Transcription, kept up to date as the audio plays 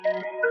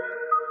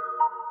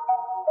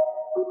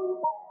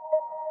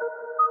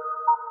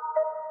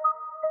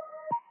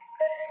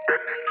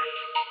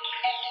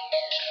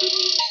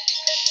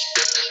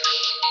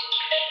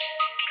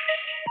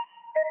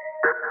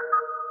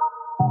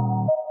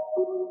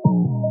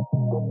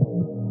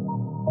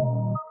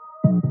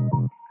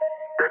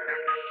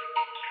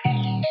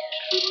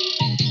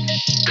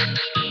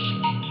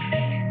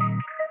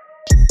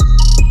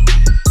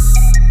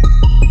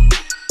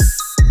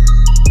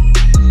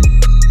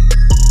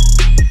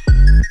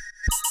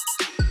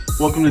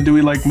Welcome to Do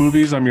We Like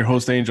Movies? I'm your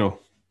host,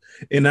 Angel.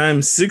 And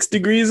I'm 6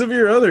 degrees of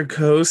your other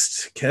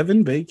coast,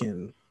 Kevin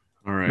Bacon.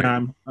 All right.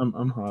 Nah,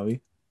 I'm Javi.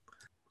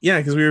 Yeah,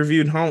 because we're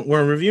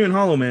reviewing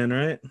Hollow Man,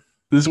 right?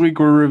 This week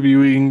we're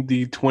reviewing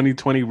the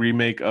 2020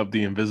 remake of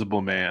The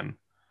Invisible Man.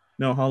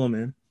 No, Hollow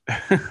Man.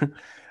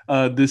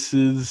 This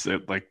is,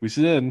 like we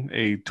said,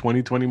 a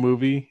 2020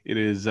 movie. It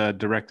is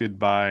directed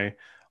by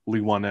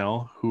Lee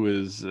Wanell, who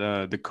is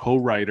the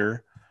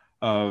co-writer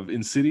of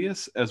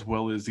Insidious, as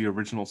well as the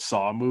original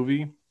Saw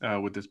movie,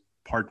 with his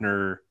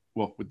partner,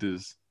 with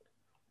his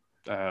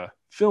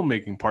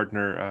filmmaking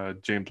partner,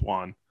 James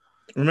Wan.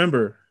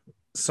 Remember,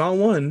 Saw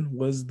 1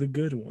 was the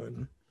good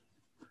one.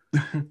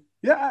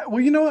 Yeah, well,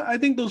 you know what? I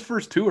think those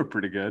first two are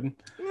pretty good.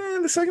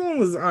 The second one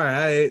was all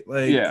right.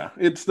 Yeah,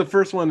 it's the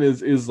first one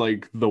is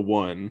like the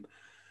one.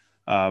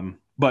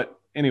 But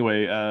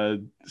anyway,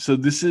 so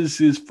this is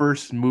his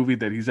first movie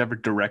that he's ever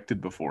directed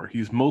before.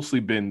 He's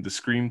mostly been the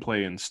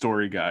screenplay and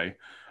story guy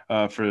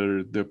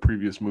for the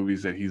previous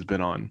movies that he's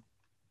been on.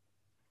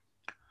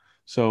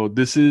 So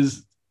this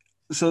is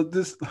so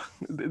this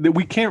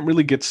we can't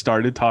really get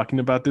started talking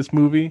about this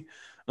movie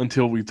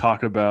until we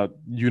talk about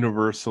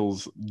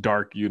Universal's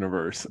Dark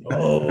Universe.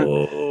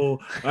 Oh,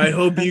 I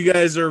hope you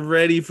guys are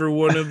ready for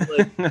one of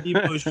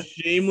the most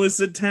shameless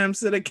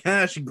attempts at a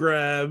cash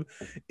grab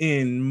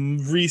in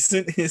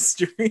recent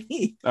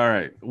history. All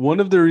right.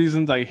 One of the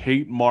reasons I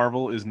hate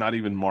Marvel is not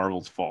even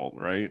Marvel's fault,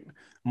 right?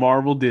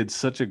 Marvel did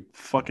such a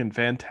fucking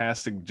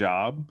fantastic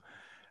job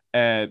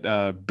at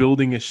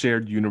building a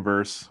shared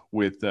universe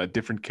with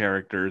different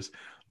characters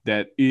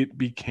that it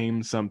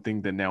became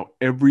something that now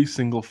every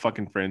single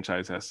fucking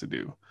franchise has to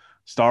do.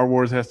 Star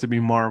Wars has to be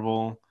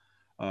Marvel.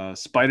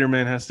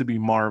 Spider-Man has to be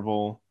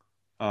Marvel.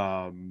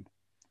 Um,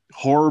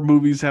 Horror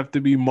movies have to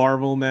be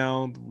Marvel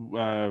now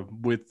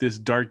with this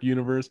dark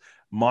universe.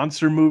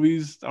 Monster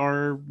movies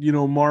are,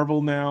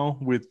 Marvel now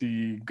with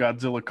the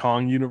Godzilla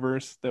Kong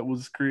universe that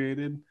was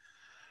created.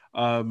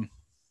 Um,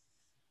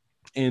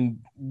 and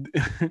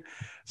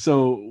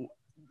so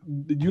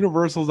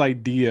Universal's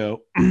idea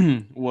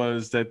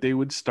was that they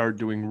would start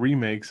doing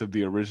remakes of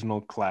the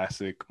original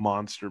classic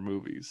monster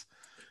movies.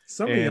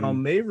 Some of y'all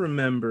may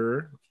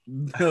remember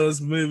those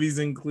movies,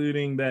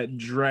 including that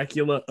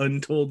Dracula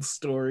Untold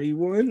Story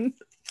one.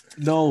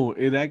 No,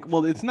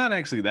 it's not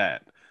actually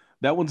that.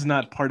 That one's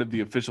not part of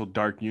the official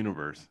Dark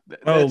Universe.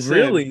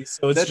 Really?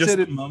 So it's just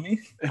the Mummy?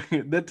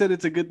 That said,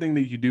 it's a good thing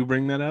that you do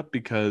bring that up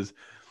because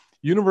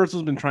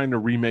Universal's been trying to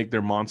remake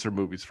their monster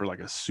movies for like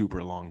a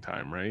super long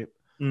time, right?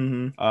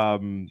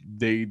 Mm-hmm.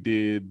 They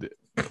did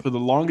for the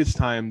longest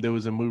time. There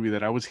was a movie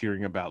that I was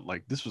hearing about,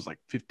 like this was like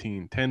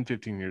 15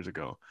 years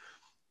ago,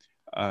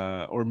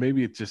 or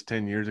maybe it's just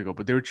 10 years ago.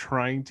 But they were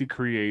trying to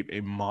create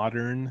a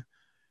modern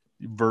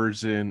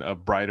version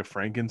of Bride of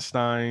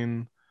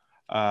Frankenstein.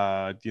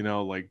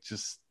 Like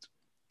just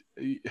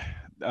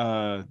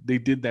they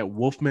did that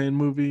Wolfman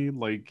movie,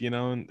 like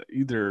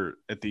either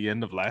at the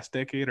end of last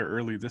decade or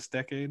early this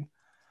decade.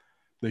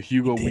 The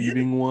Hugo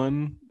Weaving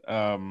one.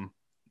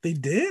 They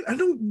did? I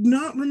don't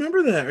not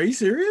remember that. Are you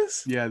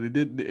serious? Yeah, they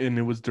did, and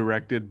it was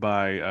directed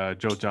by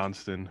Joe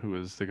Johnston, who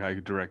is the guy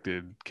who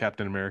directed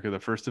Captain America: The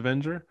First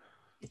Avenger,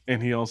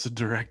 and he also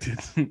directed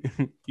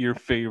your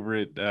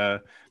favorite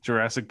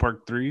Jurassic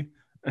Park 3.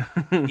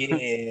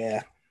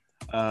 Yeah.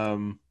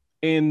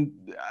 And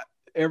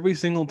every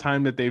single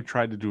time that they've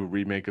tried to do a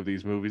remake of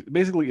these movies,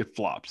 basically it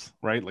flops,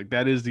 right? Like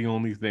that is the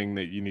only thing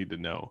that you need to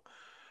know.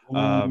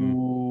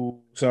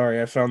 Ooh,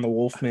 sorry, I found the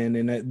Wolfman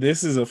in it.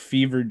 This is a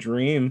fever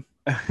dream.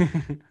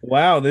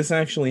 Wow, this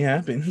actually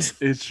happened.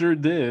 It sure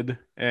did.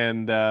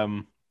 And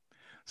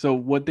so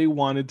what they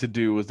wanted to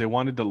do was they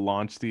wanted to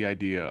launch the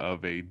idea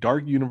of a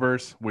dark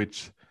universe,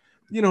 which,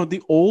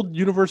 the old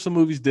Universal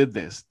movies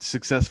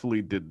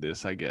successfully did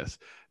this, I guess.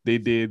 They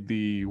did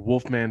the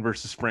Wolfman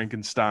versus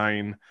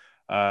Frankenstein.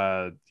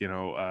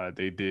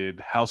 They did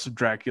House of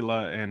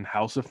Dracula and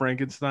House of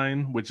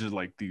Frankenstein, which is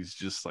like these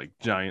just like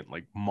giant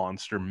like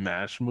monster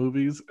mash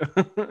movies.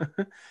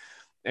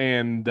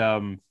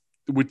 And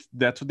which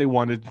that's what they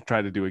wanted to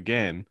try to do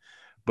again.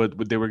 But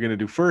what they were going to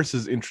do first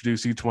is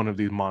introduce each one of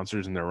these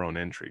monsters in their own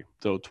entry.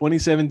 So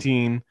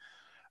 2017,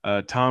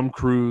 Tom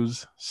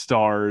Cruise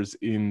stars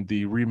in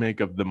the remake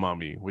of The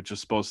Mummy, which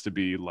is supposed to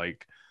be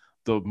like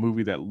the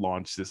movie that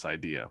launched this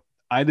idea.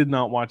 I did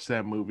not watch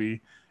that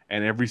movie,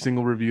 and every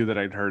single review that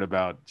I'd heard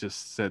about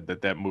just said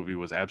that movie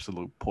was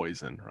absolute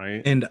poison,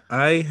 right? And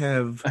I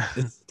have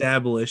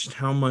established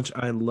how much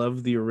I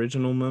love the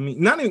original Mummy.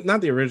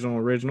 Not the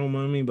original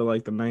Mummy, but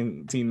like the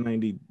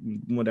 1990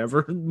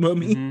 whatever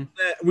Mummy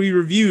that we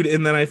reviewed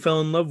and that I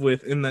fell in love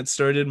with, and that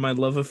started my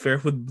love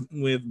affair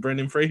with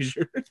Brendan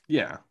Fraser.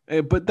 Yeah,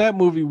 but that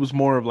movie was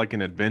more of like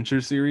an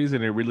adventure series,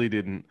 and it really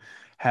didn't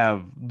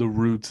have the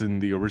roots in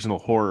the original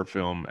horror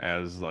film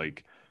as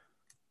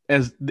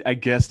I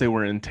guess they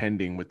were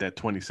intending with that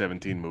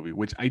 2017 movie,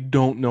 which I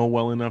don't know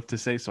well enough to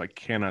say, so I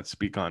cannot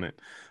speak on it.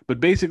 But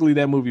basically,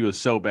 that movie was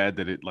so bad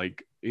that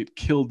it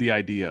killed the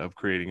idea of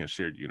creating a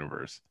shared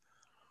universe.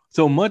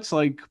 So much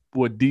like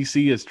what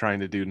DC is trying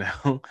to do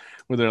now,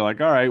 where they're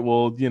like, all right,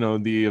 well,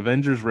 the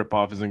Avengers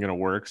ripoff isn't going to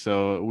work.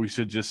 So we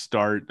should just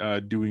start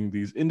doing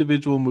these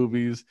individual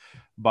movies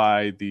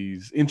by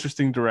these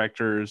interesting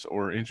directors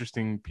or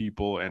interesting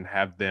people and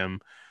have them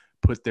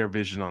put their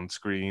vision on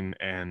screen.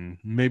 And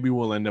maybe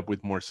we'll end up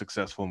with more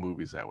successful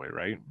movies that way,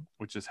 right?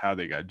 Which is how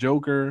they got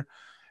Joker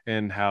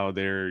and how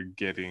they're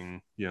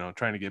getting,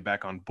 trying to get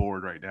back on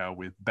board right now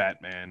with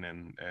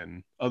Batman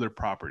and other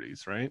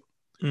properties, right?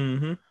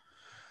 Mm-hmm.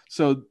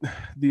 So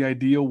the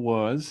idea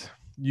was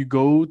you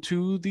go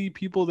to the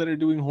people that are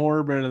doing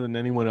horror better than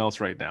anyone else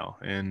right now.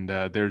 And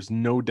there's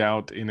no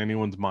doubt in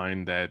anyone's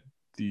mind that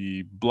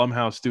the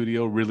Blumhouse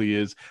studio really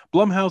is.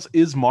 Blumhouse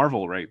is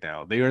Marvel right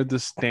now. They are the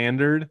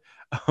standard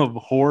of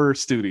horror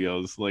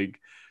studios. Like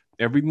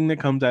everything that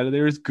comes out of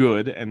there is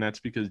good. And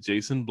that's because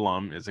Jason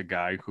Blum is a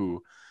guy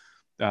who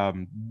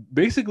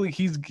basically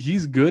he's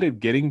good at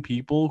getting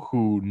people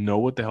who know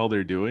what the hell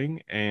they're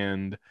doing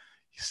and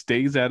he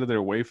stays out of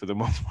their way for the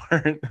most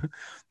part.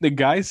 The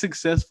guy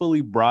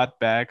successfully brought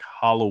back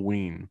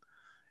Halloween,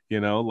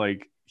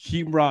 like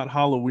he brought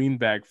Halloween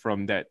back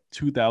from that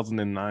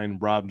 2009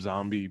 Rob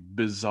Zombie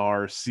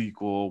bizarre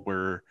sequel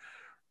where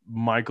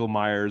Michael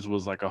Myers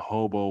was like a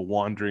hobo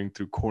wandering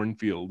through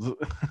cornfields.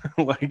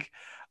 like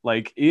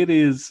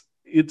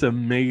it's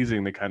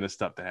amazing the kind of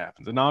stuff that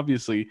happens. And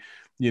obviously,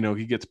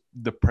 he gets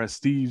the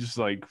prestige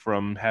like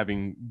from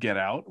having Get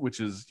Out, which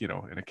is,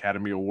 an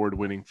Academy Award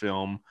winning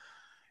film.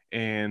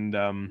 And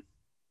in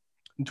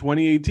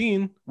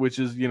 2018, which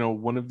is,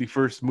 one of the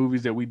first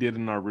movies that we did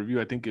in our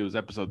review, I think it was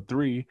episode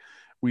 3,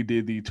 we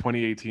did the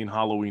 2018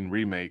 Halloween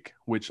remake,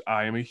 which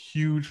I am a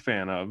huge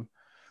fan of.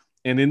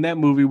 And in that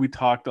movie, we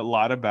talked a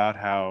lot about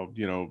how,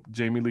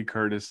 Jamie Lee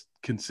Curtis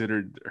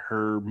considered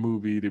her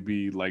movie to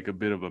be like a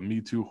bit of a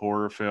Me Too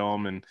horror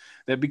film. And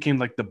that became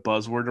like the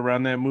buzzword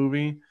around that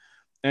movie.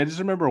 And I just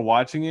remember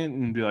watching it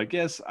and be like,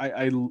 yes,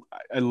 I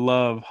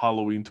love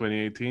Halloween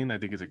 2018. I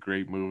think it's a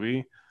great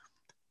movie.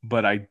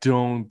 But I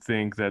don't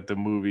think that the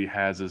movie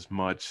has as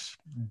much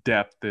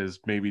depth as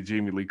maybe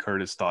Jamie Lee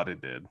Curtis thought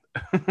it did.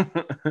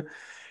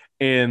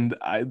 And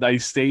I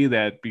say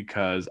that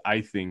because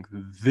I think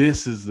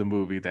this is the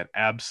movie that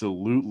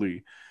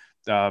absolutely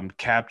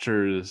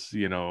captures,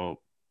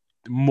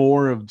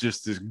 more of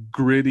just this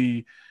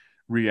gritty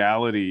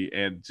reality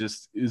and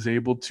just is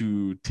able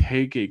to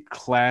take a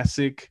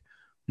classic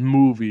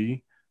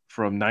movie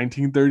from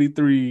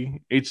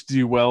 1933,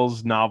 H.G.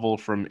 Wells' novel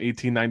from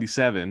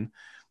 1897,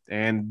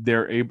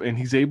 and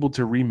he's able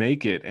to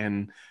remake it.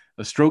 And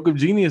a stroke of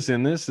genius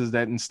in this is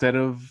that instead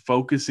of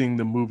focusing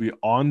the movie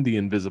on the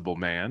Invisible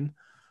Man,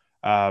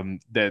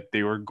 that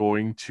they were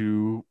going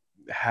to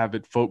have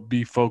it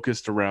be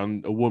focused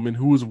around a woman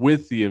who was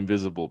with the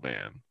Invisible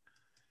Man.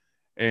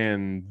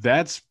 And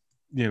that's,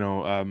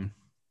 to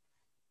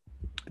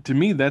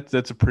me,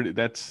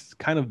 that's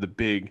kind of the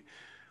big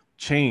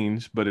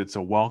change, but it's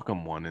a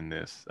welcome one in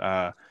this.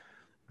 I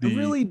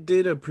really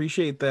did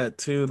appreciate that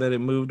too, that it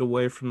moved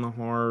away from the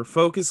horror,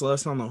 focus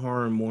less on the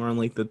horror and more on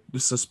like the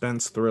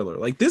suspense thriller.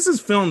 Like this is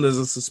filmed as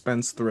a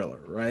suspense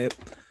thriller, right?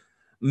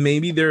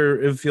 Maybe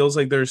it feels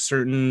like there's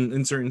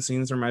certain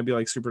scenes there might be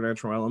like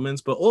supernatural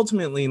elements, but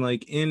ultimately,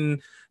 like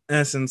in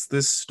essence,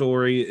 this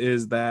story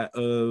is that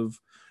of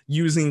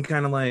using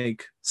kind of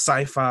like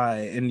sci-fi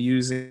and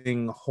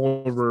using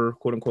horror,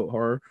 quote unquote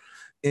horror.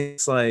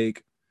 It's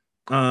like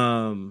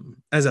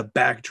as a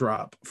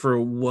backdrop for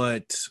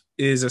what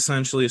is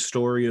essentially a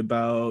story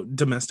about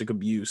domestic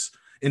abuse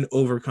and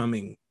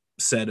overcoming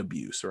said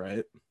abuse,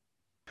 right?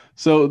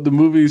 So the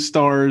movie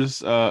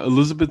stars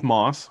Elizabeth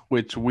Moss,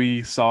 which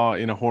we saw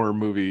in a horror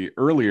movie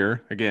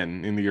earlier,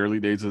 again in the early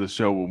days of the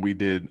show when we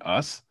did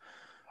Us.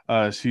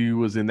 She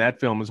was in that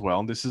film as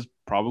well. This is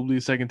probably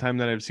the second time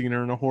that I've seen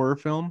her in a horror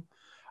film.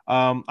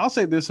 I'll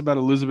say this about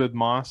Elizabeth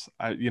Moss.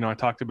 I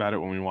talked about it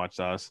when we watched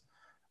Us.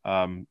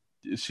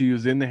 She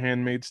was in The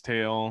Handmaid's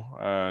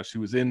Tale. She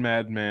was in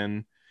Mad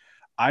Men.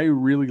 I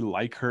really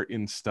like her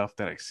in stuff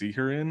that I see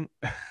her in.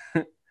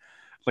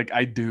 Like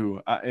I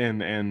do,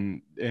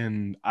 and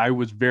I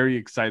was very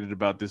excited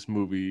about this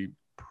movie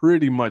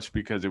pretty much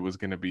because it was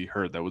going to be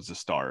her that was the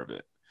star of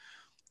it.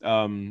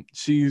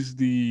 She's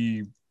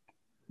the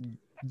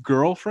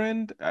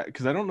girlfriend,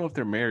 because I don't know if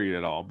they're married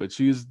at all, but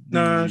She's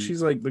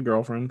like the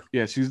girlfriend.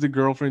 Yeah, she's the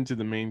girlfriend to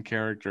the main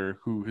character,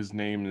 who his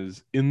name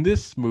is in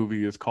this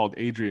movie is called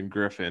Adrian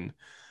Griffin.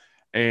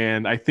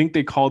 And I think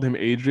they called him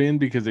Adrian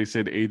because they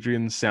said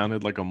Adrian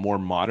sounded like a more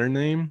modern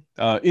name.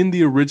 In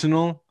the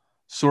original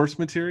source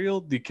material,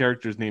 the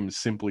character's name is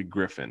simply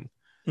Griffin.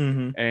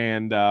 Mm-hmm.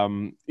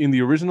 And in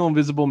the original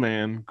Invisible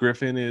Man,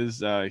 Griffin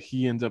is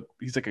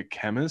he's like a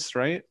chemist,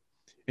 right?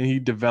 And he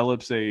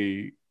develops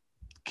a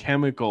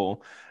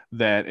chemical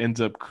that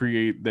ends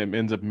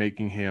up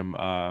making him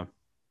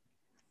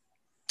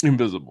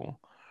invisible,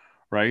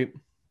 right?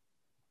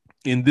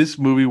 In this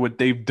movie, what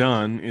they've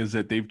done is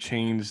that they've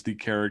changed the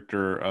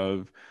character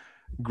of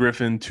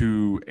Griffin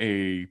to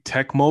a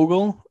tech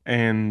mogul,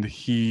 and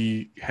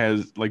he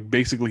has like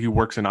basically he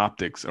works in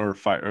optics or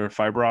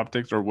fiber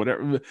optics or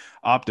whatever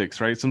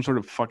optics, right? Some sort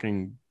of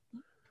fucking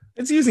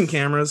It's using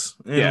cameras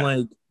and Yeah,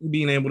 like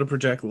being able to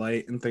project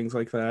light and things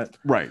like that.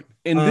 right.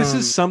 And this is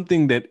Um,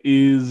 something that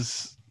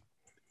is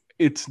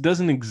it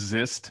doesn't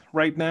exist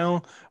right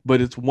now, but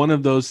it's one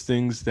of those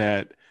things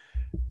that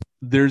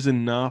there's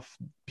enough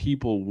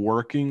people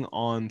working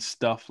on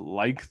stuff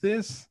like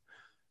this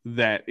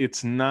that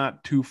it's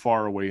not too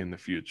far away in the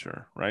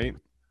future, right?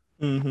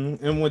 and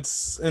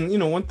you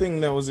know, one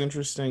thing that was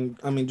interesting,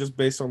 I mean, just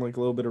based on like a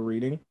little bit of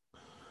reading,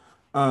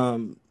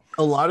 um,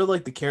 a lot of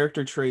like the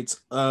character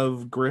traits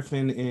of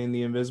Griffin in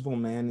The Invisible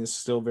Man is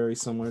still very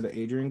similar to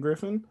Adrian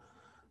Griffin.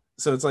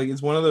 So it's like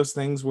it's one of those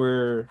things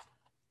where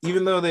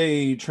even though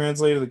they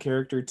translated the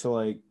character to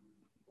like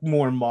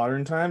more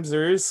modern times,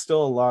 there is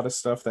still a lot of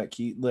stuff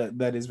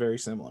that is very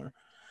similar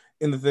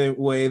in the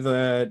way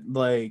that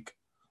like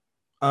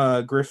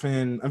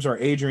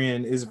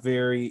Adrian is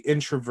very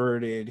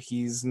introverted.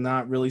 He's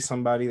not really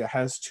somebody that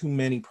has too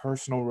many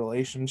personal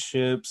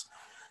relationships.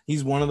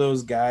 He's one of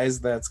those guys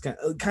that's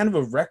kind of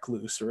a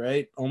recluse,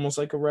 right? Almost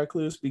like a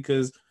recluse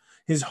because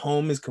his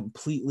home is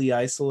completely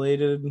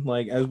isolated.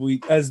 Like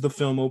as the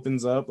film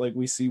opens up, like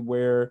we see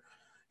where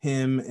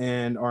him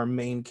and our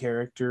main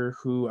character,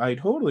 who I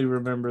totally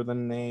remember the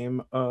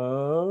name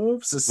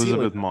of, Cecilia.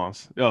 Elizabeth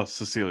Moss. Oh,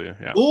 Cecilia.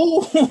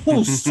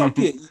 Oh, suck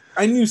Yeah. it.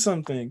 I knew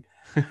something.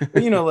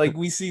 But, you know, like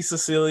we see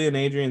Cecilia and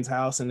Adrian's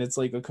house, and it's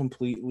like a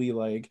completely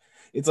like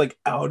it's like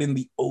out in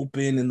the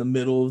open in the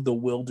middle of the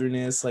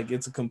wilderness. Like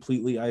it's a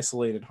completely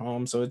isolated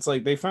home. So it's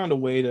like they found a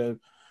way to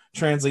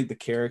translate the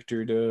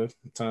character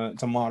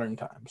to modern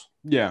times.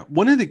 Yeah,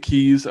 one of the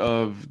keys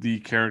of the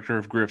character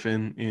of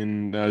Griffin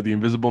in The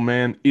Invisible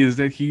Man is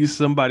that he's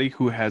somebody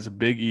who has a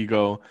big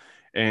ego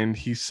and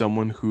he's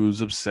someone who's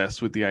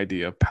obsessed with the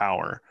idea of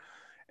power.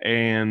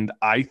 And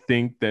I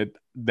think that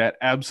that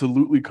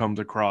absolutely comes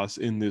across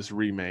in this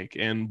remake.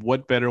 And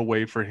what better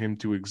way for him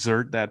to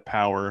exert that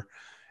power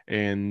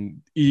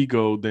and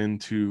ego than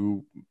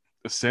to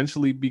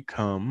essentially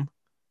become.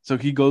 So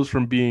he goes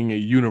from being a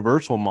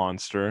universal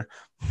monster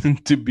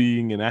to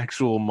being an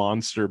actual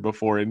monster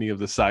before any of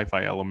the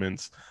sci-fi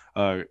elements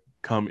uh,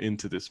 come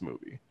into this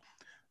movie.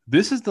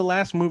 This is the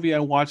last movie I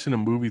watched in a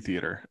movie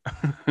theater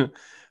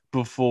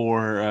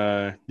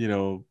before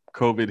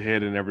COVID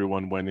hit and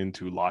everyone went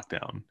into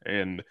lockdown,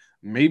 and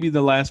maybe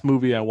the last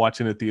movie I watched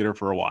in a theater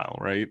for a while,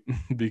 right?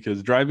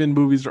 Because drive-in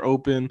movies are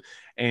open,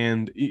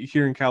 and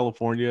here in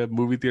California,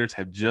 movie theaters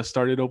have just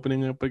started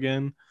opening up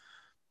again.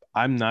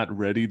 I'm not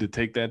ready to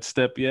take that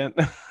step yet.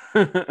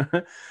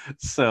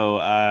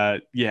 So,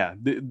 yeah,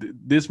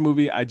 this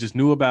movie, I just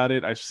knew about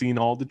it. I've seen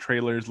all the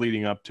trailers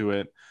leading up to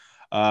it.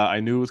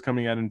 I knew it was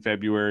coming out in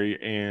February.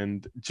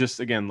 And just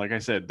again, like I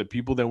said, the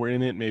people that were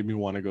in it made me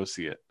want to go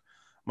see it.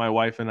 My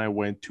wife and I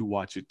went to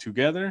watch it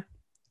together.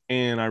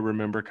 And I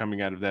remember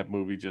coming out of that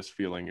movie just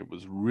feeling it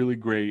was really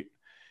great.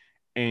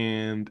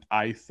 And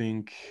I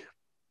think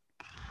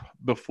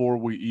before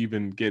we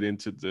even get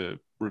into the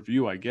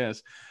review, I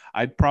guess,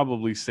 I'd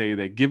probably say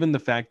that given the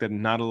fact that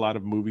not a lot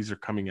of movies are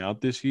coming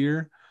out this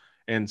year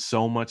and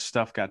so much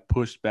stuff got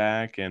pushed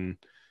back, and,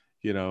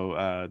 you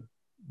know,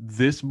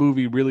 this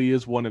movie really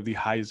is one of the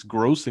highest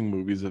grossing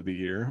movies of the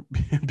year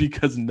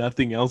because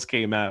nothing else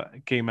came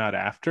out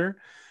after.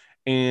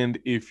 And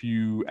if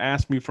you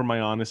ask me for my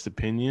honest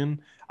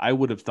opinion, I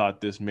would have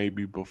thought this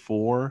maybe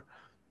before,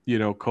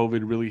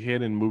 COVID really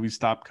hit and movies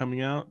stopped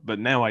coming out. But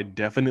now I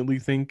definitely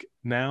think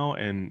now,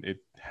 and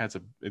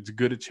it's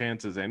good a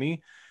chance as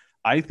any.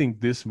 I think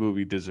this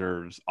movie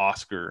deserves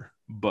Oscar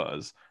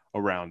buzz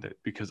around it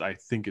because I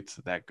think it's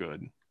that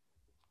good.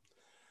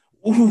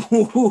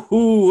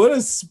 Ooh, what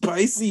a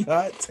spicy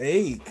hot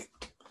take.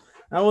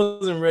 I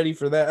wasn't ready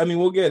for that. I mean,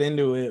 we'll get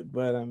into it,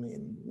 but I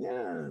mean,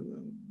 yeah.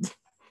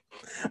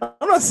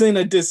 I'm not saying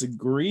I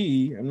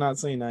disagree. I'm not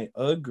saying I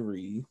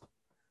agree.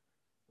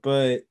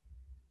 But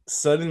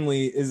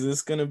suddenly, is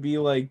this going to be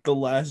like The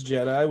Last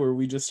Jedi where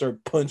we just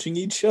start punching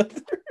each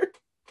other?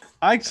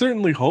 I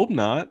certainly hope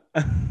not.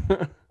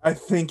 I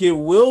think it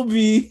will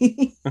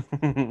be.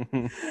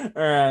 All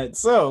right,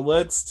 so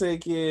let's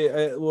take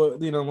it.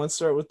 Let's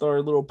start with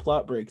our little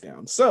plot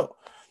breakdown. So,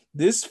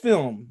 this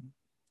film,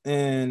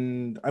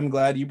 and I'm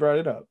glad you brought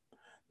it up.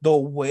 The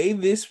way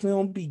this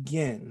film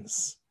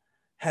begins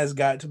has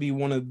got to be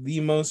one of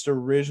the most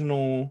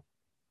original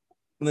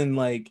and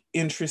like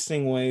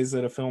interesting ways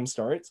that a film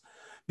starts.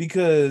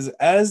 Because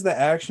as the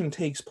action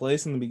takes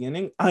place in the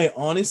beginning, I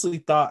honestly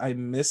thought I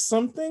missed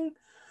something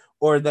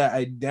or that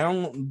I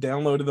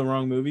downloaded the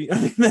wrong movie. I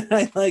mean, that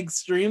I like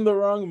streamed the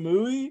wrong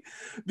movie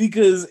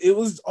because it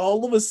was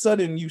all of a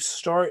sudden you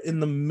start in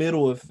the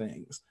middle of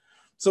things.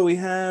 So we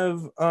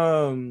have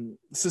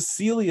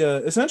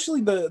Cecilia.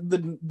 Essentially,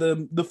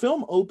 the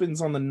film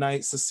opens on the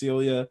night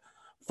Cecilia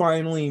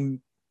finally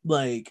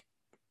like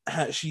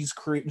she's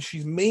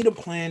made a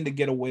plan to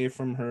get away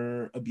from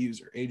her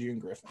abuser, Adrian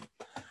Griffin.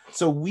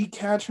 So we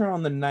catch her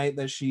on the night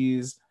that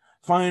she's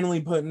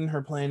finally putting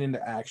her plan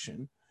into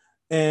action,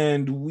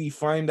 and we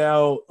find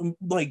out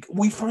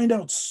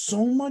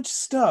so much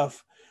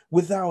stuff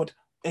without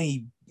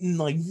a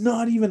like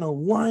not even a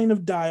line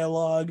of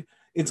dialogue.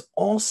 It's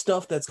all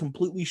stuff that's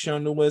completely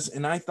shown to us,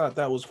 and I thought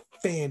that was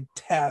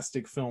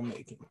fantastic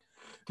filmmaking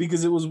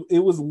because it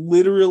was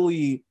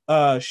literally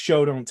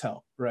show don't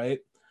tell, right?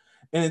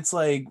 And it's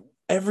like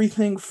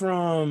everything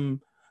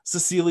from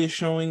Cecilia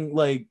showing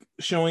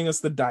us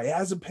the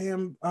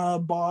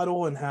diazepam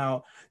bottle and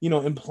how,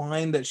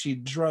 implying that she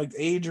drugged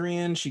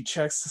Adrian. She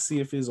checks to see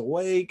if he's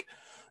awake,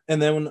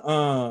 and then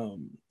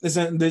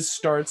this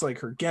starts like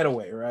her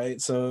getaway,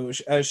 right? So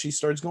as she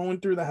starts going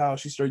through the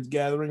house, she starts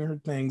gathering her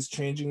things,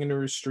 changing into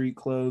her street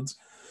clothes,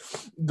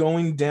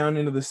 going down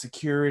into the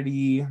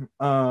security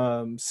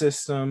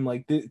system.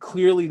 Like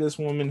clearly this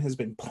woman has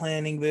been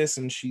planning this,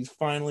 and she's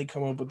finally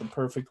come up with the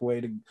perfect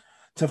way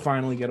to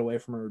finally get away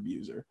from her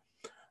abuser.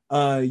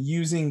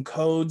 Using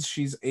codes,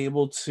 she's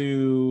able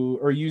to,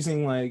 or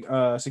using like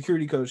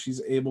security codes,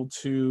 she's able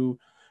to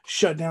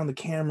shut down the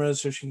cameras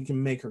so she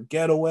can make her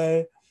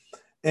getaway.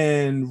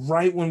 And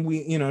right when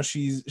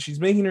she's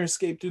making her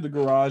escape through the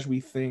garage,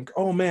 we think,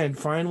 oh man,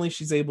 finally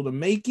she's able to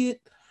make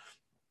it.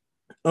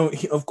 Oh,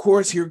 of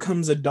course, here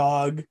comes a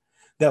dog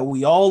that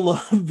we all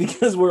love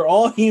because we're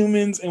all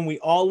humans and we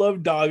all love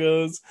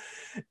doggos.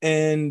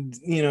 And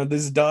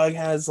this dog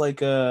has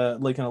like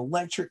an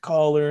electric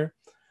collar,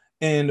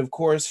 and of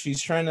course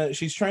she's trying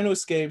to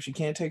escape. She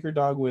can't take her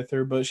dog with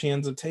her, but she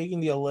ends up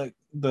taking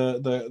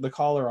the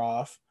collar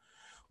off,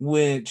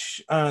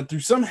 which through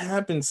some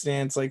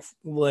happenstance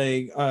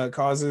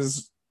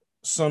causes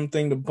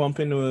something to bump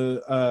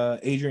into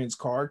Adrian's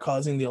car,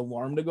 causing the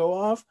alarm to go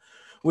off,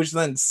 which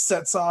then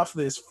sets off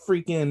this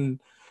freaking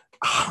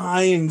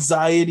high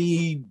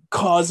anxiety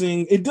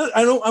causing it.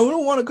 I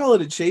don't want to call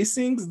it a chase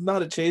scene, 'cause it's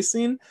not a chase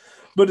scene,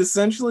 but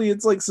essentially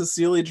it's like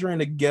Cecilia trying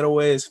to get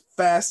away as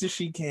fast as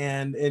she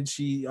can, and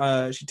she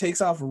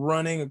takes off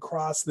running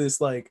across this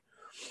like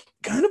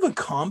kind of a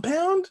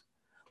compound.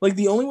 Like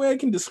the only way I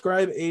can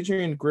describe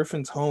Adrian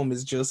Griffin's home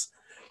is just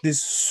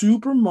this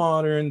super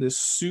modern, this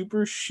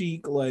super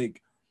chic,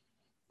 like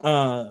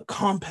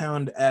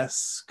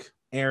compound-esque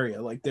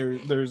area. Like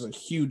there's a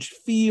huge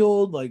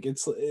field. Like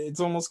it's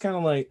almost kind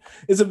of like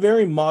it's a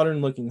very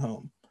modern looking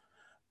home.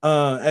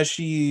 As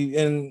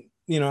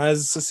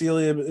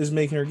Cecilia is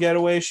making her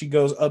getaway, she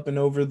goes up and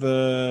over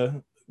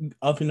the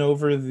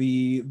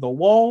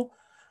wall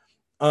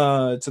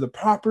to the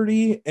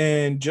property,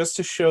 and just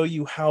to show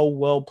you how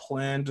well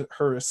planned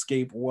her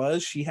escape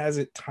was, she has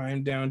it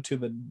timed down to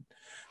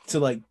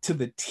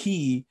the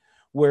T,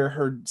 where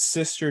her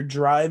sister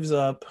drives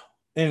up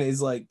and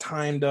is like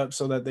timed up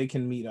so that they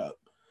can meet up.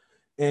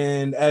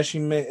 And as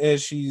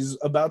she's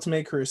about to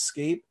make her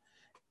escape,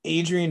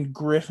 Adrian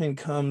Griffin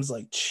comes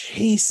like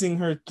chasing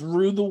her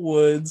through the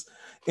woods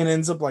and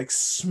ends up like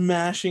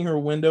smashing her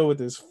window with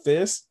his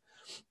fist.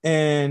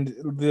 And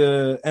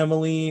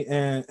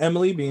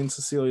Emily being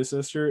Cecilia's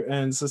sister,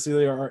 and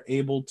Cecilia are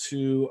able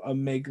to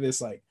make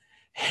this like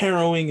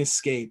harrowing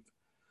escape,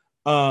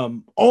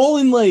 all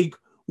in like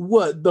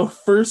the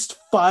first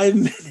 5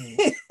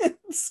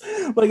 minutes.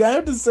 Like I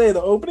have to say,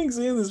 the opening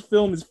scene of this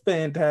film is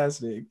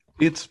fantastic.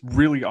 It's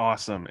really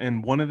awesome.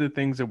 And one of the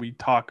things that we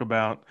talk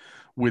about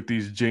with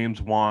these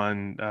James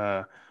Wan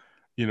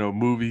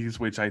movies,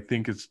 which I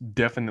think is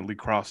definitely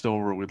crossed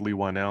over with Leigh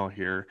Whannell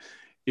here,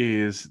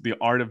 is the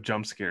art of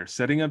jump scare,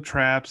 setting up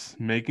traps,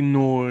 making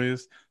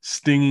noise,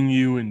 stinging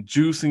you and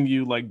juicing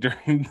you like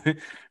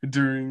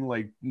during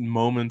like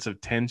moments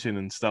of tension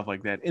and stuff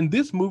like that. And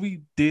this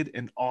movie did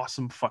an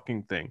awesome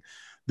fucking thing.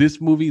 This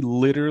movie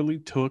literally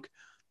took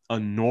a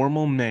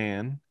normal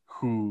man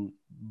who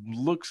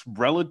looks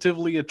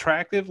relatively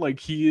attractive, like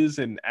he is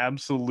an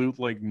absolute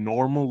like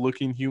normal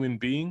looking human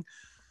being,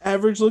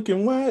 average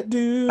looking white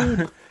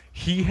dude.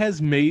 He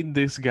has made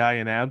this guy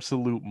an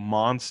absolute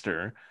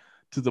monster,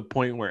 to the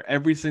point where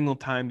every single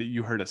time that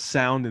you heard a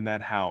sound in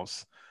that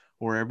house,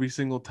 or every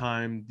single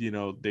time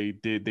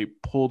they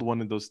pulled one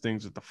of those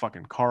things with the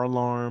fucking car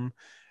alarm,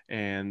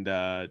 and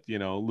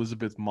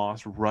Elizabeth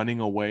Moss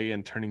running away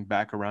and turning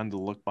back around to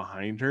look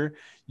behind her,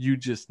 you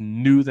just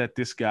knew that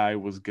this guy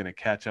was going to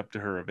catch up to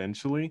her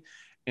eventually.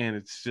 And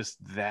it's just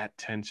that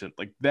tension.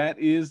 Like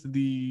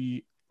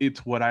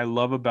it's what I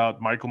love about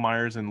Michael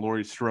Myers and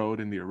Laurie Strode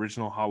in the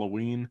original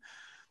Halloween.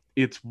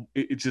 It's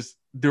just,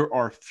 there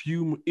are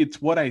few, it's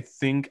what I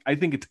think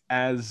it's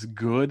as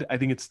good. I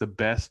think it's the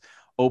best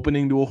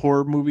opening to a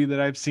horror movie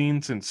that I've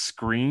seen since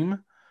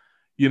Scream.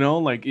 The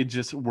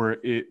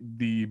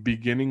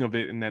beginning of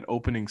it in that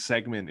opening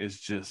segment is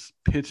just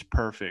pitch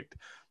perfect,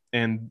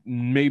 and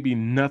maybe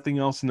nothing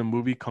else in the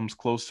movie comes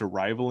close to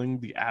rivaling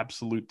the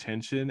absolute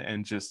tension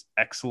and just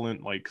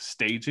excellent like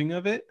staging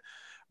of it.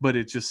 But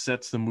it just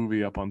sets the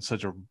movie up on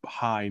such a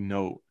high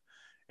note,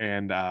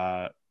 and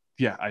I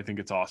think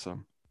it's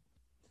awesome.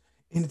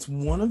 And it's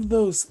one of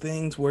those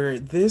things where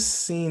this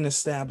scene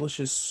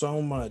establishes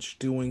so much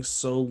doing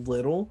so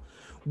little.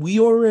 We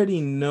already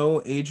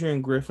know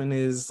Adrian Griffin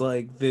is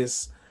like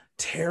this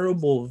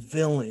terrible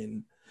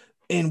villain,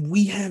 and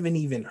we haven't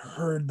even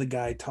heard the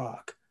guy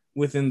talk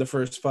within the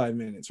first 5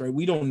 minutes, right?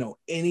 We don't know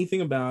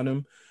anything about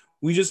him.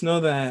 We just know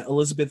that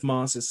Elizabeth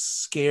Moss is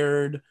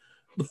scared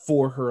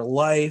for her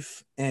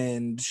life,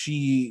 and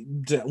she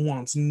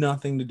wants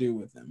nothing to do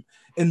with him.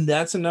 And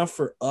that's enough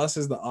for us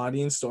as the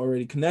audience to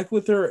already connect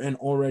with her and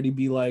already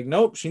be like,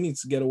 nope, she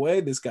needs to get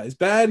away. This guy's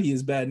bad. He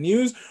is bad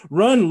news.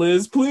 Run,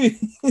 Liz,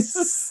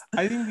 please.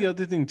 I think the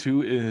other thing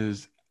too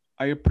is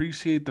I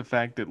appreciate the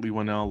fact that Lee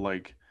Whannell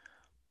like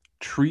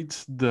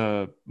treats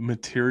the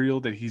material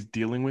that he's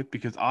dealing with,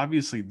 because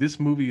obviously this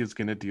movie is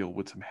going to deal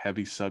with some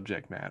heavy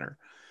subject matter.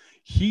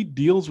 He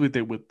deals with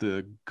it with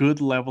the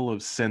good level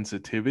of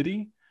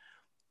sensitivity.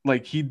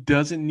 Like, he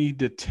doesn't need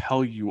to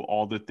tell you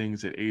all the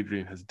things that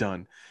Adrian has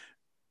done.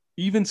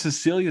 Even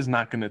Cecilia's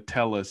not going to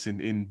tell us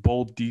in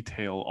bold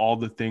detail all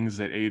the things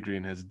that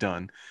Adrian has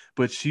done,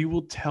 but she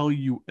will tell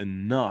you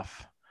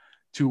enough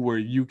to where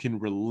you can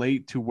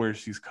relate to where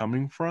she's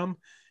coming from,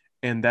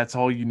 and that's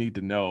all you need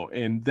to know.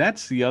 And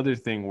that's the other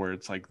thing where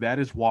it's like, that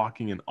is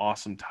walking an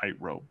awesome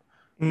tightrope.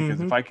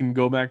 Because if I can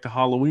go back to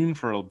Halloween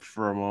for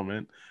a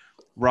moment,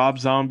 Rob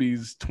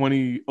Zombie's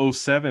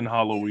 2007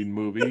 Halloween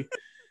movie,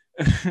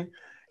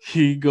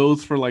 he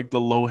goes for like the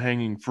low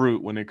hanging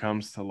fruit when it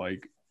comes to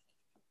like,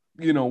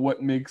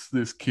 what makes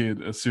this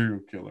kid a serial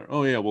killer?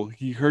 Oh yeah, well,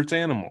 he hurts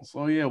animals.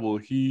 Oh yeah, well,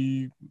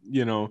 he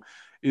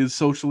is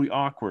socially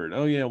awkward.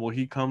 Oh yeah, well,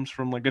 he comes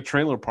from like a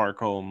trailer park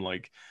home.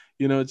 Like,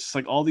 it's just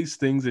like all these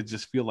things that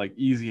just feel like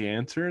easy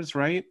answers,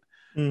 right?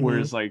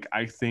 Whereas like,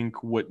 I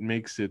think what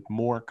makes it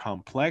more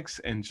complex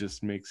and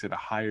just makes it a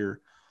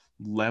higher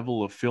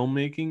level of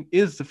filmmaking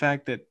is the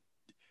fact that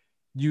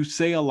you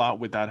say a lot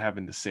without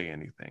having to say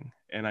anything,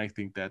 and I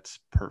think that's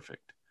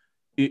perfect.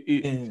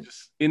 And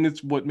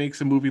it's what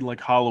makes a movie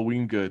like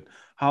Halloween good.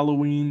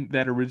 Halloween,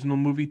 that original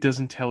movie,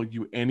 doesn't tell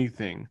you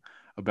anything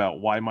about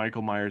why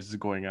Michael Myers is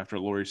going after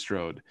Laurie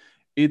Strode.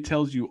 It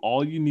tells you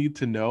all you need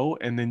to know,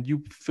 and then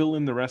you fill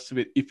in the rest of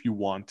it if you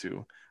want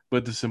to.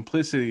 But the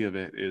simplicity of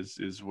it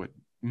is what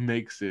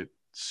makes it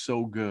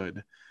so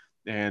good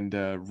and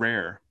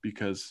rare,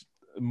 because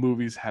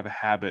movies have a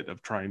habit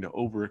of trying to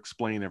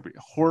over-explain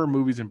horror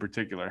movies in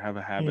particular have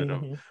a habit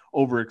of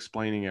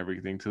over-explaining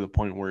everything to the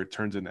point where it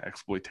turns into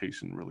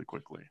exploitation really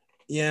quickly.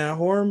 Yeah,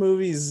 horror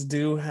movies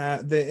do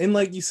have and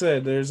like you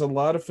said, there's a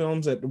lot of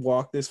films that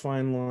walk this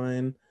fine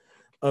line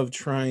of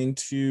trying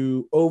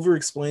to over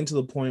explain to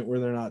the point where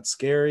they're not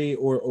scary,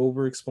 or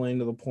over explain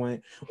to the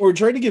point, or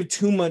try to give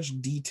too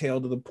much detail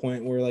to the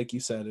point where, like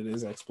you said, it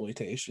is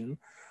exploitation.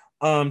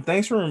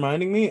 Thanks for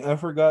reminding me. I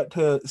forgot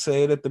to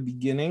say it at the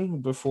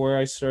beginning before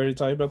I started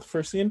talking about the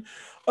first scene.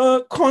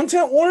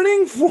 Content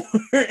warning for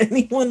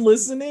anyone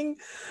listening.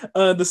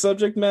 The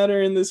subject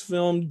matter in this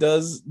film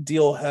does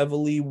deal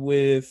heavily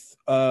with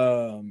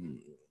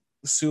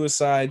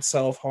suicide,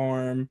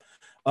 self-harm,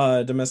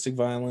 domestic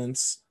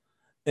violence.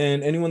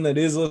 And anyone that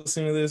is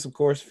listening to this, of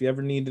course, if you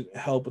ever need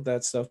help with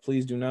that stuff,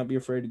 please do not be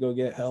afraid to go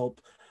get help.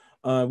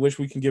 I wish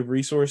we can give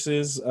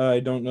resources.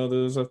 I don't know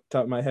those off the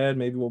top of my head.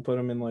 Maybe we'll put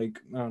them in,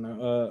 like, I don't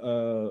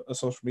know, a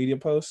social media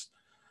post.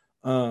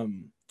 But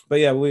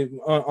yeah, we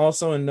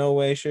also in no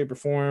way, shape, or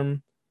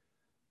form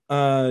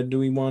do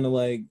we want to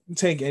like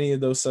take any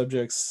of those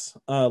subjects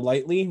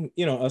lightly.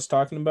 Us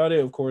talking about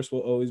it, of course, will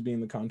always be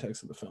in the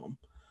context of the film.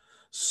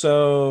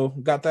 So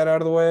got that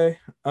out of the way.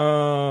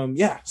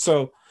 Yeah.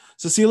 So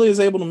Cecilia is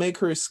able to make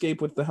her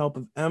escape with the help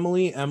of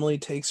Emily. Emily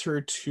takes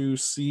her to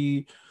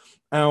see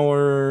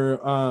our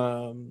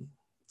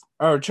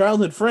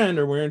childhood friend,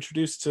 or we're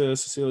introduced to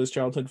Cecilia's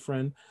childhood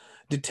friend,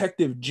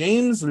 Detective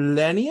James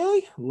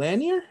Lanier.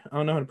 I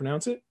don't know how to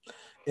pronounce it.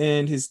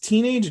 And his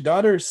teenage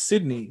daughter,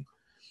 Sydney.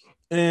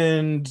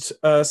 And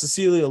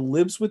Cecilia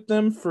lives with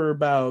them for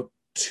about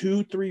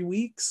 2-3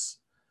 weeks.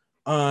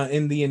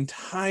 And the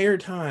entire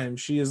time,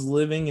 she is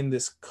living in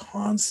this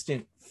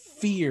constant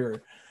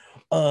fear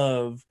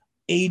of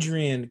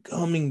Adrian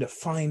coming to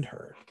find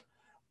her.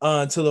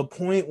 To the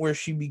point where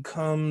she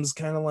becomes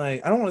kind of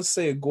like, I don't want to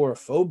say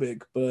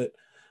agoraphobic, but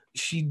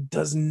she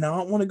does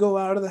not want to go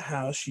out of the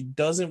house. She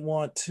doesn't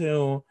want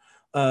to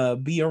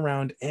be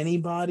around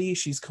anybody.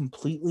 She's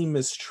completely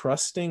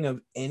mistrusting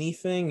of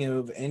anything,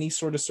 of any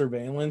sort of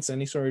surveillance,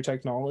 any sort of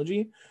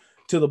technology,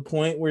 to the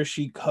point where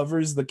she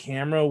covers the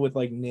camera with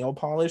like nail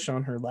polish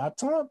on her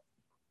laptop.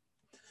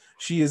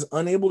 She is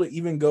unable to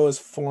even go as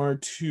far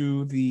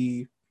to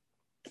the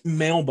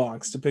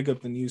mailbox to pick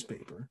up the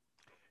newspaper.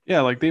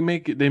 Yeah, like they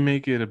make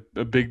it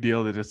a big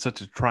deal that it's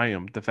such a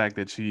triumph, the fact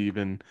that she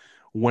even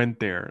went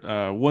there.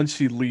 Once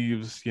she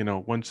leaves,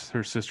 once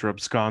her sister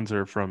absconds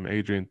her from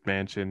Adrian's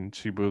mansion,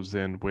 she moves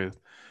in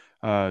with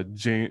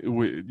Jane,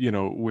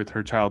 with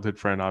her childhood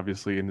friend,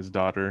 obviously, and his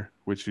daughter,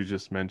 which you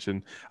just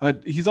mentioned.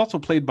 He's also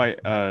played by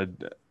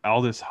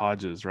Aldous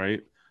Hodges,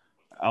 right?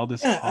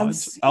 Aldous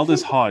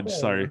Hodge,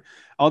 sorry.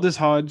 Aldous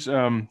Hodge,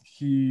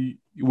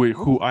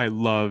 who I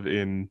love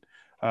in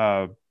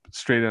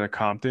Straight Outta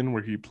Compton,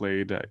 where he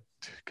played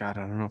God,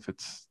 I don't know if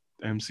it's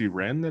MC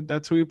Ren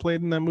that's who he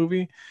played in that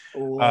movie.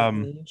 Let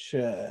me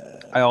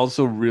check. I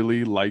also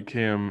really like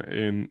him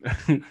in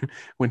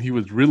when he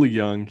was really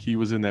young. He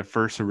was in that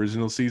first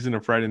original season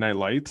of Friday Night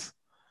Lights.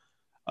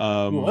 He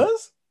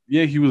was?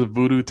 Yeah, he was a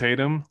Voodoo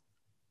Tatum.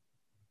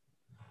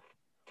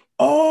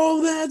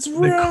 Oh,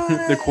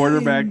 That's the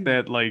quarterback right.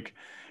 that like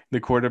the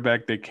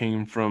quarterback that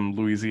came from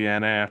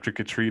Louisiana after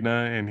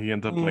Katrina, and he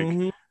ends up like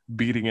Mm-hmm.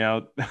 beating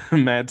out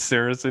Matt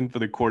Saracen for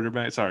the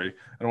quarterback. Sorry,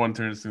 I don't want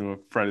to turn this into a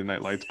Friday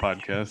Night Lights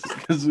podcast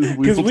because we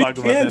Because will we talk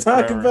about can't that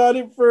talk forever. about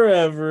it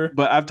forever.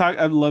 But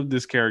I've loved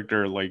this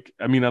character. Like,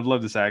 I mean, I've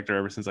loved this actor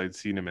ever since I'd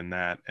seen him in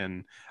that,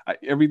 and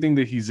everything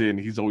that he's in,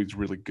 he's always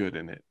really good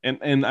in it.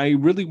 And I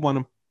really want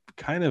to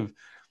kind of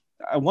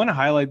I want to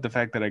highlight the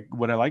fact that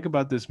what I like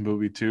about this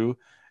movie too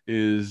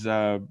is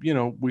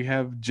we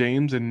have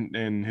James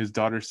and his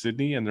daughter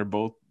Sydney, and they're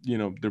both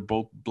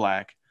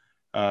black,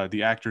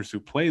 the actors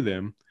who play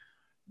them.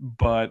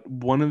 But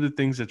one of the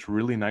things that's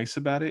really nice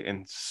about it,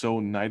 and so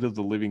Night of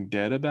the Living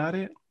Dead about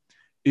it,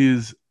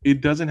 is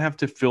it doesn't have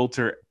to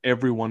filter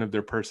every one of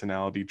their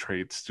personality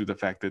traits through the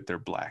fact that they're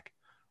black,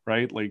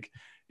 right? Like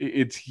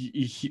it's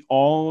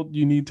all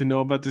you need to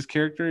know about this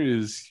character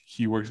is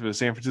he works for the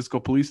San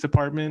Francisco Police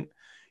Department.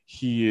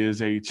 He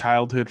is a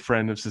childhood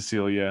friend of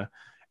Cecilia,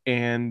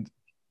 and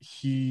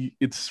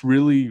it's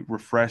really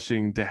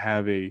refreshing to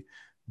have a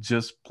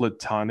just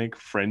platonic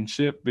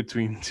friendship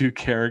between two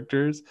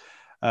characters.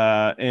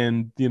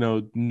 And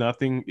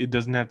nothing, it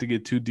doesn't have to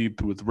get too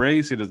deep with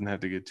race, it doesn't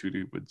have to get too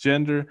deep with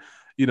gender.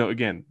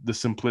 Again, the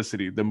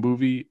simplicity. The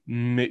movie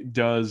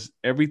does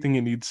everything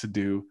it needs to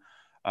do,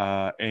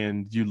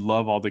 and you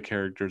love all the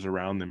characters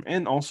around them.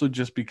 And also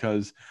just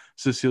because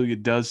Cecilia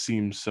does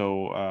seem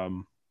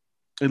so,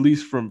 at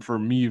least for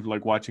me,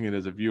 like watching it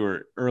as a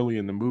viewer early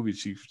in the movie,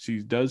 she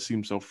does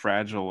seem so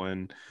fragile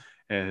and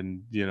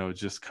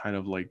just kind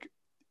of like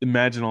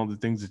imagine all the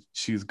things that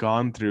she's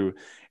gone through,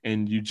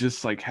 and you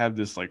just like have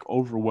this like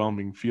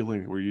overwhelming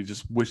feeling where you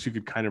just wish you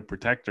could kind of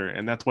protect her,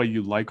 and that's why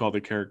you like all the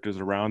characters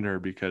around her,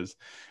 because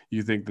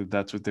you think that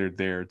that's what they're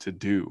there to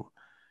do.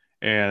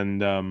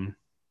 And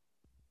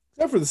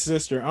Except for the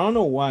sister. I don't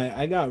know why.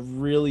 I got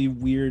really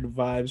weird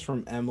vibes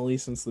from Emily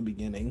since the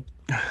beginning.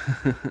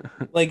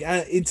 Like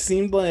it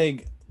seemed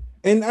like,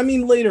 and I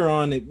mean later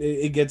on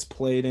it gets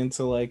played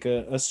into like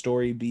a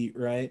story beat,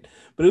 right?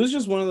 But it was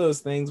just one of those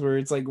things where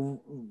it's like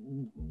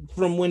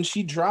from when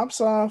she drops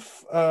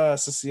off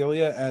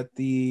Cecilia at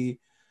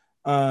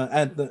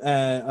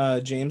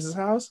James's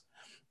house,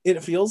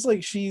 it feels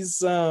like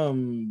she's I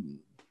don't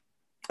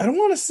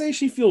want to say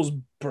she feels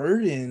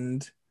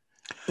burdened,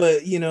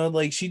 but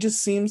like she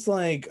just seems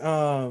like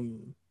I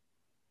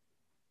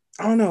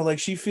don't know, like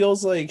she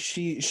feels like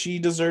she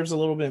deserves a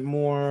little bit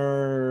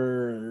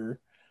more,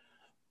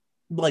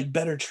 like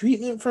better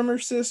treatment from her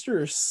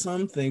sister or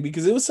something,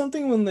 because it was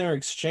something when their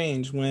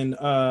exchange when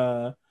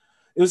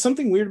it was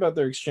something weird about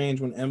their exchange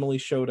when Emily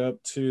showed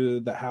up to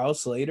the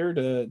house later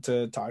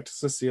to talk to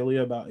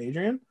Cecilia about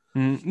Adrian.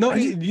 no, I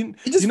just it you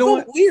just know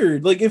felt what?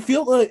 weird. Like it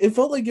felt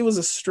like it was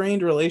a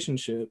strained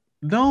relationship.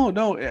 No.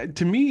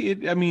 To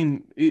me, I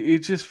mean, it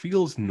just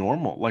feels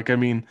normal. Like, I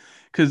mean,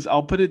 because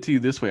I'll put it to you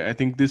this way: I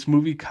think this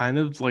movie kind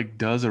of like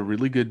does a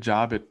really good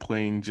job at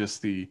playing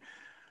just the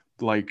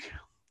like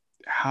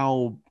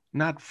how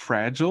not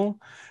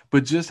fragile,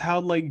 but just how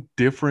like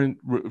different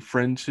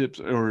friendships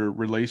or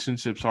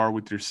relationships are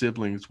with your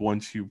siblings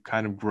once you've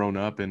kind of grown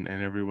up and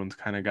everyone's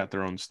kind of got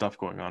their own stuff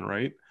going on,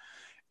 right?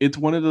 It's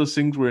one of those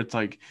things where it's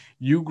like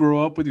you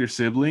grow up with your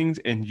siblings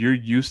and you're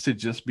used to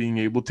just being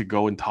able to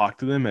go and talk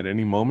to them at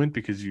any moment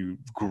because you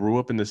grew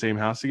up in the same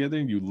house together,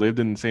 you lived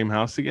in the same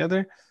house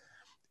together.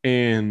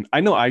 And I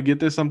know I get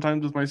this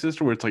sometimes with my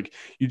sister where it's like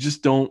you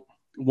just don't,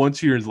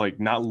 once you're like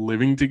not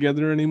living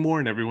together anymore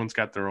and everyone's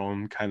got their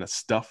own kind of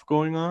stuff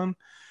going on,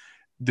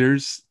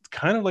 there's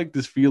kind of like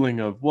this feeling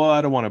of, well,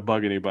 I don't want to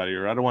bug anybody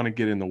or I don't want to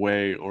get in the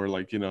way, or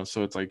like,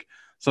 so it's like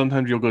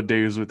sometimes you'll go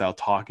days without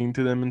talking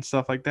to them and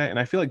stuff like that. And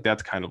I feel like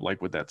that's kind of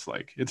like what that's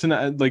like. It's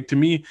not like, to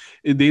me,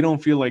 they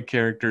don't feel like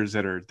characters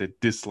that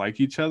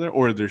dislike each other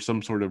or there's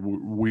some sort of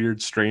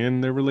weird strain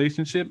in their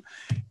relationship.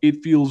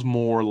 It feels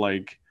more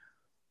like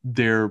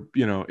they're,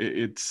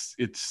 it's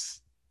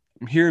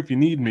I'm here if you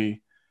need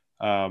me.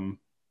 Um,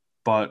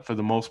 but for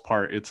the most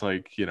part, it's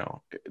like,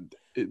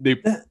 they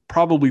That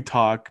probably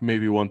talk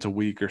maybe once a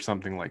week or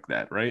something like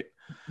that, right?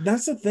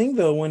 that's the thing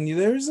though, when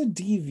there's a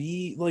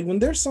DV, like when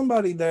there's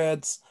somebody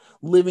that's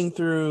living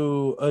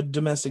through a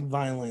domestic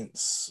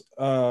violence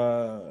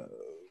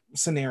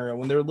scenario,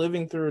 when they're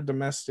living through a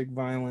domestic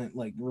violent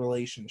like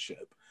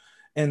relationship,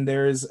 and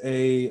there's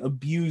a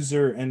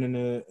abuser and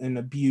an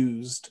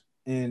abused,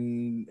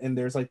 and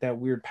there's like that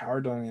weird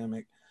power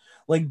dynamic,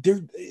 like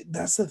there,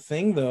 that's the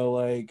thing though,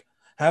 like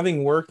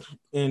having worked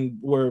in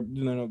where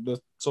the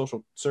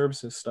social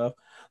services stuff,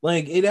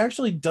 like it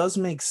actually does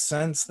make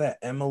sense that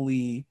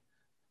Emily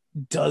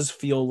does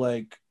feel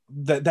like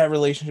that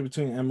relationship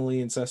between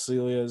Emily and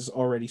Cecilia is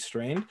already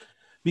strained,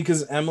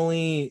 because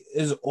Emily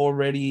is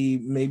already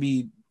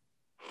maybe,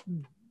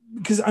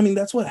 because I mean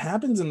that's what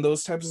happens in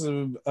those types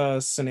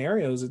of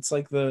scenarios. It's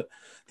like the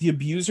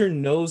abuser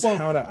knows Well,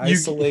 how to you,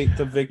 isolate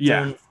the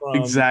yeah, victim from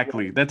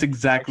exactly. That's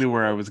exactly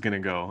where I actual. was gonna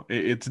go.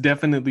 It's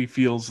definitely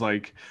feels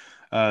like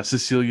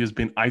Cecilia's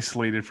been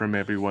isolated from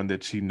everyone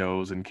that she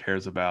knows and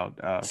cares about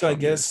So I from this.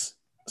 guess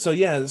So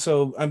yeah,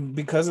 so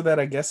because of that,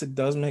 I guess it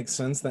does make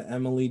sense that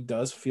Emily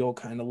does feel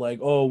kind of like,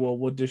 oh well,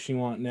 what does she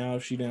want now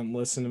if she didn't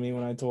listen to me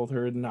when I told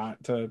her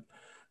not to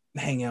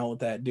hang out with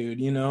that dude,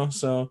 you know?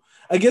 So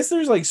I guess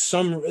there's like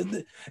some,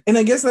 and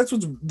I guess that's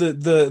what's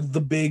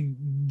the big,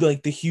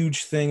 like the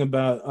huge thing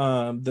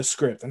about the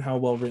script and how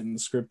well written the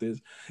script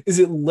is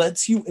it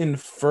lets you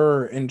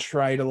infer and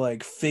try to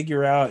like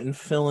figure out and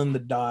fill in the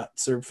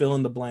dots or fill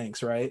in the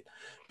blanks, right?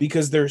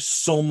 Because there's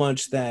so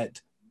much that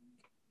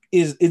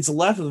is it's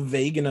left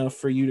vague enough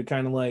for you to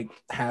kind of like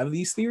have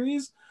these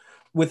theories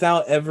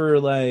without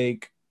ever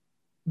like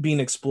being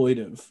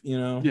exploitive, you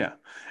know? Yeah.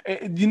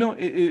 You know,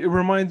 it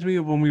reminds me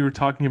of when we were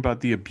talking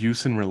about the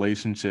abuse in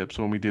relationships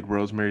when we did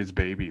Rosemary's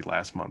Baby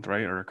last month,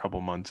 right? Or a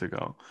couple months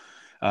ago.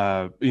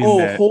 In Oh,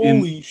 that, in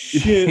holy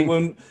shit.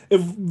 When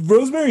if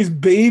Rosemary's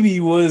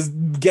Baby was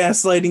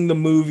gaslighting the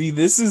movie,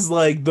 this is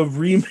like the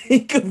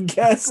remake of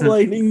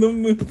gaslighting the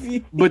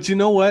movie. But you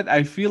know what?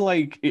 I feel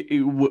like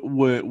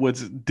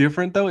what's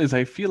different though is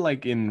I feel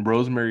like in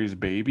Rosemary's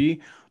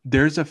Baby,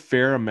 there's a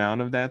fair amount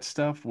of that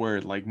stuff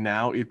where like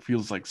now it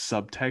feels like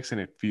subtext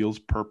and it feels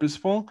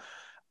purposeful.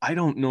 I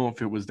don't know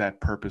if it was that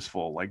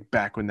purposeful like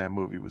back when that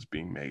movie was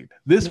being made.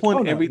 This one, Oh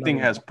no, not everything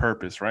at has all.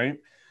 purpose, right?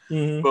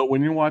 Hmm. But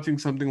when you're watching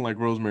something like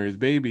Rosemary's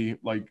Baby,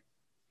 like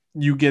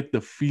you get the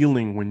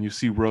feeling when you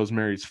see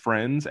Rosemary's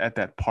friends at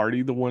that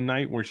party the one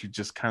night where she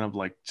just kind of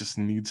like just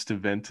needs to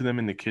vent to them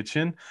in the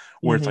kitchen,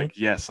 where it's Hmm. like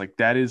yes, like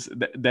that's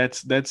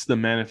the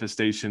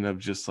manifestation of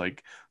just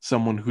like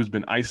someone who's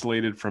been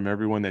isolated from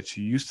everyone that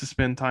she used to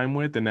spend time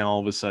with, and now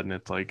all of a sudden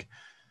it's like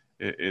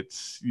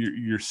it's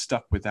you're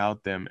stuck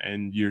without them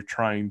and you're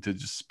trying to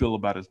just spill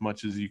about as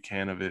much as you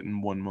can of it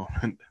in one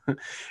moment.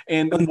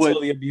 And what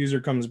Until the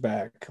abuser comes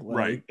back.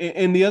 right. Like,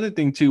 And the other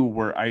thing too,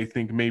 where I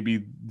think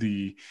maybe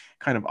the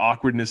kind of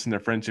awkwardness in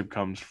their friendship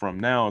comes from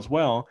now as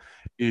well,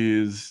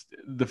 is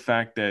the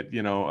fact that,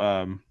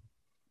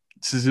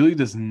 Cecilia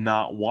does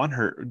not want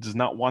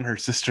her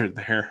sister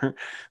there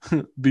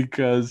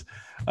because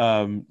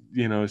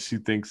she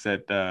thinks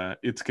that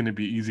it's gonna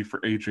be easy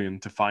for Adrian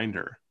to find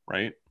her,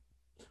 right?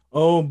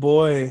 oh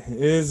boy,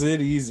 is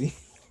it easy.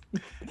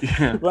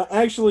 Yeah. Well,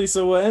 actually,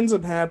 so what ends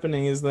up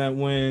happening is that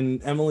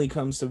when Emily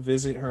comes to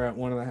visit her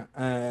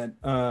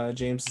at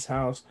James's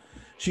house,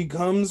 she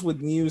comes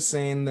with news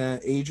saying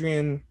that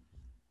Adrian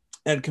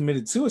had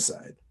committed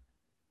suicide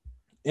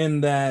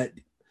and that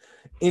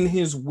in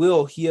his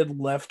will he had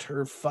left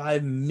her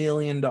 $5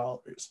 million.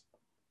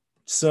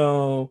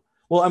 So,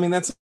 well, I mean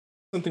that's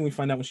something we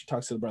find out when she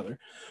talks to the brother,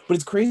 but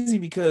it's crazy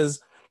because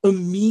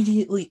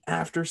immediately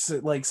after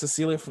like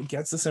Cecilia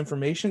gets this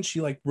information, she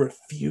like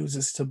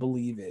refuses to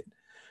believe it.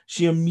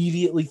 She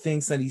immediately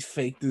thinks that he's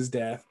faked his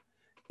death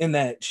and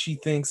that she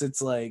thinks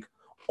it's like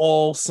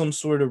all some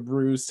sort of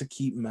ruse to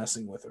keep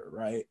messing with her,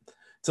 right?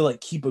 To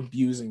like keep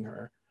abusing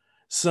her.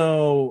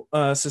 So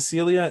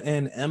Cecilia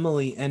and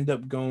Emily end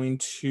up going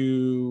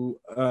to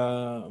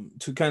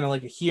kind of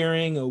like a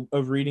hearing,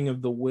 a reading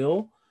of the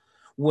will,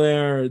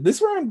 where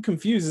this where I'm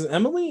confused. Is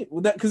Emily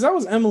that because that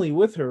was Emily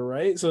with her,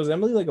 right? So is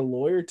Emily like a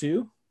lawyer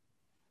too?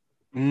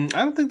 I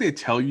don't think they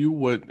tell you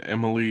what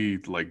Emily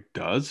like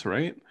does,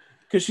 right?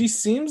 Because she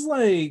seems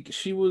like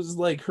she was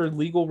like her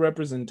legal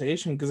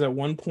representation. Because at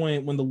one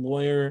point, when the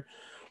lawyer,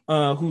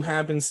 who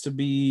happens to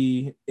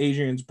be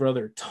Adrian's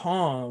brother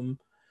Tom,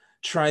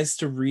 tries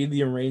to read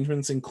the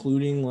arrangements,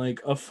 including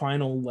like a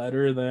final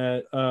letter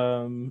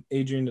that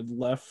Adrian had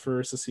left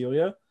for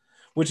Cecilia,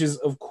 which is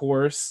of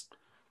course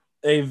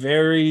a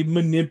very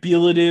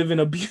manipulative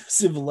and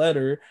abusive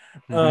letter.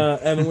 Mhm.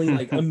 Emily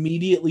like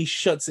immediately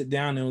shuts it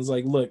down and was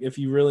like, "Look, if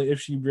she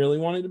really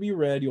wanted to be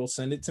read, you'll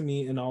send it to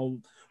me and I'll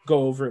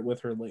go over it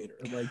with her later.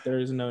 Like there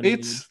is no need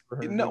It's for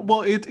her no, to."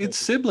 well, it's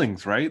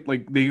siblings, right?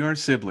 Like they are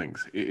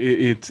siblings.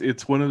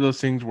 It's one of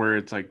those things where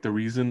it's like the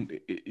reason,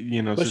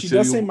 But she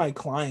does say Cecilia my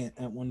client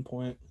at one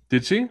point.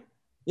 did she?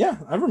 Yeah,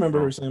 I remember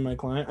her Oh, saying my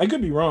client. I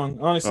could be wrong,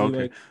 honestly.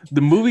 okay. Like, The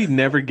movie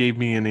never gave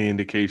me any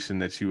indication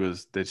that she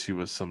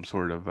was some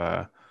sort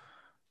of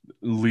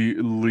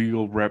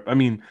legal rep. I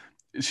mean,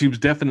 she was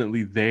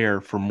definitely there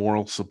for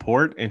moral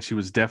support, and she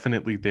was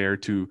definitely there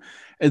to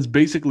as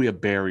basically a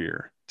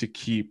barrier to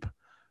keep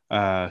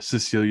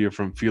Cecilia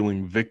from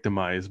feeling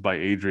victimized by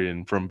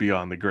Adrian from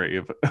beyond the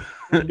grave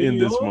in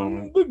this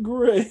moment. beyond the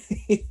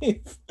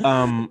grave.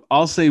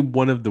 I'll say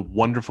one of the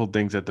wonderful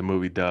things that the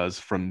movie does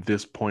from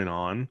this point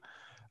on,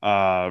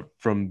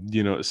 from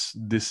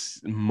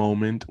this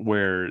moment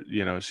where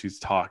she's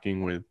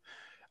talking with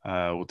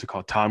what to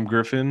call Tom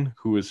Griffin,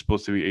 who is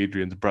supposed to be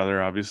Adrian's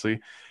brother,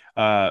 obviously.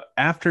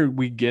 After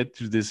we get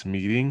to this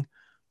meeting,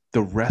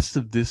 the rest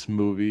of this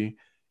movie,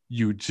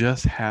 you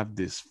just have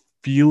this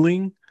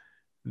feeling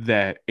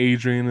that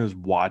Adrian is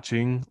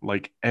watching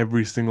like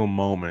every single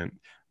moment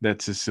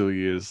that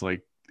Cecilia is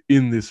like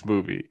in this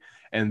movie.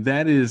 And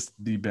that is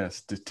the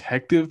best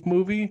detective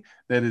movie.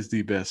 That is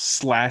the best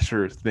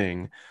slasher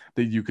thing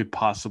that you could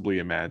possibly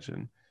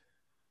imagine.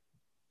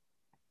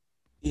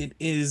 It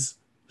is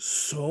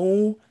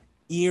so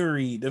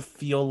eerie to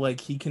feel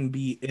like he can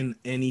be in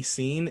any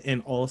scene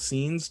and all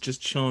scenes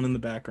just chilling in the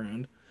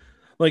background.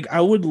 Like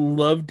I would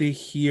love to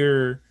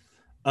hear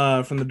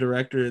from the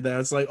director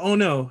that's like, oh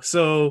no,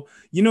 so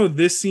you know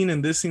this scene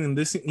and this scene and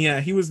this scene. Yeah,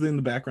 he was in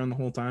the background the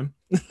whole time.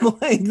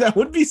 Like that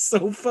would be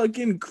so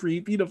fucking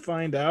creepy to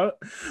find out.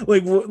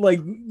 Like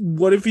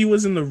what if he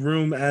was in the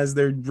room as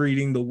they're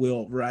reading the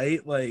will,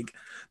 right? Like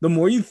the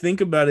more you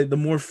think about it, the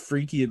more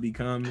freaky it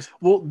becomes.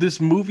 Well,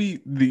 this movie,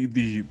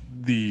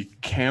 the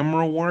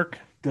camera work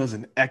does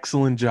an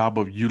excellent job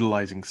of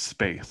utilizing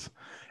space.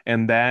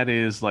 And that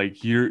is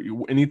like you're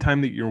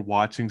anytime that you're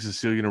watching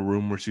Cecilia in a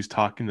room where she's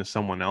talking to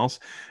someone else,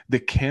 the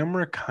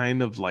camera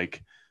kind of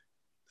like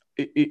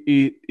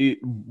it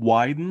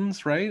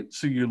widens, right?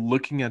 So you're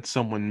looking at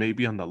someone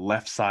maybe on the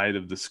left side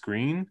of the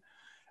screen,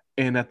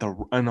 and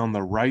on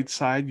the right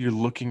side, you're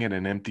looking at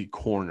an empty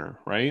corner,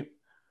 right?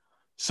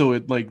 So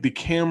it like the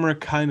camera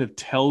kind of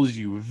tells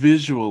you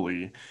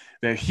visually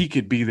that he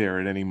could be there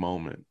at any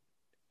moment.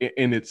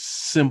 And it's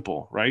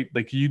simple, right?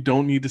 Like you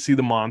don't need to see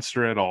the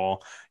monster at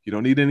all. You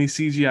don't need any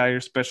CGI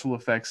or special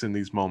effects in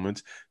these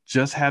moments.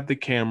 Just have the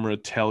camera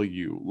tell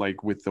you,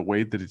 like with the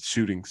way that it's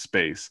shooting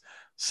space,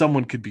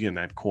 someone could be in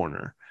that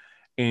corner.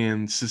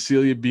 And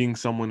Cecilia being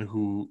someone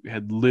who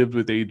had lived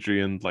with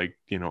Adrian, like,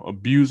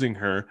 abusing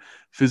her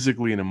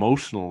physically and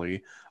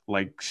emotionally,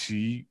 like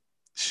she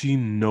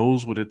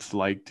knows what it's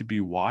like to be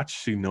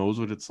watched. She knows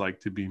what it's like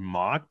to be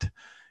mocked.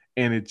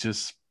 And it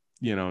just,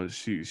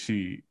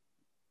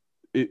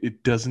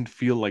 it doesn't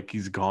feel like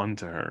he's gone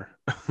to her.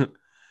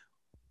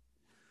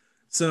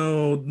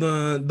 So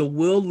the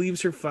will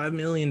leaves her $5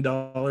 million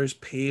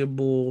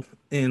payable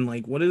in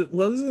like what is it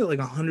like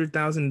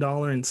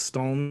 $100,000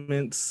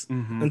 installments A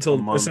until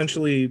month.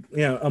 essentially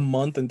a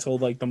month until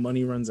like the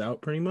money runs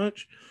out pretty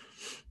much.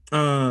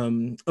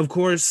 Of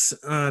course,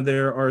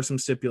 there are some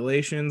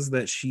stipulations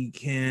that she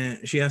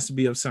has to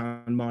be of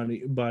sound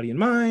body and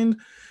mind.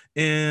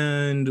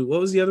 And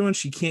what was the other one?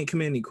 She can't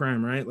commit any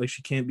crime, right? Like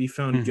she can't be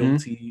found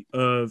guilty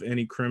of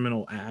any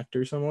criminal act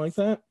or something like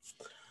that.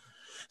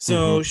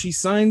 So she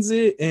signs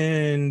it,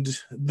 and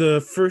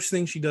the first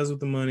thing she does with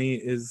the money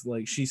is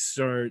like she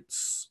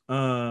starts she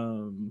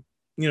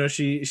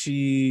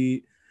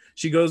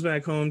goes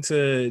back home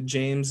to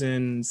James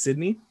and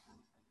Sydney,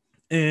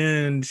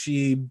 and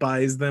she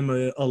buys them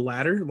a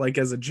ladder, like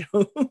as a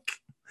joke.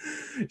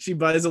 She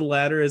buys a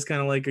ladder as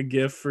kind of like a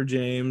gift for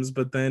James,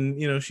 but then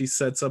she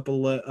sets up a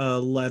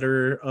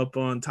letter up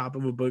on top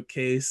of a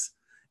bookcase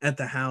at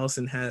the house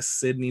and has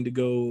Sydney to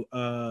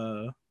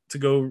go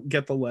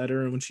get the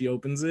letter. And when she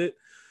opens it,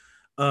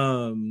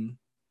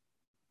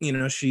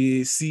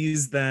 she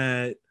sees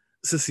that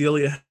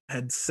Cecilia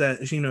had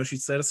she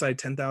set aside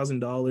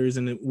 $10,000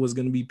 and it was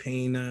going to be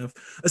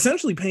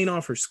essentially paying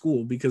off her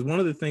school, because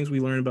one of the things we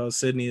learn about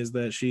Sydney is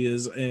that she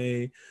is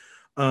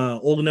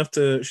old enough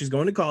she's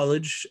going to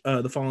college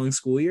the following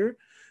school year,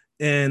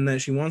 and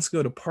that she wants to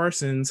go to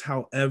Parsons.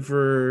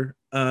 However,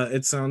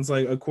 it sounds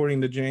like,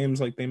 according to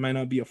James, like they might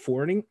not be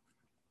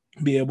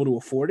able to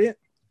afford it.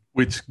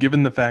 Which,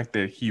 given the fact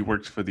that he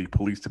works for the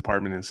police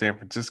department in San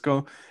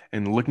Francisco,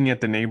 and looking at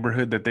the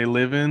neighborhood that they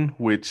live in,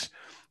 which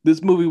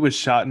this movie was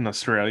shot in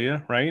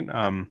Australia, right?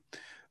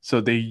 So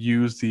they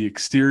use the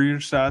exterior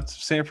shots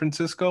of San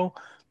Francisco,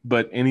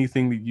 but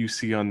anything that you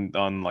see on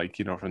like,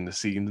 from the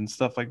scenes and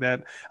stuff like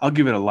that, I'll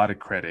give it a lot of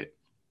credit.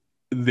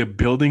 The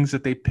buildings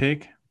that they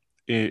pick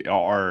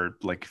are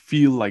like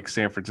feel like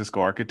San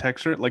Francisco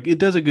architecture. Like it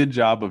does a good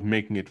job of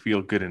making it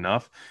feel good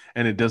enough,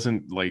 and it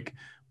doesn't like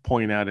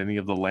point out any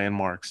of the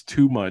landmarks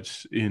too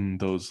much in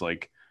those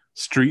like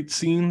street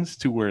scenes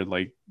to where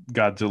like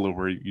Godzilla,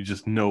 where you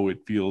just know it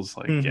feels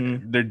like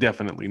they're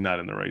definitely not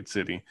in the right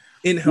city.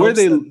 Where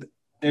they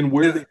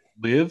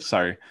live,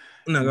 sorry.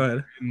 No, go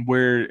ahead.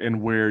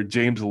 And where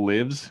James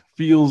lives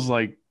feels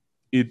like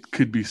it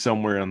could be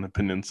somewhere on the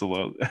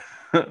peninsula,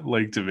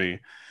 like to me.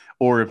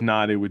 Or if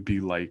not, it would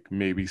be like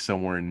maybe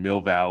somewhere in Mill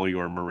Valley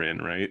or Marin,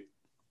 right?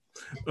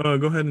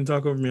 Go ahead and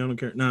talk over me. I don't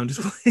care. No, I'm just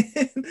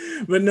playing.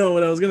 But no,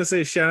 what I was gonna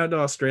say, shout out to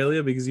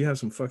Australia, because you have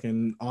some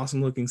fucking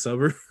awesome looking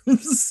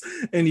suburbs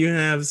and you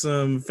have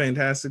some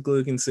fantastic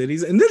looking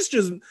cities. And this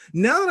just,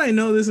 now that I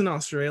know this is an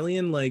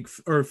Australian, like,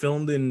 or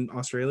filmed in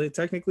Australia,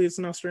 technically it's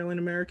an Australian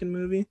American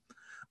movie,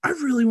 I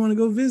really want to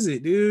go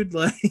visit, dude.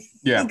 Like,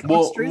 yeah. like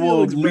well,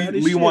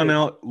 Lee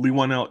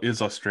Whannell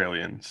is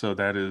Australian, so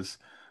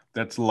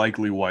that's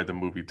likely why the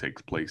movie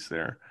takes place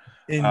there.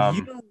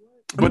 And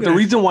but the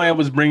reason why I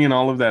was bringing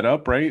all of that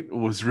up, right,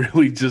 was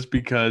really just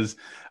because,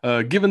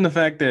 given the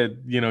fact that,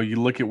 you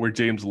look at where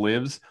James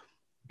lives,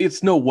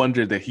 it's no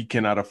wonder that he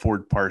cannot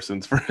afford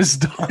Parsons for his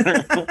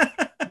daughter.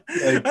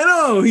 I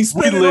know, he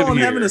spent it all on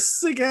having a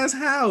sick ass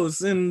house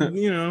and,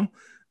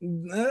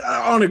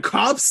 on a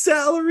cop's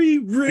salary,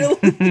 really?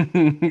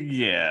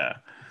 Yeah.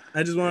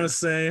 I just want to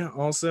say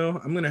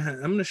also, I'm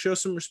gonna show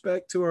some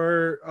respect to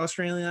our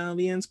Australian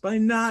audience by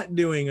not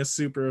doing a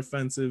super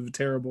offensive,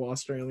 terrible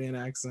Australian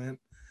accent.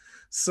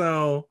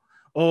 So,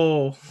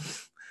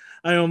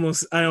 I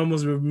almost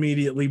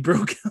immediately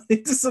broke out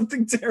into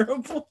something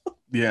terrible.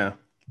 Yeah.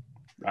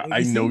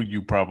 I know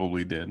you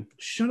probably did.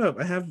 Shut up.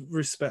 I have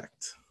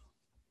respect.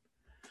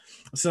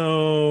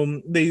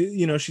 So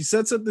they, she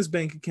sets up this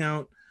bank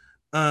account.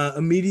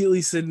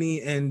 Immediately,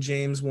 Sydney and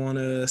James want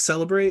to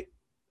celebrate.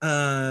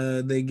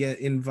 They get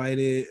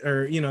invited,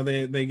 or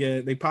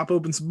they pop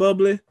open some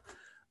bubbly.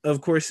 Of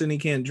course, Sydney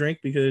can't drink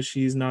because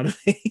she's not of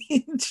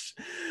age.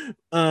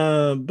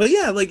 But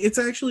yeah, like it's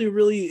actually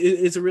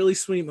it's a really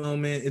sweet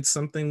moment. It's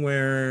something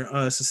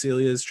where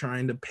Cecilia is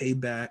trying to pay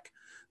back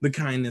the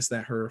kindness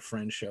that her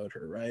friend showed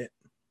her, right?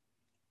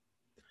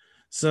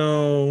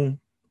 So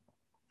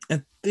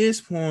at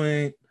this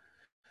point,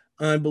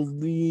 I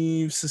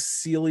believe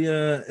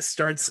Cecilia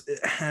starts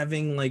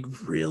having like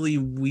really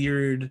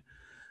weird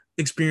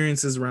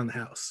experiences around the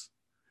house.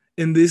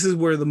 And this is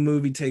where the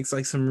movie takes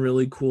like some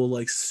really cool,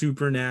 like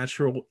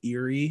supernatural,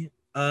 eerie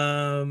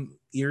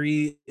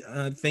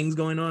things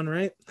going on,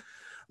 right?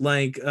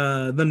 Like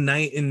the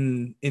night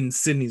in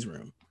Sydney's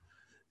room.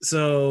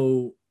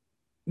 So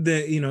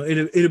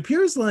it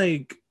appears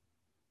like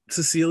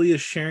Cecilia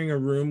is sharing a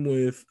room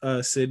with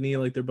Sydney,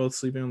 like they're both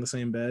sleeping on the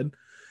same bed.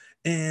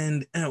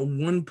 And at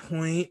one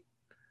point,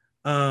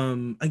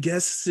 I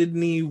guess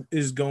Sydney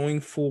is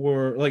going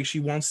for, like, she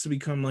wants to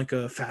become like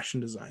a fashion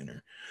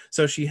designer.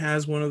 So she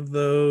has one of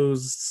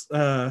those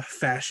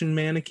fashion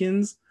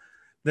mannequins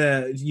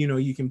that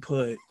you can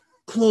put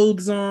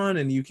clothes on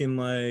and you can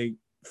like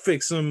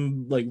fix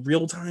them like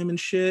real time and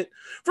shit.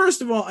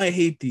 First of all, I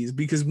hate these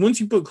because once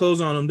you put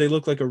clothes on them, they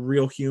look like a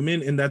real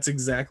human, and that's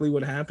exactly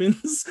what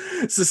happens.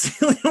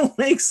 Cecilia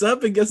wakes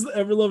up and gets the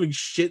ever loving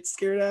shit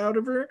scared out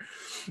of her,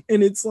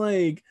 and it's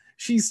like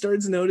she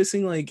starts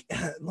noticing like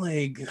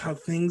how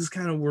things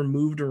kind of were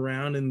moved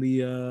around in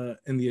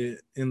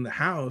the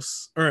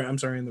house, or I'm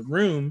sorry, in the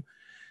room.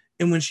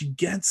 And when she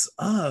gets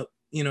up,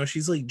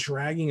 she's like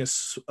dragging a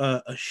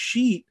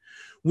sheet,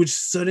 which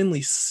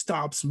suddenly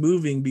stops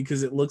moving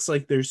because it looks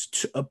like there's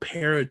a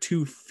pair of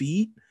 2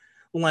 feet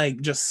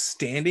like just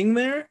standing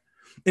there.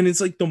 And it's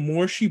like the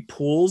more she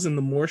pulls and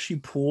the more she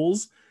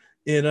pulls,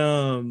 it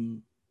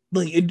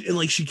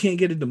like she can't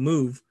get it to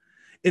move.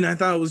 And I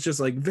thought it was just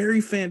like very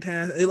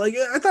fantastic. Like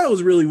I thought it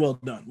was really well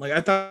done. Like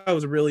I thought it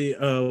was a really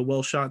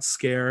well shot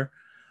scare.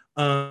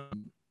 I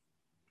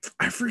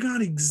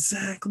forgot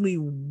exactly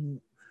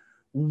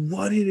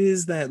what it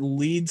is that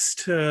leads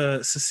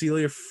to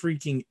Cecilia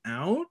freaking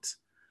out.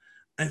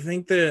 I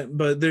think that,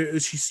 but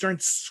she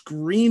starts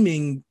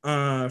screaming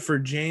for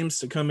James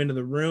to come into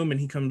the room, and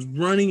he comes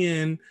running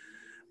in.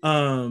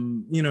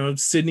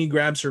 Sydney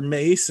grabs her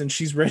mace and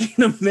she's ready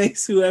to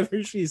mace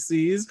whoever she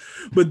sees.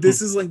 But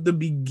this is like the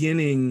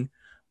beginning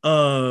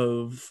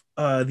of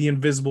the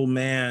Invisible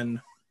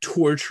Man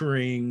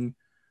torturing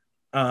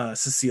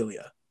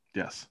Cecilia.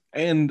 Yes.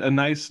 And a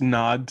nice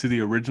nod to the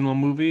original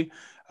movie.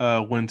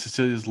 When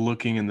Cecilia's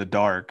looking in the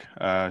dark,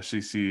 she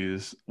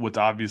sees what's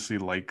obviously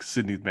like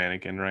Sydney's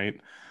mannequin,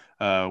 right?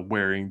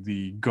 Wearing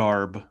the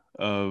garb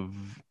of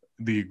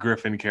the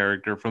Griffin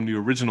character from the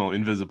original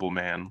Invisible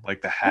Man,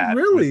 like the Oh, hat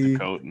with the really?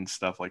 coat and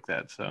stuff like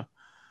that. So,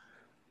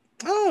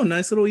 Oh,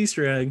 nice little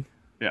Easter egg.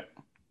 yeah.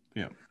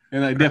 Yeah.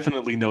 And I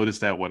definitely noticed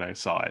that when I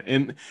saw it.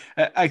 And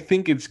I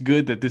think it's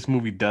good that this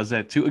movie does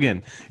that too.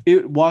 Again,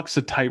 it walks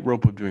a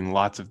tightrope of doing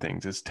lots of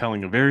things. It's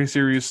telling a very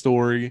serious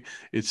story,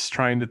 it's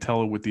trying to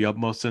tell it with the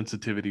utmost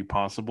sensitivity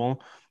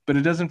possible, but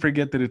it doesn't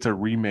forget that it's a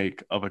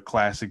remake of a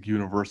classic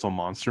Universal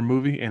monster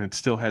movie, and it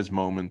still has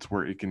moments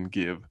where it can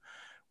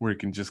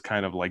just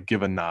kind of like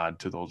give a nod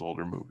to those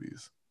older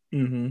movies.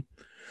 Mm-hmm.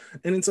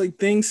 And it's like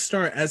things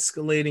start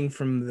escalating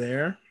from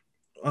there.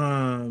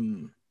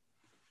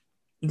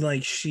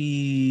 Like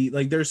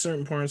there's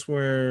certain points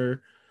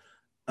where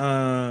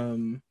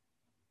um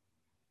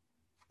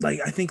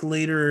like I think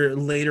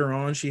later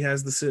on she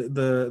has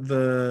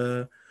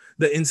the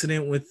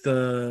incident with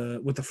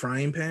the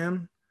frying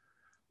pan,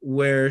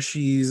 where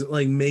she's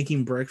like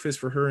making breakfast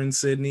for her and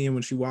Sydney, and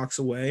when she walks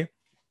away,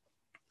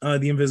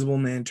 the Invisible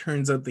Man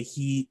turns up the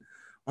heat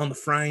on the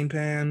frying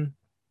pan,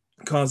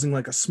 causing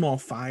like a small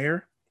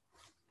fire,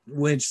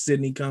 which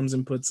Sydney comes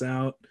and puts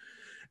out.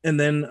 And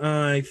then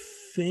I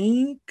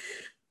think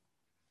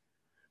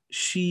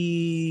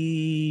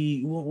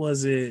what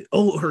was it?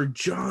 Oh, her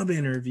job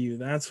interview.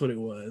 That's what it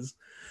was.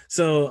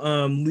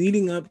 So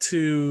leading up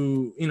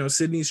to,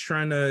 Sydney's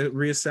trying to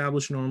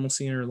reestablish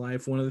normalcy in her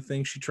life. One of the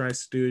things she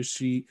tries to do is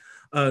she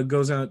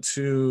goes out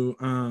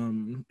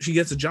to she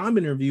gets a job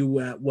interview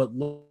at what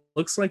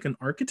looks like an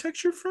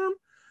architecture firm.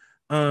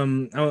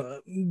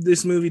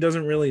 This movie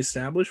doesn't really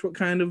establish what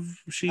kind of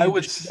I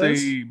would she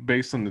does. say,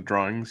 based on the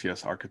drawings,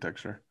 yes,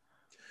 architecture.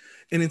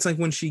 And it's like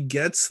when she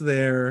gets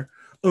there,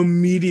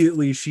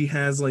 immediately she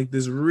has like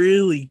this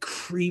really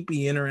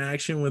creepy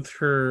interaction with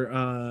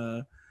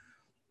her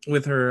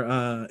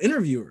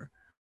interviewer,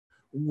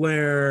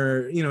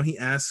 where he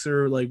asks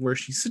her like where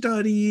she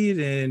studied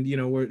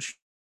and where she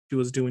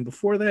was doing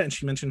before that, and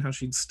she mentioned how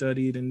she'd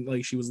studied and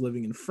like she was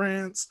living in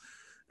France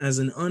as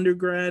an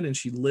undergrad, and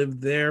she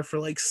lived there for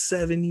like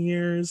 7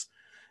 years.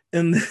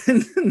 And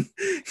then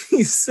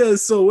he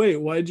says, so wait,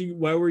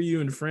 why were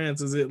you in France?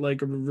 Is it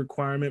like a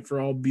requirement for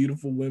all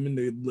beautiful women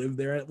to live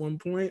there at one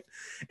point?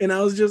 And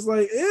I was just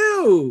like,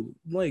 ew,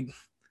 like,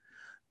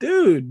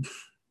 dude,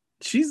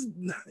 She's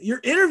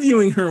you're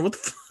interviewing her. What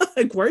the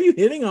fuck? Why are you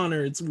hitting on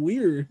her? It's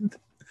weird.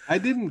 I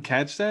didn't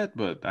catch that,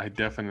 but I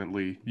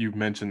definitely, you've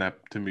mentioned that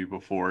to me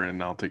before,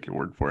 and I'll take your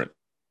word for it.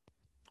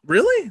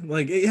 Really?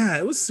 Like, yeah,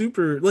 it was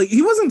super. Like,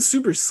 he wasn't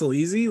super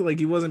sleazy. Like,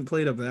 he wasn't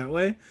played up that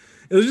way.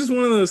 It was just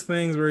one of those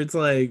things where it's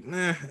like,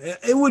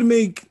 it would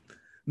make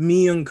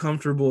me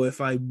uncomfortable if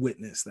I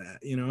witnessed that.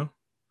 You know?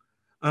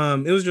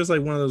 It was just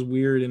like one of those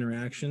weird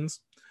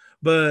interactions.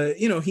 But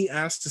he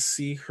asked to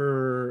see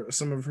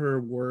some of her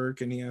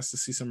work, and he asked to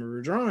see some of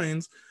her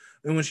drawings.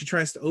 And when she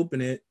tries to open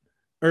it,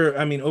 or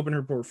I mean, open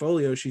her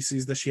portfolio, she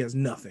sees that she has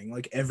nothing.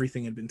 Like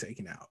everything had been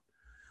taken out.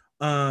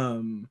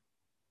 Um,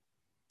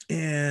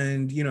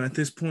 and at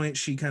this point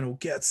she kind of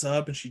gets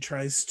up and she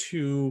tries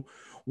to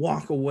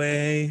walk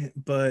away,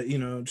 but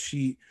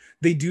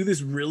they do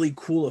this really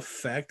cool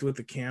effect with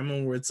the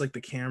camera where it's like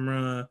the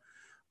camera,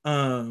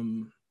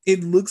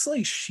 it looks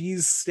like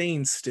she's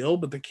staying still,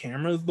 but the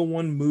camera is the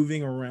one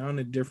moving around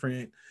like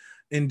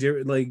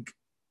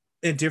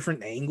at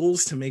different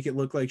angles to make it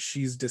look like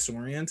she's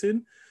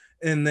disoriented.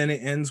 And then it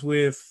ends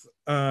with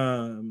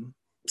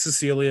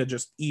Cecilia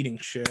just eating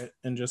shit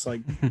and just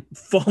like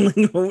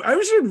falling over.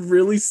 I should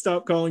really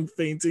stop calling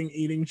fainting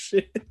eating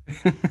shit.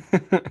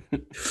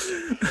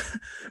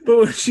 But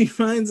what she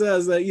finds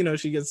out is that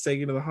she gets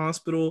taken to the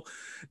hospital,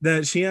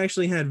 that she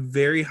actually had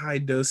very high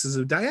doses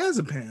of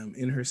diazepam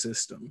in her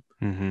system.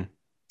 Mm-hmm.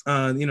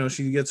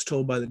 She gets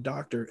told by the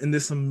doctor, and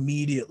this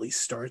immediately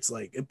starts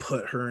like it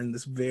put her in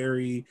this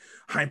very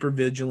hyper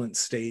vigilant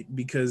state,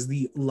 because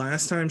the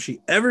last time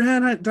she ever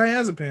had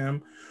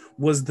diazepam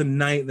was the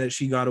night that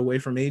she got away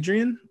from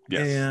Adrian.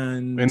 Yes.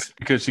 And it's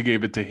because she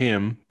gave it to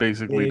him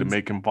basically to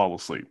make him fall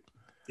asleep.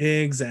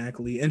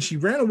 Exactly. And she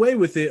ran away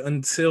with it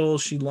until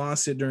she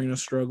lost it during a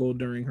struggle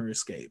during her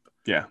escape.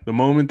 Yeah, the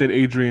moment that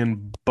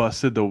Adrian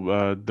busted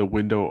the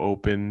window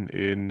open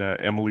in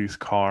Emily's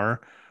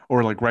car,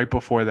 or like right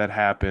before that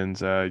happens,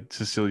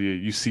 Cecilia,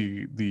 you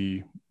see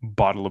the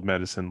bottle of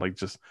medicine like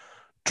just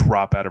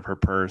drop out of her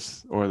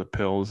purse, or the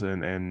pills,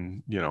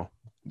 and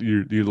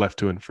you're left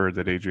to infer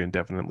that Adrian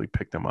definitely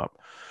picked them up.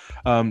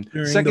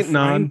 Second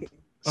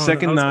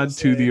nod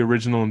to the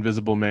original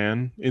Invisible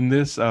Man in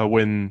this,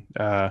 when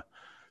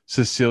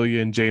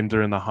Cecilia and James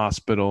are in the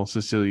hospital.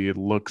 Cecilia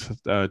looks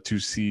to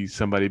see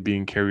somebody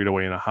being carried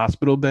away in a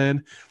hospital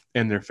bed,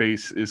 and their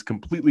face is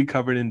completely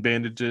covered in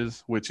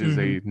bandages, which is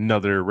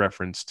another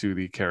reference to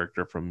the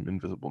character from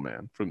Invisible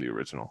Man from the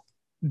original.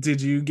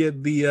 Did you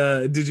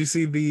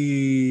see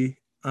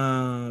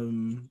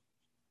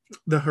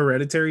the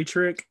hereditary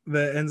trick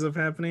that ends up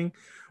happening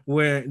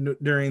when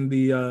during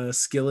the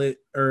skillet,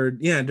 or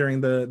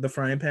during the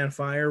frying pan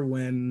fire,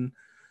 when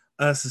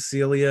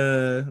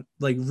Cecilia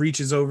like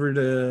reaches over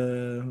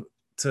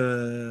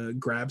to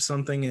grab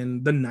something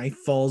and the knife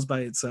falls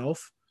by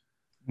itself?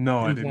 No,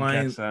 I didn't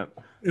catch that.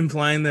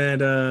 Implying that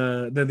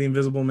that the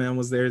Invisible Man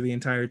was there the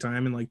entire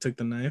time and like took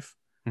the knife.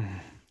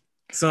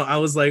 So I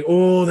was like,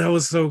 oh, that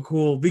was so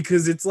cool,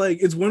 because it's like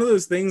it's one of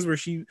those things where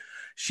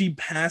she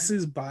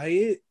passes by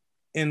it,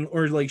 and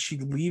or like she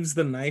leaves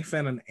the knife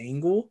at an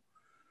angle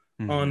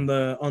on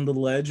the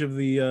ledge of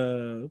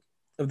the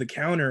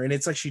counter, and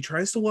it's like she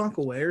tries to walk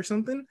away or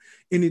something,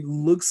 and it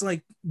looks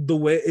like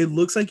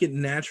it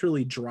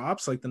naturally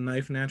drops, like the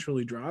knife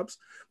naturally drops,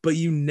 but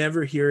you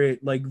never hear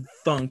it like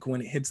thunk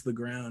when it hits the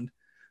ground.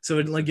 So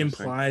it like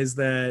implies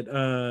that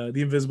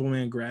the Invisible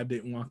Man grabbed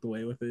it and walked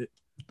away with it.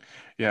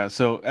 Yeah,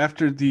 so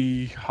after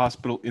the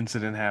hospital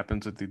incident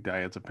happens with the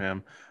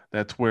diazepam,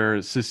 that's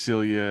where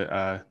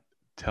Cecilia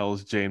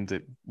tells James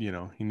that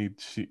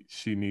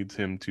she needs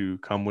him to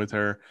come with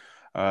her,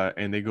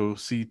 and they go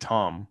see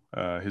Tom,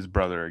 his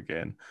brother,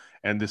 again.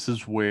 And this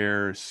is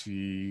where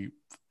she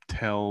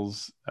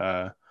tells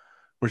Tom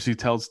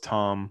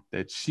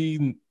that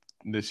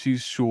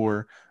she's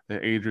sure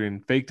that Adrian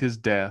faked his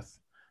death,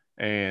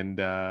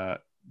 and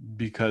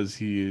because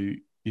he's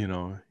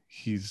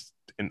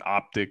an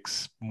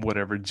optics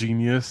whatever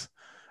genius,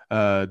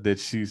 that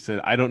she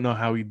said, I don't know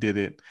how he did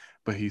it,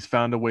 but he's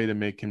found a way to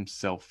make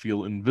himself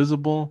feel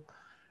invisible,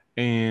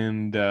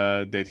 and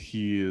that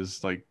he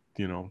is like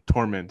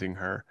tormenting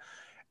her.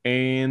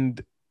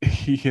 And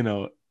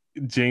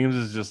James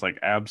is just like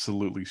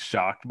absolutely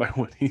shocked by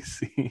what he's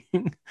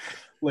seeing.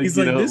 Like, he's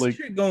like, this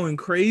chick going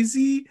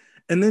crazy,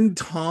 and then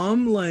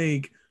Tom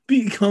like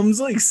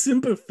becomes like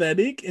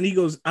sympathetic, and he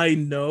goes, I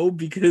know,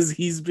 because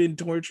he's been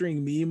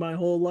torturing me my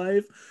whole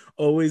life,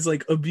 always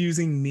like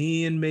abusing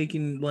me and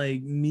making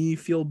like me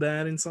feel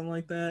bad and something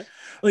like that.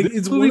 Like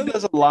this movie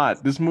does a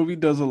lot. This movie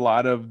does a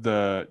lot of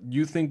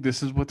you think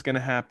this is what's going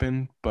to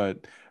happen,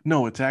 but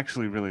no, it's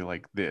actually really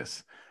like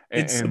this.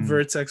 It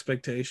subverts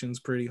expectations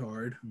pretty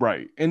hard.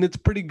 Right. And it's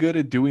pretty good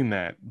at doing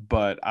that.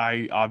 But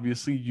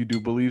you do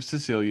believe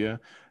Cecilia.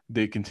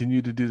 They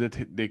continue to do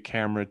the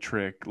camera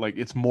trick. Like,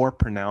 it's more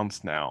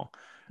pronounced now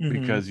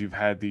because you've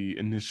had the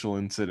initial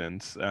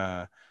incidents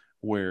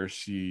where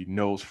she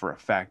knows for a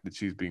fact that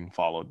she's being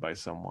followed by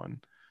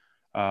someone.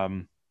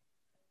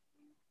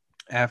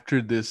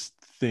 After this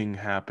thing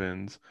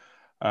happens,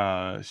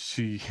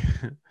 she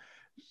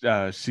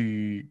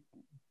she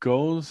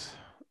goes.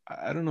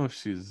 I don't know if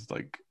she's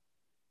like.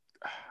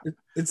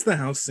 It's the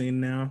house scene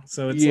now,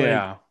 so it's like,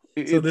 Yeah,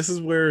 so this it's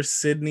is where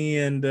Sydney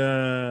and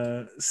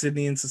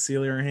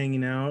Cecilia are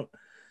hanging out,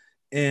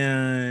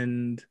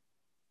 and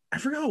I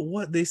forgot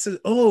what they said.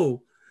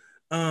 Oh,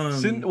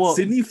 well,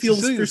 Sydney feels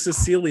for Cecilia's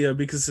Cecilia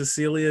because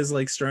Cecilia is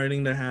like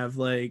starting to have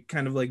like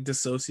kind of like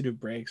dissociative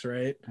breaks,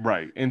 right?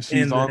 right, and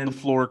she's And on the then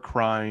floor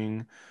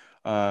crying.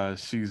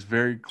 She's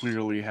very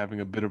clearly having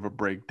a bit of a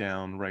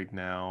breakdown right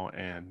now,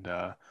 and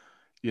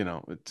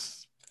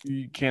it's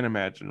you can't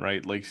imagine,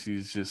 right? Like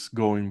she's just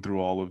going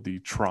through all of the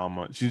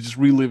trauma. She's just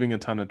reliving a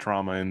ton of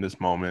trauma in this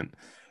moment.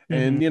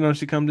 And Mhm.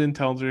 she comes in,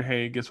 tells her,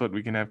 "Hey, guess what?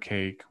 We can have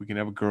cake. We can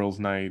have a girls'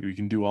 night. We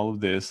can do all of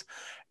this."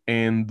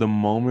 And the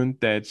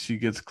moment that she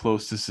gets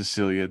close to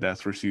Cecilia,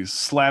 that's where she's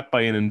slapped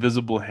by an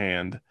invisible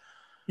hand.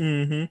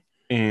 Mhm.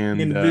 The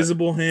And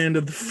invisible hand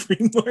of the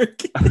free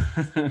market.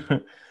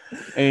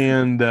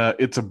 and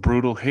it's a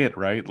brutal hit,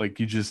 right? Like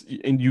like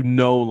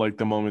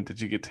the moment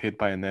that you get hit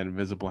by that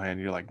invisible hand,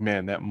 you're like,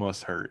 man, that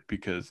must hurt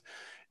because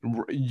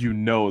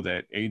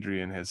that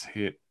Adrian has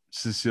hit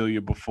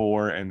Cecilia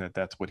before and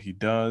that's what he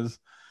does.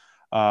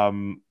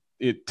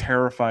 It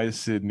terrifies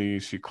Sydney.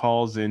 She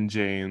calls in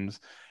James,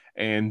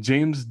 and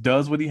James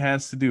does what he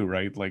has to do,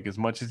 right? Like as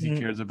much as he Mhm.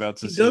 cares about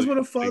He does Cecilia, what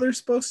a like, father's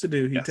supposed to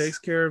do. yes. He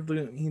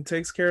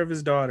takes care of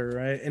his daughter,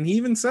 right? And he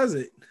even says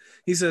it.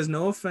 He says,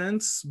 "No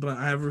offense, but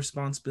I have a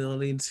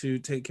responsibility to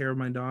take care of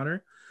my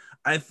daughter."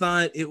 I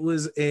thought it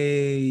was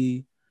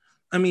I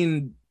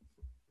mean,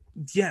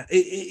 yeah,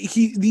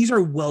 these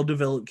are well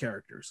developed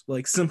characters.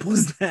 Like simple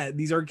as that.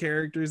 These are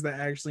characters that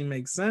actually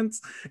make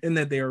sense and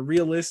that they are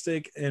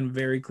realistic and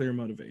very clear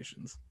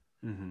motivations.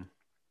 Hmm.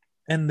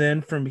 And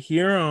then from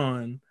here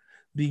on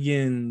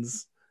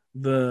begins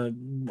the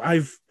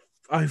I've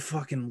I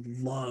fucking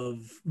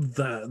love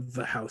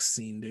the house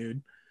scene,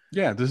 dude.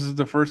 Yeah, this is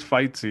the first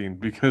fight scene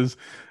because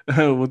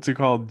what's it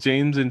called?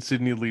 James and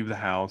Sydney leave the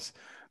house.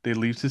 They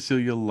leave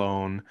Cecilia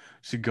alone.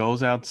 She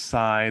goes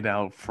outside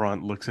out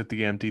front, looks at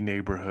the empty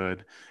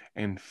neighborhood,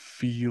 and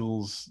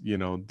feels,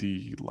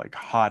 the like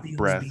hot Feels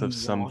breath of being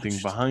something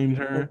watched. behind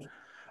Yep.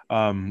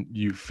 her.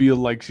 You feel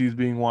like she's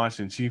being watched,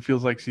 and she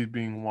feels like she's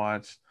being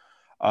watched.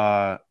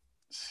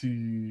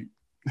 She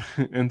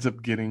ends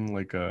up getting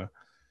like a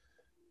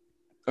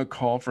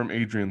call from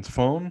Adrian's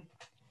phone.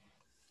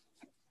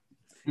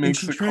 And Makes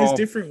she the tries call.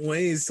 different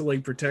ways to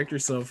like protect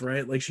herself,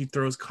 right? Like she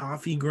throws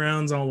coffee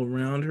grounds all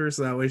around her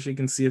so that way she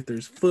can see if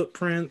there's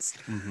footprints.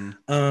 Mhm.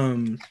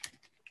 Um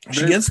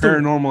she Very gets the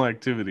paranormal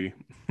activity.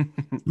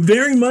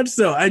 Very much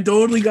so. I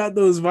totally got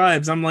those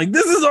vibes. I'm like,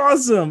 this is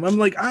awesome. I'm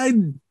like,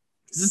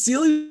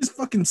 Cecilia's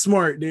fucking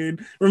smart,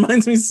 dude.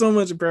 Reminds me so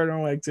much of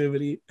Paranormal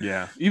Activity.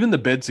 Yeah, even the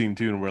bed scene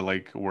too,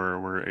 where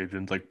where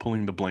Adrian's like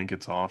pulling the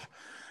blankets off,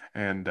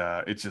 and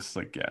it's just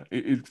like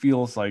it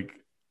feels like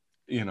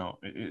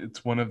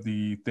it's one of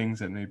the things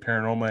that made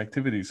Paranormal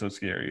Activity so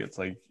scary. It's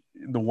like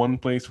the one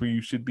place where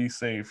you should be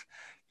safe,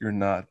 you're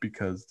not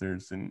because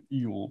there's an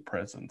evil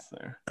presence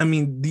there. I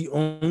mean, the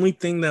only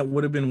thing that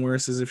would have been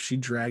worse is if she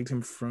dragged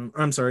him from.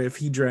 I'm sorry, if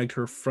he dragged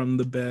her from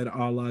the bed,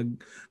 a la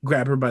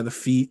grab her by the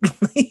feet,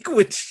 like,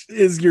 which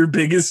is your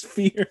biggest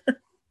fear.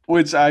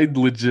 Which I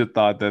legit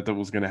thought that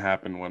was going to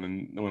happen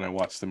when I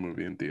watched the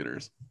movie in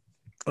theaters.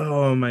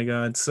 Oh my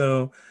god!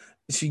 So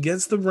she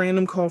gets the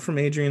random call from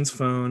Adrian's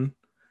phone,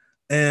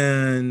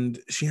 and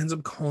she ends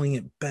up calling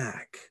it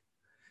back,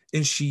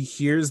 and she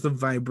hears the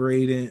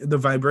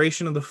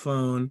vibration of the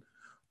phone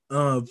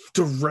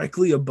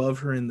directly above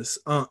her in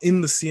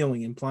the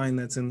ceiling, implying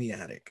that's in the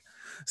attic.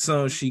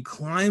 So she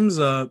climbs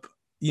up.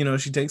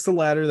 She takes the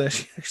ladder that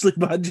she actually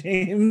bought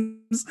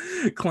James,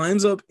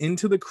 climbs up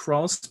into the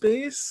crawl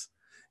space,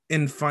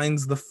 and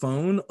finds the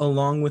phone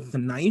along with the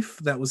knife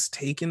that was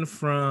taken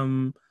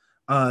from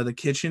the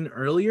kitchen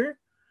earlier.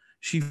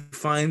 She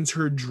finds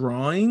her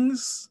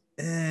drawings,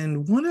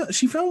 and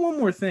she found one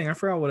more thing. I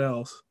forgot what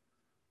else.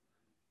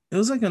 It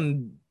was like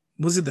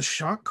was it the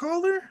shock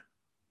collar?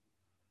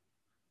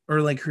 Or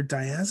like her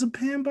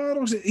diazepam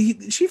bottles.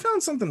 She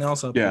found something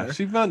else up Yeah, there.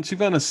 she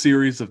found a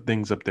series of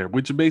things up there,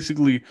 which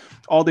basically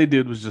all they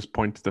did was just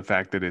point to the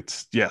fact that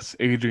it's yes,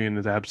 Adrian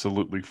is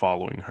absolutely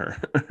following her.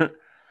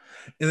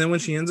 And then when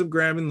she ends up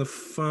grabbing the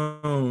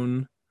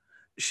phone,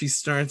 she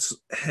starts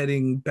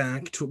heading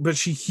back to, but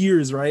she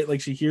hears, right? Like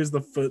she hears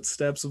the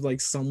footsteps of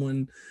like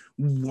someone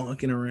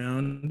walking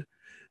around.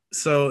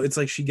 So it's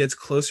like she gets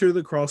closer to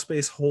the crawl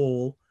space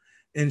hole,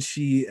 and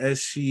as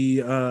she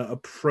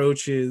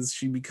approaches,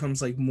 she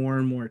becomes like more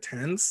and more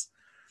tense.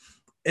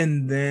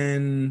 And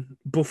then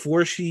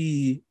before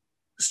she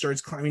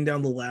starts climbing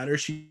down the ladder,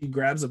 she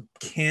grabs a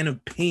can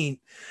of paint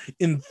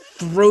and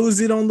throws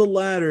it on the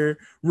ladder,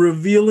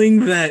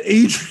 revealing that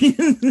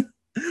Adrian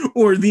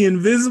or the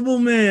Invisible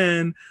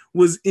Man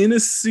was in a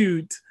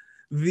suit.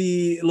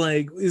 The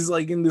like is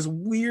like in this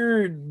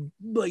weird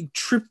like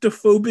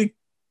tryptophobic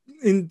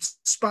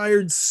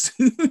inspired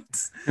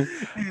suit,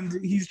 and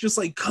he's just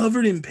like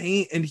covered in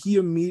paint, and he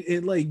immediately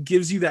like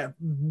gives you that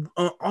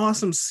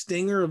awesome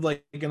stinger of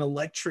like an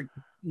electric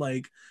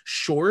like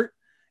short,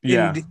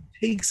 Yeah. and it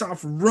takes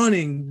off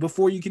running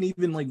before you can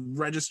even like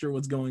register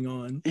what's going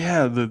on.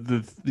 Yeah,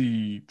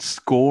 the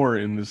score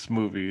in this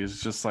movie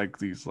is just like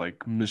these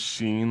like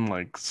machine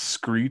like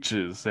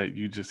screeches that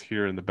you just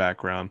hear in the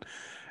background.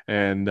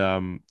 And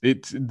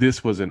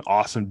this was an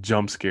awesome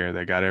jump scare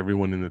that got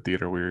everyone in the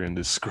theater. We were in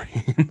the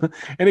screen.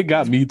 And it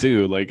got me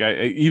too. Like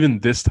I even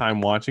this time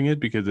watching it,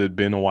 because it had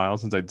been a while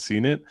since I'd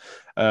seen it,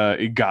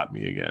 it got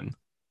me again.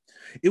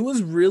 It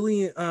was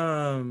really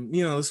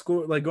the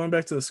score, like going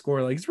back to the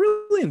score, like it's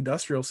really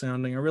industrial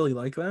sounding. I really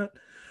like that.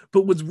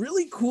 But what's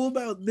really cool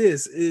about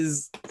this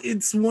is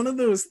it's one of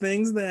those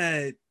things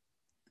that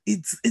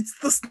it's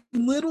the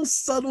little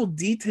subtle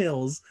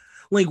details.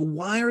 Like,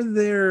 why are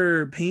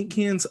there paint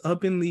cans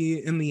up in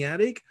the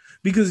attic?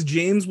 Because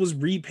James was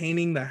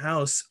repainting the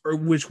house, or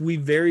which we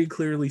very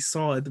clearly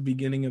saw at the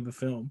beginning of the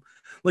film.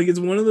 Like,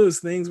 it's one of those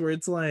things where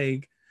it's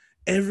like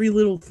every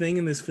little thing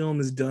in this film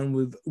is done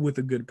with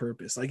a good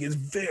purpose. Like, it's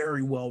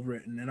very well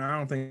written, and I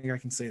don't think I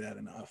can say that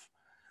enough.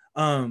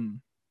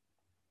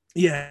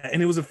 Yeah,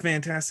 and it was a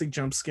fantastic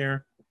jump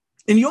scare.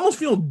 And you almost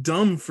feel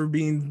dumb for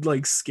being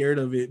like scared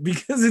of it,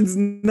 because it's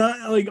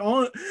not like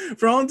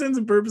for all intents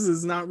and purposes,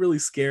 it's not really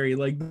scary.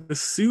 Like the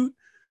suit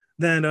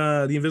that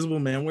the Invisible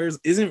Man wears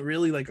isn't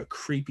really like a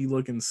creepy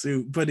looking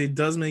suit, but it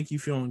does make you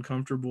feel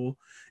uncomfortable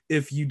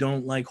if you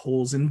don't like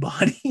holes in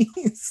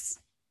bodies.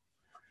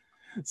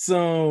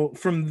 So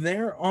from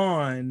there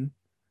on,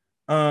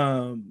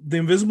 the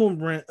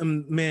Invisible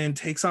Man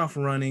takes off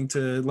running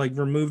to like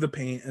remove the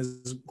paint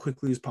as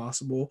quickly as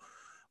possible.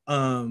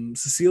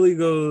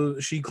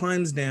 Cecilia she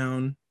climbs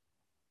down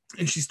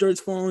and she starts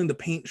following the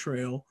paint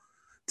trail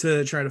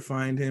to try to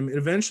find him.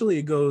 Eventually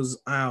it goes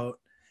out,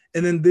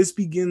 and then this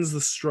begins the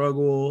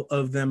struggle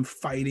of them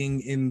fighting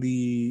in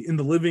the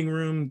living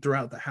room,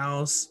 throughout the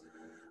house.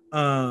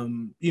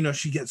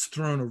 She gets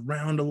thrown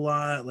around a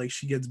lot, like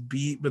she gets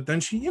beat, but then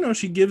she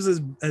gives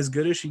as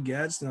good as she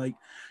gets, and like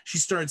she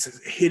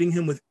starts hitting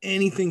him with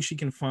anything she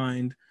can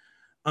find.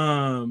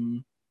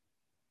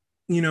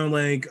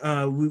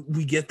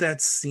 We get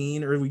that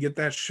scene, or we get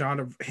that shot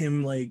of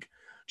him like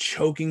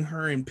choking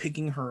her and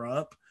picking her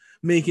up,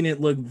 making it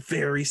look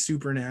very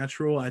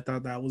supernatural. I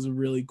thought that was a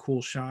really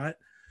cool shot.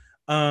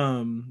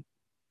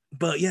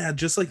 But yeah,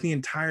 just like the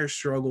entire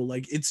struggle,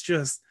 like it's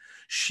just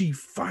she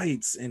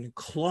fights and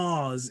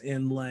claws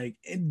and like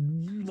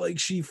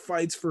she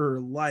fights for her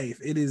life.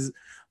 It is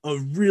a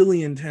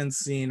really intense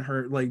scene,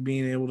 her like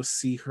being able to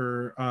see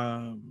her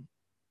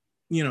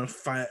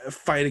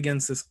fight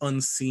against this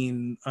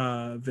unseen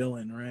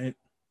villain, right?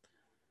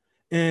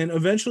 And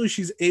eventually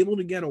she's able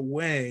to get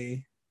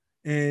away,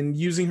 and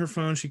using her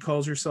phone she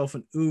calls herself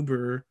an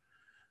Uber,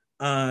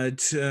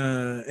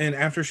 and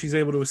after she's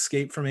able to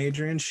escape from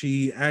Adrian,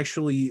 she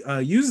actually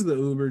uses the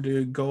Uber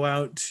to go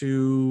out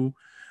to,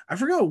 I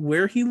forgot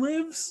where he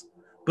lives,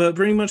 but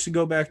pretty much to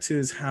go back to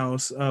his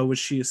house, which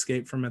she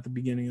escaped from at the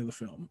beginning of the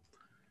film.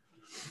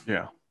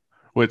 Yeah,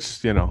 which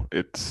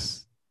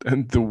it's,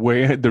 and the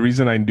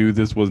reason I knew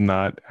this was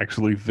not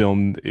actually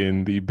filmed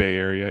in the Bay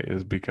Area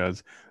is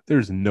because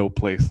there's no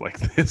place like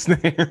this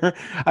there.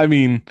 I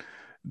mean,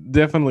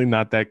 definitely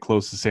not that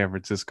close to San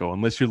Francisco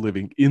unless you're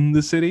living in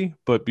the city,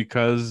 but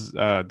because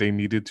they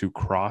needed to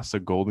cross a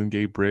Golden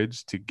Gate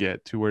Bridge to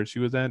get to where she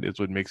was at, is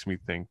what makes me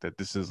think that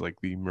this is like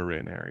the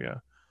Marin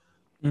area.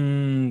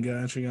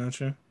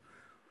 Gotcha.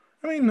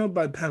 I mean, no,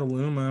 by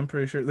Petaluma, I'm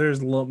pretty sure there's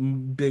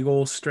big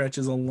old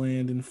stretches of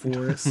land and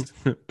forest.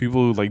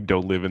 People who like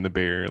don't live in the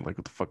Bay Area, like,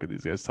 what the fuck are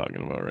these guys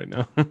talking about right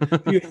now?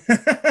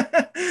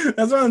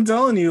 That's what I'm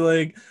telling you.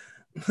 Like,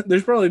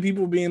 there's probably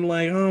people being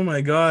like, "Oh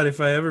my god, if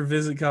I ever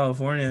visit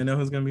California, I know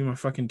who's gonna be my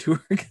fucking tour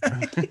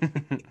guide."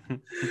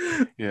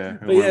 Yeah,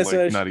 But we're yeah,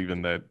 like not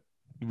even that.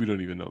 We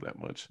don't even know that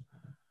much.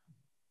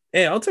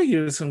 Hey, I'll take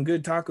you to some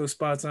good taco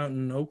spots out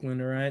in Oakland,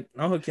 all right?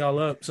 I'll hook y'all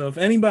up. So if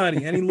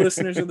anybody, any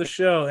listeners of the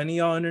show, any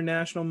y'all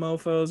international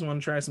mofos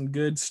want to try some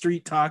good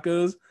street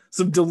tacos,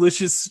 some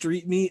delicious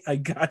street meat, I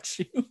got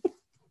you.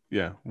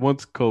 Yeah,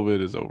 once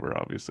COVID is over,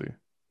 obviously,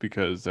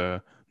 because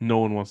no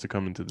one wants to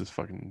come into this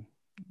fucking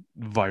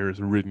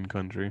virus-ridden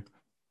country.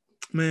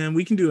 Man,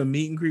 we can do a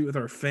meet and greet with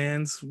our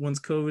fans once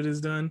COVID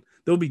is done.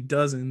 There'll be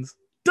dozens.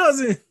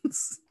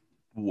 Dozens!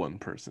 One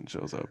person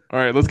shows up. All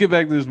right, let's get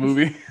back to this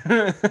movie.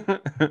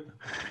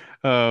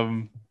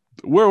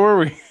 Where were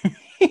we?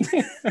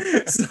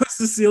 So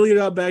Cecilia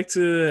got back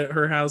to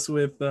her house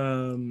with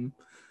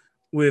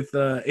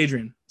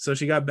Adrian. So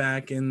she got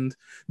back, and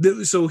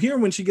so here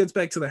when she gets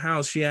back to the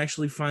house, she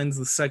actually finds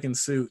the second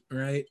suit,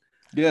 right?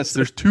 Yes,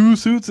 there's two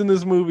suits in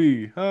this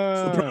movie.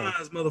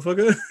 Surprise,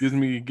 motherfucker.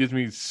 Gives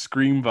me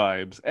Scream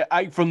vibes.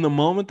 I from the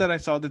moment that I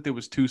saw that there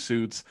was two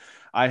suits,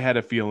 I had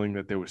a feeling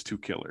that there was two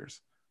killers.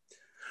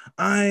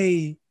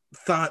 I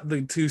thought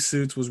the two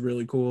suits was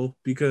really cool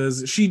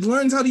because she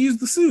learns how to use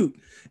the suit.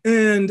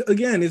 And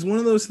again, it's one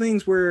of those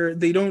things where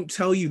they don't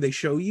tell you, they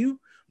show you.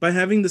 By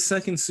having the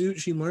second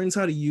suit, she learns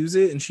how to use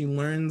it, and she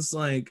learns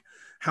like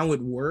how it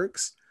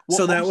works. Well,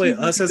 so that way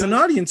us as an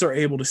audience are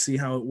able to see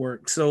how it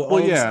works. So all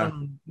of a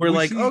sudden we're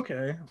like,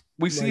 okay.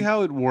 We see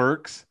how it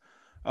works,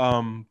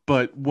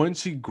 But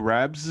once she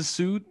grabs the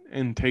suit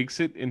and takes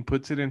it and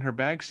puts it in her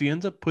bag, she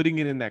ends up putting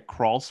it in that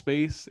crawl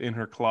space in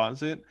her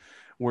closet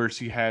where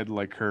she had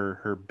like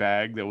her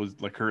bag that was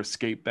like her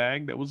escape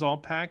bag that was all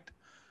packed.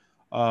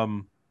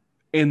 Um,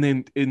 and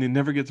it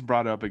never gets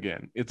brought up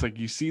again. It's like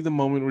you see the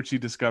moment where she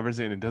discovers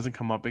it and it doesn't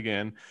come up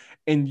again.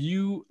 And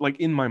you like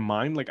in my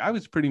mind, like I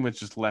was pretty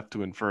much just left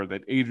to infer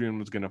that Adrian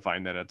was gonna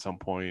find that at some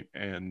point,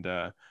 and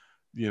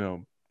you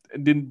know,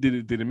 did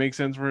it make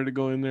sense for her to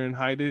go in there and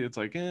hide it? It's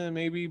like,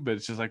 maybe, but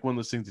it's just like one of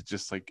those things that's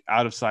just like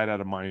out of sight,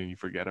 out of mind, and you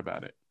forget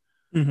about it.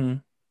 Mm-hmm.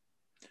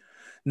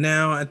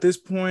 Now, at this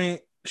point,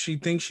 she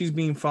thinks she's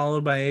being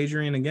followed by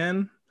Adrian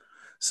again.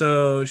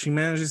 So she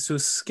manages to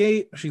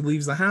escape. She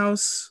leaves the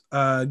house,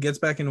 gets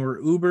back into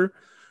her Uber,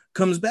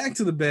 comes back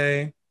to the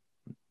bay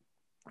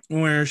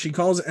where she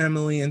calls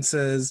Emily and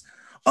says,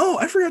 "Oh,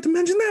 I forgot to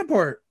mention that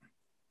part."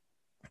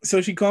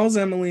 So she calls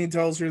Emily and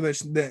tells her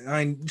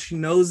that she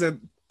knows that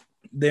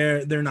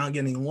they're not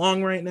getting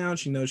along right now.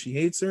 She knows she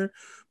hates her,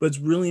 but it's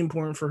really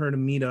important for her to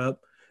meet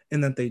up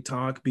and that they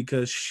talk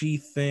because she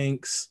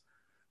thinks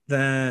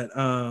that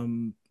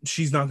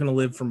she's not going to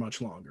live for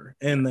much longer,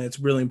 and that it's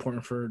really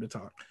important for her to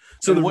talk.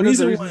 So And the one of the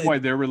reason reasons why, why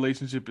their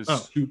relationship is oh,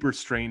 super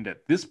strained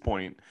at this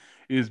point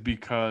is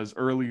because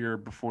earlier,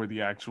 before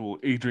the actual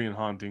Adrian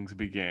hauntings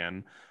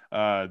began,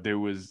 there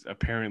was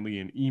apparently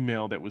an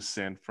email that was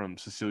sent from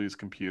Cecilia's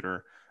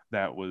computer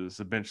that was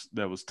a bench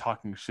that was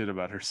talking shit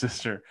about her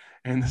sister,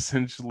 and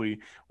essentially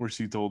where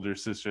she told her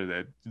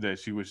sister that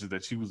she wishes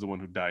that she was the one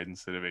who died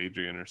instead of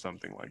Adrian or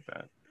something like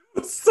that.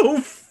 was so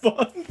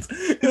fucked.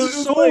 It It's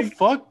was so like,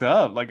 fucked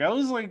up. Like I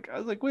was like,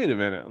 wait a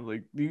minute.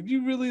 Like, did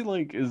you really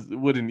like?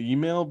 Would an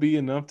email be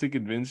enough to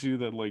convince you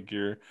that like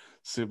your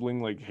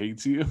sibling like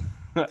hates you?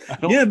 I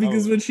yeah, don't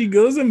because know. when she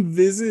goes and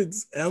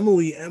visits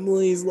Emily,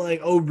 Emily's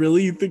like, "Oh,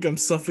 really? You think I'm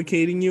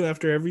suffocating you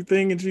after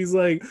everything?" And she's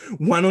like,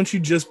 "Why don't you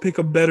just pick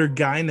a better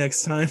guy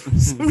next time?"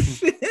 Some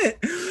shit.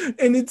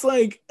 And it's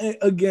like,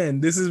 again,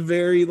 this is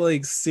very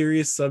like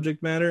serious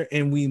subject matter,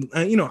 and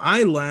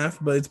I laugh,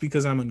 but it's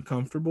because I'm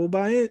uncomfortable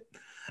by it.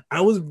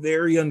 I was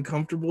very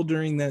uncomfortable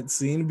during that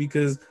scene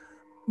because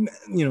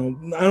I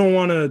don't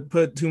want to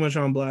put too much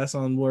on blast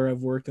on where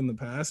I've worked in the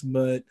past,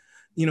 but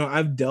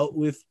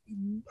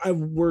I've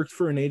worked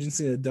for an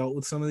agency that dealt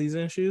with some of these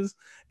issues,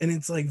 and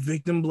it's like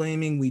victim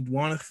blaming. We'd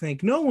want to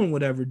think no one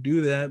would ever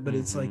do that, but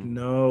it's like, Hmm.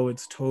 no,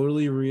 it's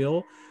totally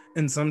real.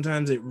 And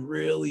sometimes it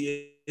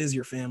really is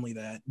your family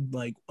that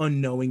like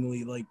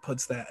unknowingly like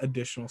puts that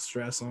additional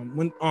stress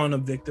on a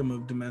victim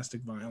of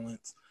domestic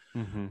violence.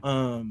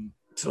 Hmm.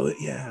 So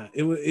yeah,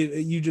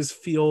 you just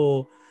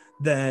feel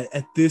that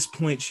at this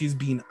point she's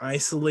being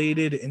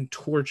isolated and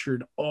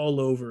tortured all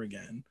over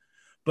again.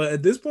 But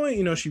at this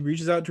point, she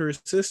reaches out to her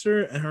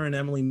sister, and her and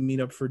Emily meet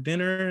up for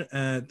dinner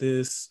at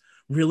this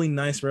really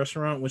nice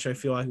restaurant, which I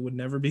feel I would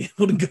never be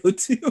able to go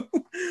to.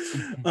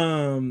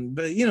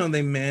 But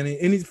they manage,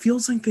 and it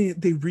feels like they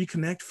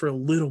reconnect for a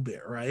little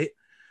bit, right?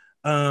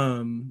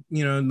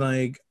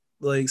 Like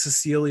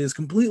Cecilia is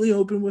completely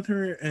open with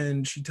her,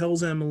 and she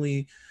tells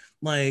Emily,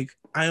 like,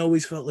 I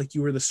always felt like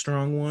you were the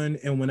strong one,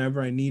 and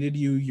whenever I needed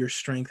you, your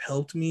strength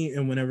helped me,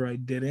 and whenever I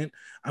didn't,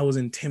 I was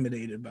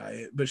intimidated by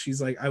it. But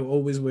she's like, I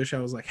always wish I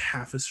was like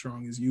half as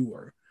strong as you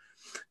were.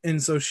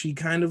 And so she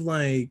kind of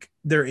like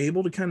they're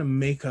able to kind of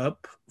make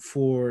up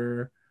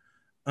for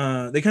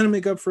they kind of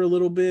make up for a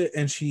little bit,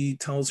 and she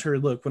tells her,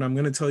 look, what I'm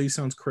going to tell you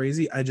sounds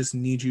crazy, I just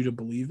need you to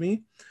believe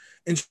me.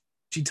 And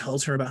she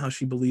tells her about how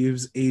she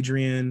believes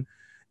Adrian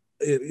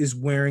is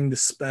wearing the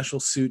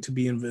special suit to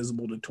be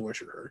invisible to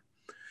torture her.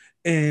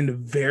 And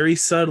very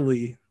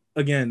subtly,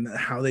 again,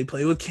 how they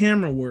play with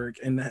camera work,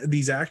 and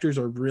these actors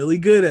are really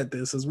good at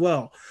this as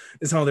well,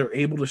 is how they're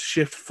able to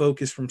shift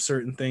focus from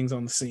certain things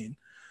on the scene.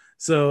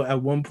 So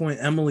at one point,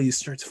 Emily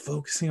starts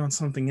focusing on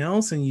something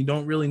else, and you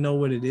don't really know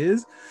what it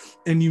is.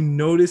 And you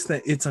notice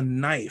that it's a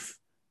knife,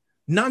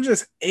 not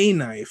just a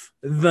knife,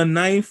 the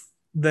knife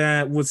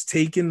that was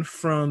taken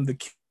from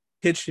the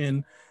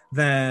kitchen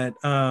that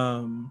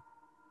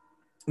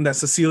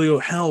Cecilio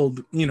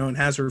held, and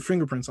has her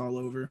fingerprints all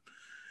over,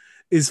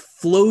 is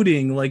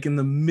floating like in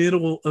the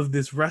middle of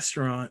this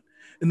restaurant.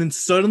 And then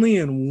suddenly,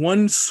 in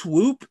one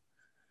swoop,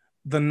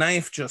 the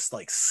knife just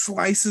like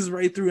slices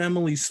right through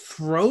Emily's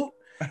throat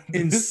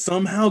and This,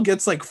 somehow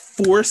gets like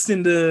forced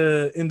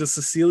into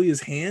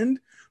Cecilia's hand,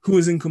 who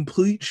is in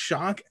complete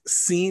shock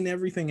seeing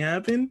everything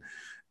happen.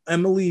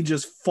 Emily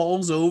just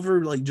falls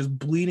over, like just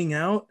bleeding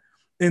out,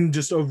 and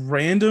just a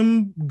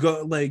random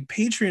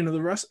patron of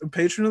the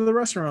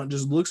restaurant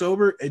just looks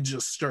over and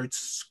just starts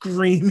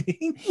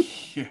screaming.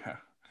 yeah.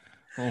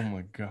 Oh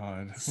my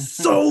god.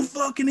 So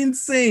fucking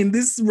insane.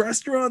 This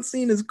restaurant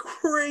scene is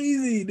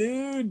crazy,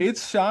 dude.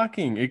 It's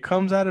shocking. It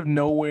comes out of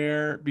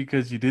nowhere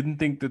because you didn't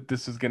think that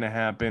this is going to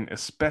happen,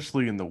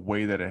 especially in the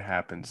way that it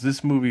happens.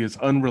 This movie is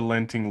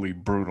unrelentingly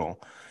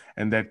brutal,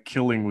 and that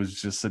killing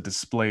was just a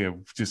display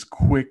of just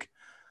quick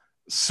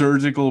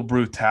surgical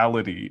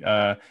brutality.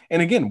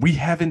 And again, we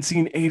haven't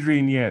seen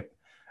Adrian yet.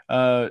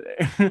 Uh,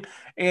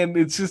 and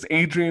it's just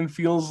Adrian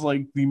feels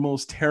like the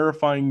most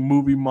terrifying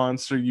movie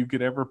monster you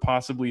could ever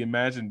possibly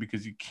imagine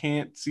because you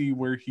can't see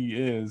where he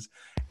is,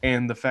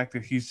 and the fact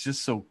that he's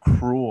just so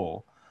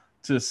cruel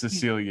to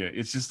Cecilia.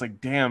 It's just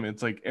like, damn,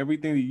 it's like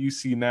everything that you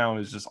see now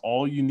is just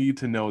all you need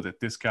to know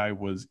that this guy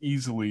was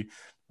easily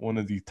one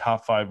of the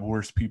top 5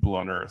 worst people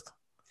on earth.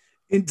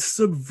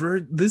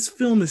 This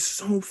film is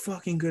so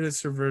fucking good at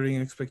subverting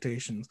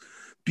expectations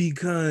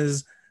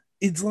because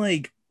it's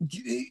like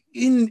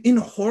in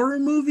horror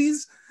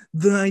movies,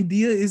 the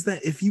idea is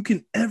that if you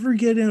can ever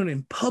get out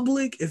in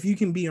public, if you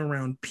can be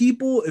around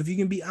people, if you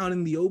can be out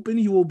in the open,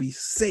 you will be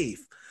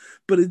safe.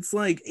 But it's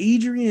like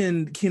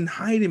Adrian can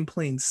hide in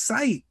plain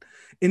sight,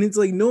 and it's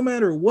like no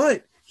matter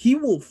what, he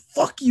will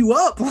fuck you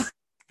up.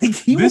 Like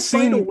he will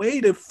find a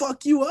way to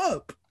fuck you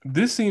up.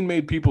 This scene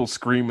made people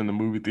scream in the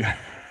movie theater.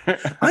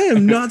 I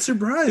am not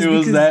surprised.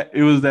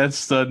 It was that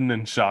sudden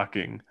and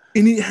shocking.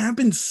 And it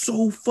happened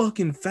so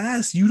fucking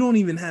fast. You don't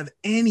even have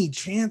any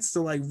chance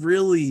to like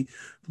really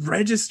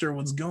register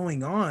what's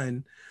going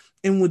on.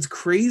 And what's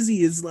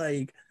crazy is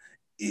like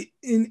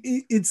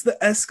it's the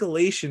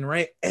escalation,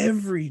 right?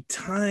 Every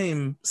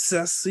time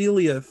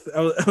Cecilia,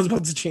 I was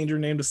about to change her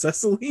name to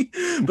Cecily,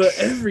 but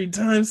every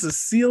time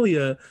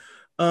Cecilia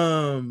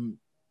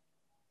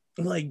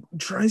like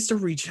tries to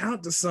reach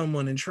out to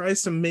someone and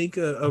tries to make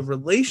a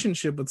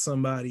relationship with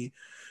somebody,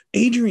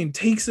 Adrian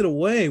takes it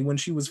away. When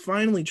she was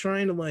finally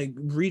trying to like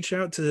reach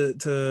out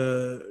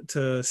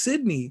to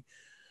Sydney,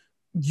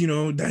 you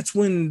know, that's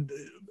when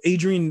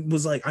Adrian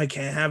was like, I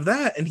can't have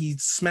that, and he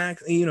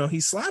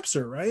slaps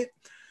her, right?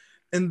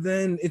 And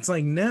then it's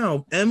like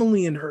now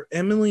Emily and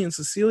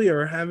Cecilia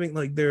are having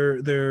like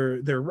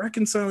they're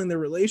reconciling their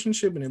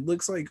relationship, and it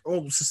looks like,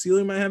 oh,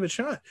 Cecilia might have a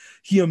shot.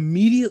 He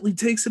immediately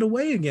takes it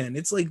away again.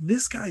 It's like,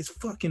 this guy's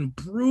fucking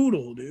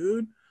brutal,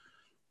 dude.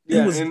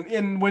 Yeah,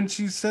 and when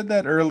she said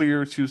that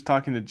earlier, she was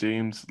talking to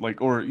James,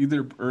 like, or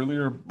either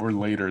earlier or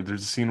later.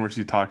 There's a scene where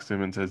she talks to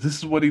him and says, "This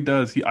is what he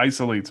does. He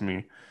isolates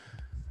me."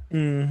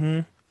 Mm-hmm.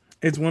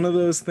 It's one of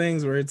those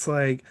things where it's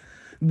like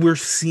we're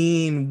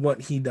seeing what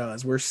he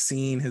does. We're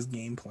seeing his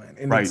game plan.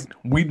 And right.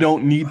 We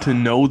don't need to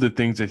know the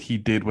things that he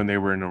did when they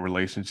were in a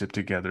relationship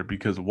together,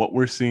 because what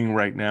we're seeing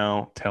right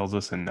now tells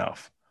us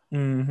enough.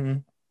 Mm-hmm.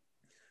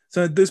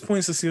 So at this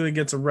point, Cecilia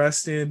gets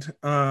arrested.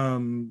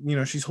 You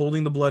know, she's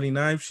holding the bloody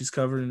knife. She's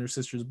covered in her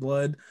sister's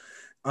blood.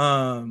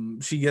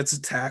 She gets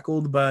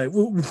tackled by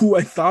who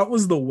I thought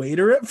was the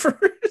waiter at first.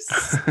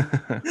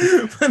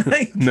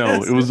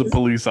 No, it was a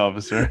police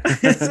officer.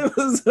 It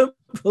was a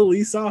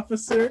police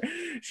officer.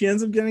 She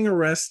ends up getting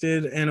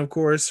arrested, and of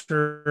course,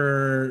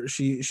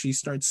 she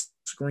starts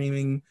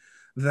screaming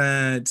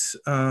that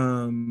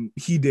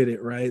he did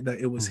it, right? That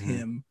it was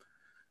him.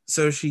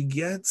 So she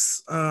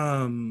gets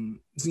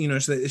you know,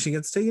 she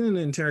gets taken into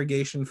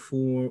interrogation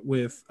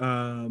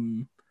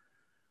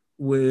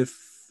with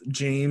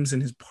James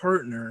and his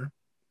partner,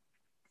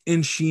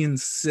 and she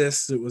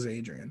insists it was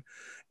Adrian.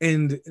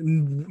 And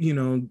you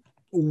know,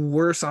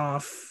 worse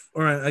off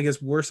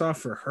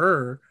for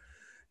her,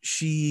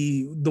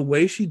 the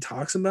way she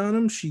talks about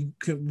him, she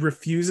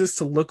refuses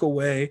to look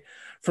away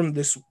from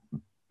this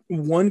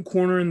one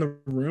corner in the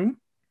room,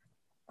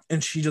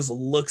 and she just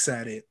looks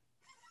at it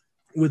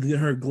with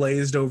her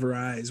glazed over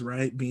eyes,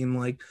 right? Being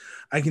like,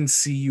 I can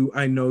see you,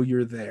 I know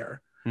you're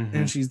there.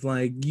 And she's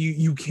like,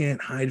 you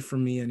can't hide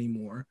from me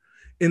anymore.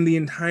 And the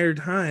entire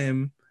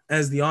time,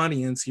 as the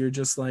audience, you're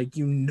just like,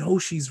 you know,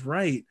 she's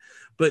right.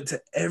 But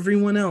to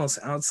everyone else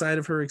outside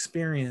of her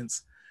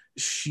experience,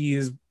 she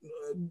is,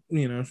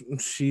 you know,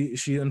 she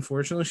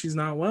unfortunately, she's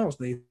not well.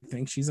 They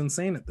think she's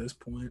insane at this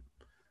point.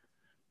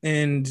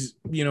 And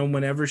you know,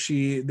 whenever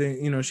she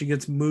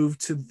gets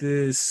moved to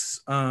this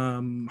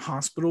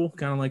hospital,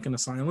 kind of like an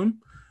asylum,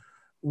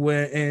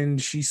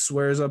 and she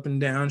swears up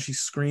and down, she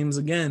screams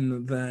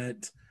again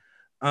that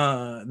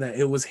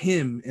it was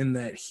him, and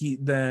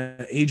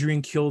that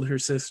Adrian killed her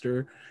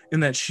sister,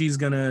 and that she's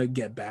gonna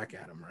get back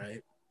at him,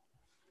 right?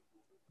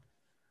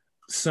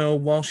 So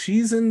while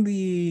she's in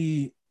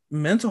the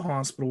mental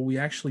hospital, we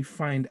actually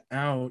find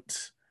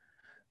out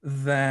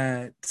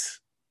that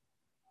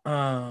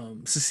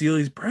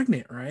Cecilia's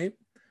pregnant, right?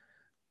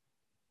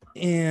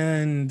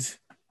 And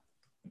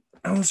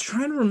I was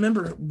trying to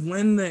remember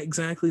when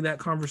exactly that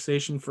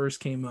conversation first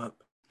came up.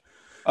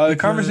 The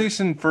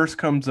conversation first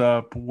comes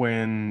up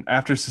when,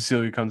 after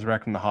Cecilia comes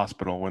back from the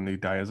hospital, when the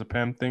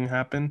diazepam thing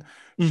happened.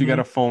 She got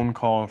a phone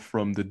call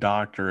from the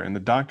doctor, and the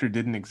doctor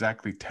didn't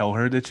exactly tell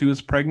her that she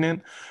was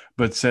pregnant,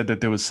 but said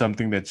that there was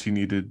something that she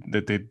needed,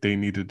 that they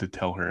needed to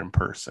tell her in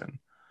person.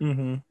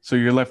 So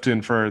you're left to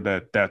infer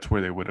that that's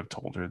where they would have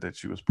told her that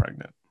she was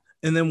pregnant.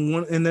 And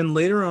then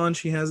later on,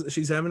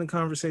 she's having a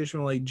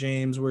conversation with like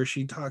James, where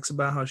she talks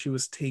about how she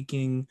was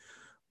taking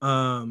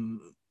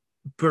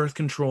birth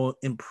control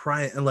in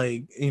private,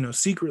 like, you know,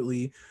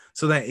 secretly,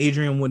 so that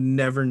Adrian would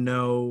never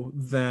know,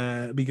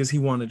 that because he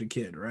wanted a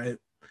kid, right?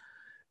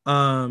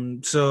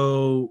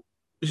 So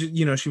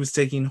she was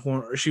taking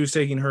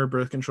her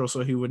birth control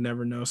so he would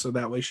never know, so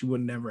that way she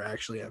would never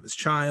actually have his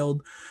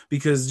child,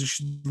 because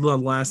the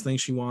last thing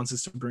she wants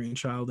is to bring a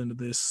child into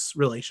this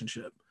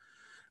relationship.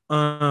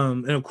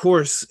 And of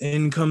course,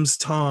 in comes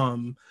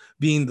Tom,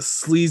 being the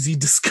sleazy,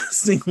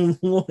 disgusting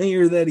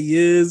lawyer that he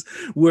is,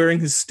 wearing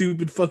his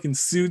stupid fucking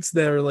suits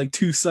that are like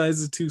 2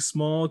 sizes too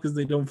small because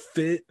they don't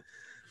fit.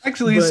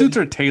 Actually, his But suits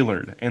are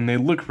tailored and they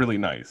look really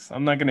nice.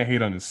 I'm not gonna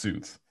hate on his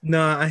suits.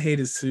 nah, I hate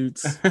his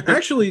suits.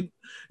 Actually,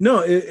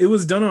 no, it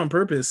was done on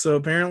purpose. So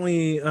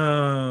apparently,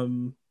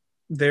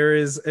 there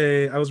is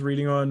I was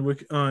reading on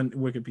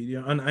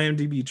Wikipedia, on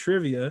IMDb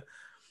trivia,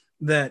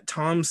 that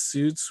Tom's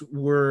suits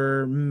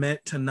were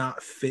meant to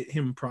not fit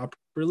him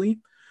properly,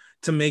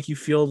 to make you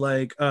feel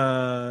like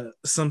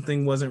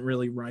something wasn't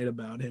really right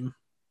about him.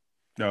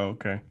 Oh,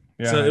 okay.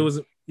 So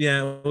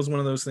Yeah, it was one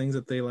of those things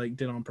that they like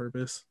did on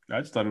purpose.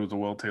 I just thought it was a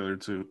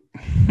well-tailored suit.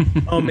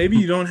 Oh, maybe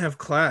you don't have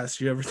class.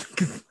 You ever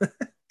think of that?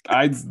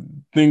 I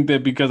think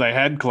that because I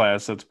had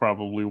class, that's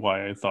probably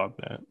why I thought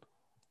that.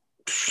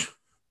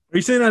 Are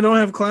you saying I don't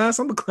have class?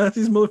 I'm the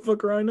classiest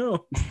motherfucker I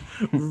know.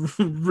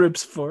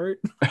 Rips fart.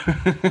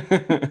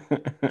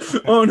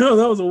 Oh no,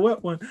 that was a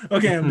wet one.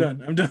 Okay, I'm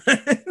done. I'm done.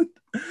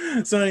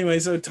 So anyway,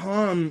 so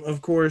Tom,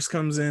 of course,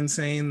 comes in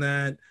saying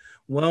that,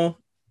 well,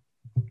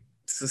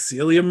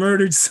 Cecilia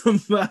murdered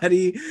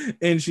somebody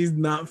and she's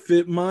not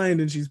fit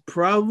mind and she's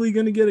probably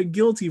going to get a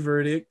guilty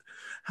verdict.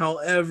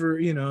 However,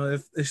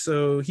 if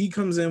so, he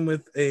comes in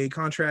with a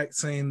contract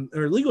saying,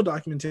 or legal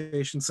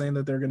documentation saying,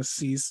 that they're going to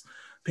cease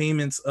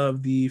payments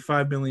of the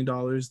 $5 million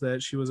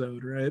that she was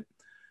owed, right?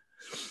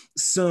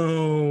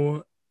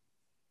 So,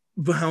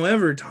 but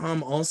however,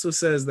 Tom also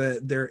says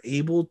that they're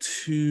able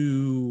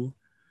to,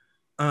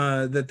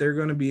 that they're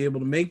going to be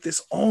able to make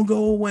this all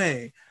go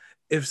away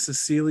if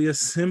Cecilia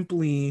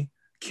simply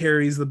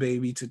carries the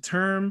baby to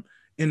term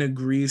and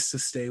agrees to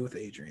stay with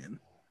Adrian.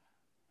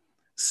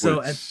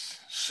 So,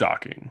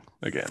 shocking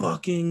again.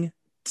 Fucking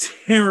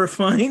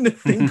terrifying to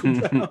think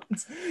about,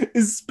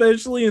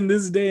 especially in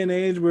this day and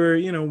age where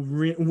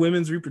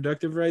women's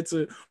reproductive rights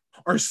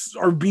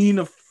are being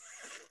a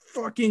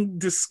fucking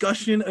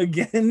discussion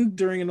again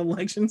during an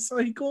election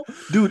cycle.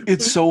 Dude,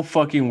 it's so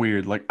fucking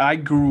weird. Like, I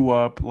grew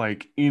up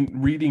like in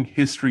reading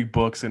history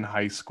books in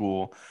high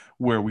school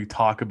where we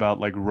talk about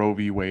like Roe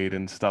v. Wade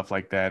and stuff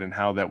like that, and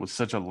how that was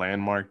such a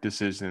landmark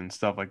decision and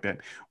stuff like that.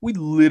 We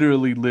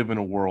literally live in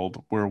a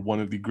world where one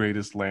of the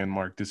greatest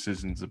landmark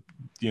decisions,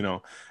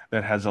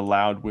 that has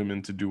allowed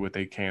women to do what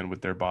they can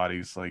with their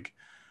bodies, like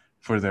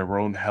for their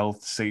own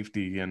health,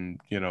 safety, and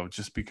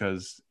just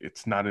because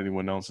it's not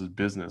anyone else's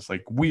business.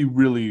 Like, we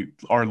really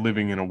are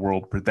living in a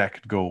world where that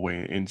could go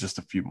away in just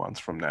a few months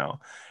from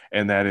now,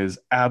 and that is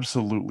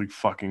absolutely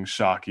fucking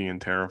shocking and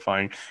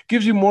terrifying.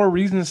 Gives you more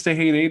reasons to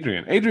hate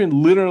Adrian.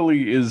 Adrian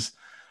literally is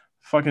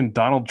fucking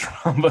Donald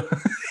Trump.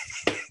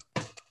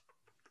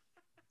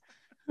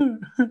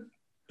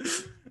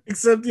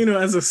 Except,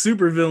 as a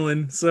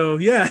supervillain. So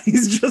yeah,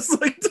 he's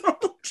just like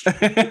Donald Trump.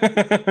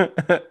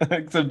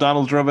 Except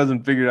Donald Trump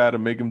hasn't figured out how to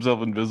make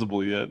himself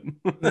invisible yet.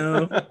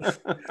 No.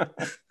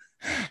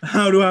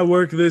 How do I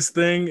work this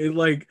thing? It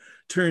like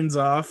turns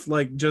off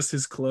like just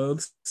his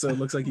clothes, so it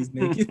looks like he's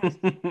naked.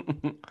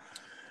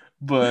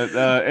 But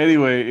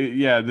anyway,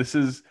 yeah, this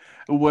is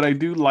what I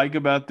do like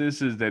about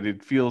this, is that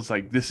it feels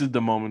like this is the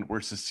moment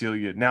where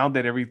Cecilia, now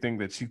that everything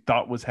that she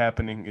thought was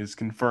happening is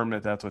confirmed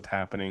that that's what's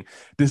happening,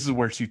 this is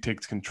where she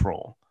takes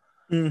control.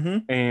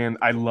 Mm-hmm. And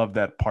I love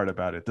that part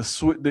about it. The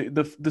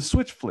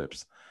switch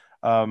flips.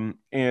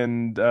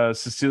 And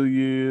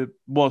Cecilia,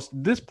 well,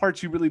 this part,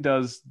 she really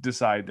does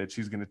decide that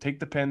she's going to take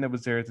the pen that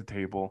was there at the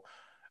table.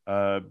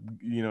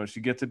 She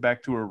gets it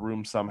back to her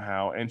room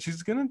somehow, and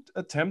she's going to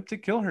attempt to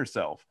kill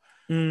herself.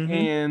 Mm-hmm.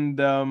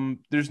 And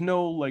there's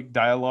no like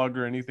dialogue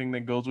or anything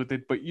that goes with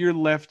it, but you're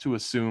left to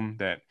assume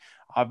that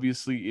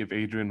obviously if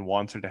Adrian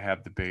wants her to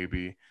have the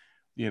baby,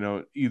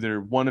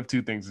 either one of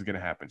two things is going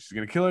to happen. She's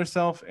going to kill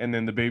herself, and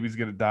then the baby's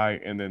going to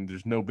die, and then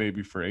there's no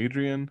baby for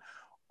Adrian,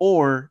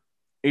 or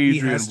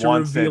Adrian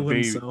wants that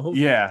baby. Himself.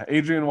 Yeah,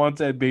 Adrian wants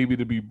that baby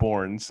to be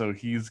born, so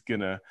he's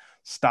going to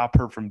stop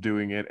her from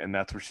doing it, and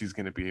that's where she's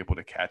going to be able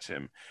to catch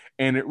him.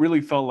 And it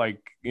really felt like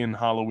in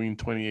Halloween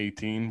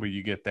 2018, where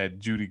you get that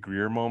Judy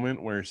Greer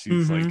moment where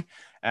she's like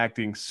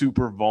acting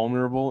super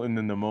vulnerable, and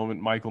then the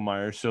moment Michael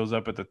Myers shows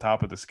up at the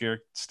top of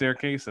the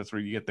staircase, that's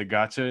where you get the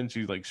gotcha, and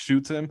she like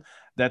shoots him.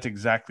 That's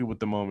exactly what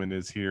the moment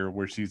is here,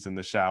 where she's in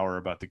the shower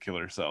about to kill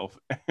herself,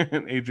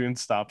 and Adrian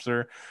stops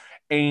her.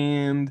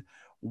 And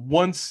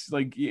once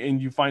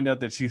and you find out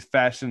that she's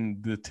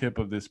fashioned the tip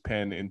of this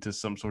pen into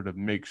some sort of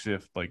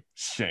makeshift like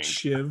shank.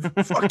 Shiv.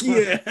 Fuck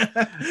yeah.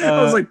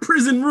 I was like,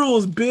 prison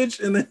rules, bitch.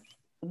 And then,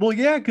 well,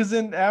 yeah, because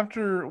then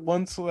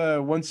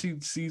once she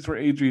sees where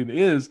Adrian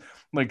is,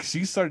 like,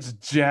 she starts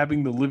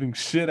jabbing the living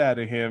shit out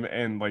of him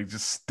and like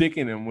just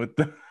sticking him with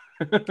the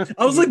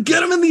I was like,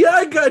 get him in the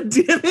eye, god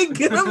damn it,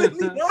 get him in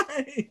the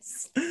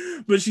eyes.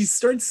 But she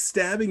starts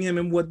stabbing him,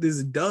 and what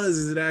this does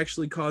is it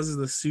actually causes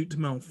the suit to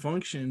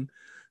malfunction.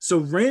 So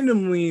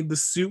randomly, the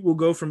suit will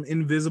go from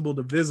invisible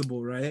to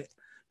visible, right?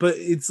 but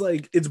it's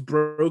like it's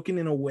broken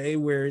in a way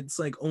where it's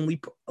like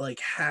only like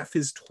half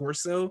his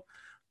torso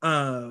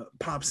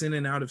pops in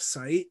and out of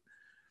sight.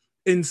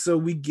 And so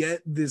we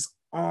get this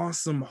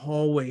awesome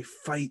hallway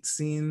fight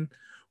scene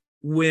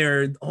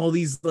where all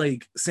these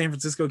like San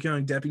Francisco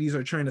County deputies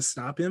are trying to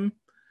stop him,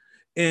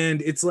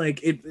 and it's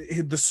like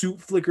the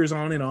suit flickers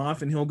on and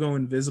off and he'll go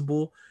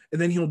invisible, and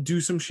then he'll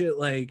do some shit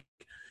like,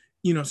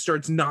 you know,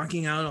 starts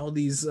knocking out all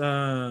these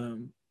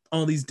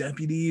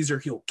deputies, or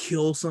he'll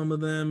kill some of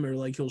them, or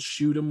like he'll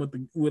shoot them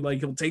with like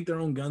he'll take their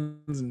own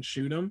guns and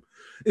shoot them.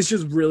 It's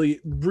just really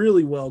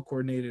well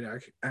coordinated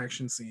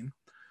action scene.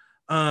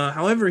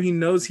 However, he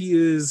knows he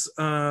is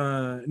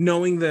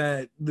knowing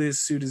that this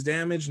suit is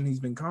damaged and he's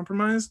been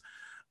compromised.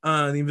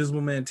 The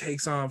Invisible Man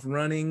takes off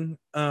running.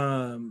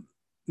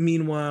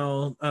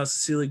 Meanwhile,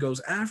 Cecilia goes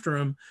after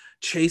him,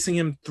 chasing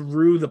him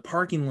through the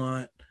parking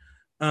lot,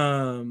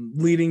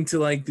 leading to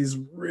like these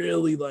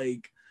really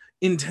like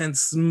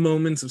intense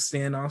moments of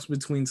standoffs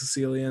between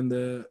Cecilia and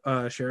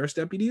the sheriff's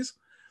deputies.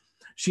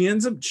 She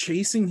ends up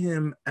chasing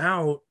him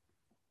out.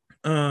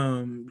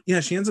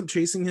 She ends up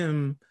chasing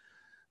him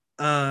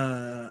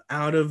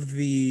out of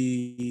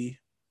the,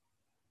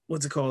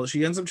 what's it called?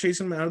 She ends up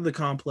chasing him out of the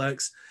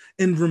complex,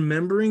 and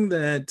remembering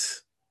that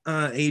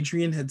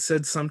Adrian had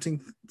said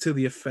something to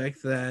the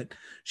effect that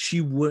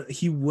he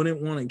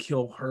wouldn't want to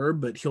kill her,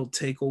 but he'll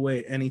take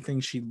away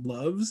anything she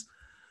loves.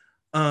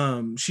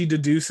 She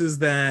deduces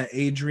that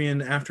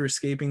Adrian, after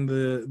escaping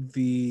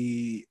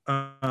the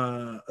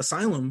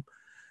asylum,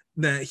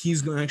 that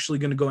he's actually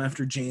going to go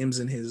after James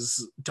and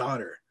his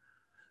daughter.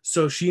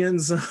 So she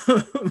ends up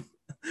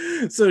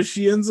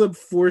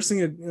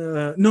forcing a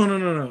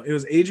no. It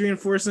was Adrian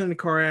forcing a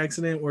car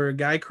accident where a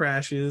guy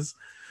crashes.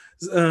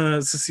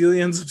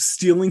 Cecilia ends up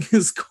stealing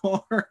his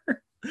car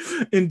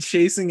and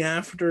chasing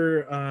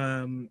after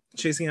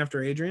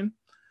Adrian.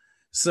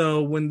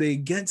 So when they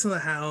get to the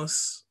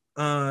house,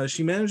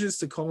 she manages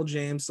to call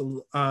James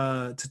to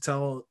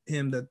tell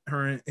him that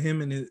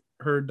him and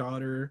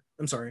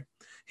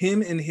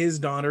his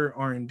daughter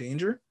are in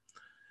danger.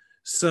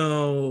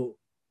 So,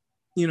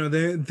 you know,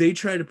 they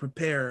try to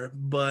prepare,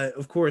 but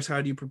of course,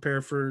 how do you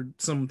prepare for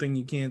something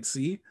you can't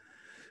see?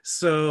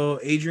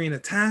 So Adrian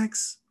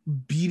attacks,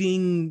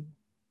 beating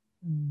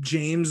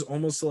James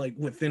almost like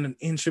within an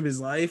inch of his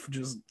life,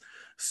 just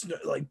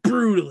like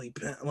brutally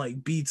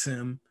like beats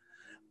him.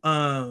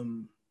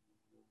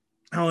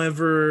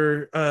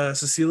 However,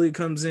 Cecilia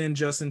comes in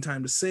just in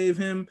time to save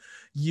him,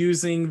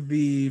 using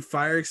the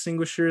fire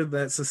extinguisher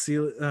that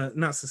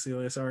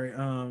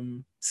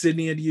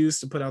Sydney had used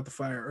to put out the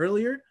fire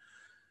earlier.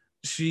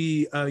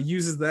 She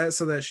uses that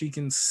so that she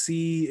can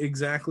see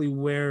exactly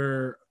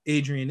where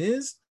Adrian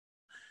is.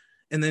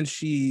 And then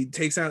she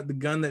takes out the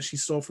gun that she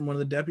stole from one of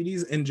the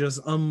deputies and just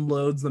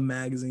unloads the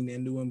magazine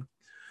into him,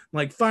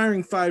 like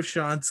firing 5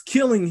 shots,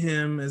 killing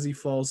him as he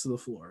falls to the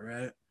floor,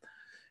 right?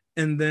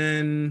 And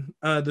then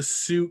the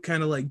suit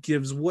kind of like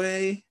gives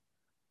way,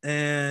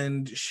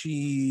 and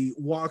she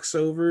walks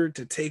over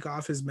to take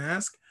off his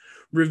mask,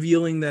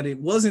 revealing that it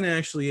wasn't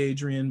actually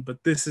Adrian,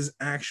 but this is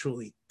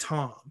actually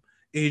Tom,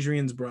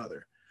 Adrian's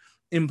brother,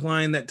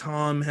 implying that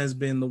Tom has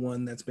been the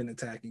one that's been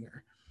attacking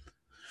her.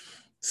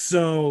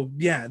 So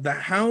yeah, the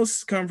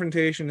house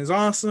confrontation is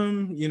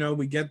awesome. You know,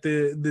 we get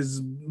this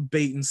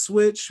bait and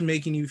switch,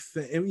 making you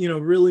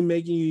really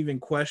making you even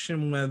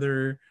question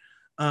whether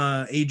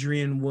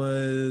Adrian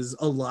was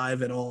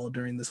alive at all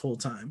during this whole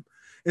time.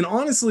 And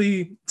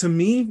honestly, to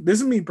me, this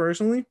is me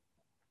personally,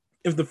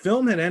 if the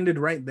film had ended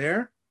right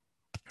there,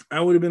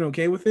 I would have been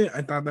okay with it.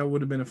 I thought that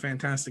would have been a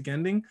fantastic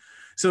ending.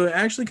 So it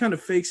actually kind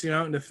of fakes you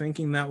out into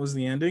thinking that was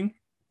the ending.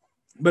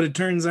 But it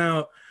turns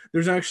out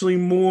there's actually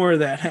more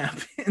that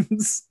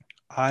happens.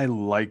 I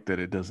like that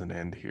it doesn't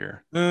end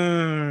here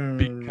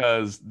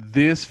because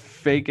this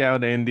fake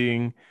out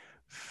ending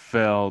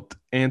felt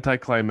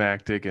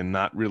anticlimactic and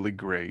not really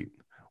great.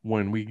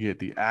 When we get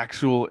the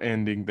actual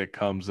ending that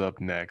comes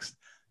up next,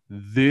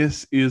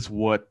 this is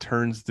what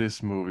turns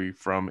this movie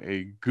from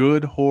a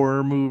good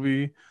horror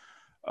movie,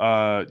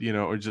 or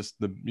just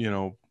a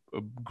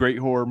great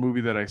horror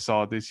movie that I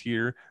saw this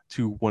year,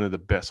 to one of the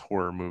best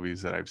horror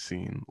movies that I've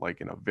seen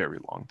like in a very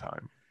long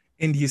time.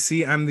 And you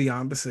see, I'm the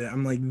opposite.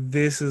 I'm like,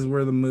 this is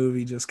where the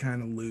movie just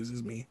kind of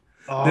loses me.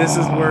 This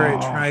is where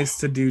it tries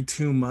to do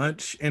too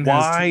much and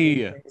has too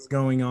many things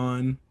going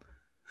on.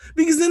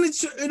 Because then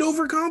it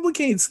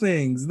overcomplicates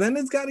things. Then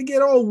it's got to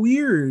get all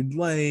weird.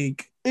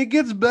 Like, it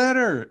gets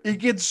better. It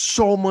gets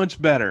so much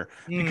better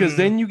because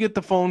then you get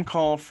the phone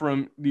call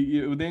from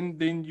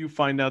then you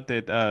find out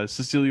that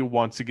Cecilia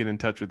wants to get in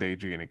touch with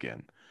Adrian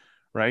again,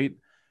 right?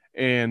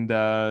 And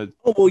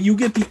you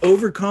get the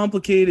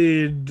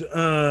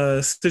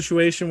overcomplicated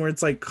situation where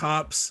it's like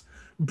cops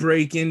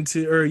break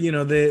into, or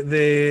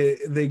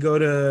they go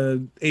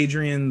to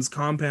Adrian's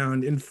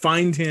compound and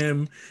find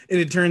him, and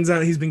it turns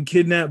out he's been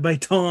kidnapped by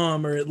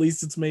Tom, or at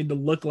least it's made to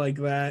look like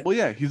that. Well,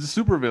 yeah, he's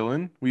a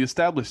supervillain. We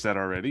established that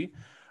already.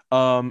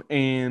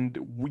 And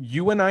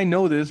you and I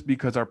know this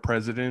because our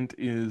president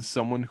is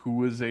someone who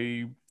was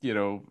a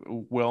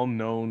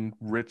well-known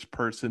rich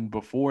person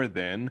before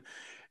then.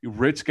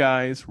 Rich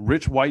guys,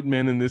 rich white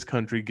men in this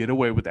country get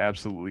away with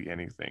absolutely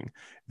anything.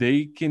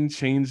 They can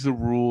change the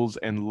rules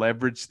and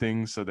leverage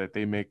things so that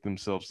they make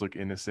themselves look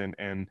innocent,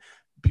 and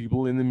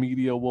people in the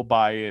media will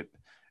buy it.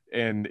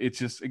 And it's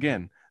just,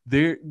 again,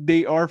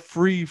 they are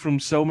free from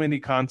so many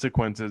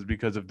consequences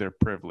because of their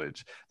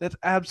privilege. That's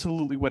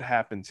absolutely what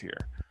happens here.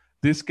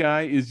 This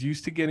guy is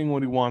used to getting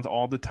what he wants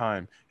all the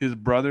time. His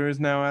brother is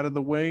now out of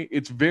the way.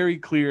 It's very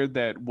clear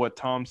that what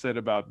Tom said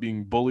about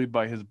being bullied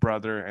by his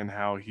brother and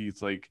how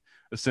he's like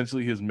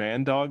essentially his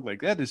man dog,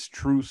 like that is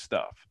true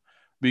stuff,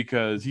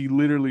 because he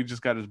literally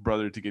just got his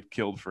brother to get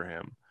killed for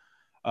him.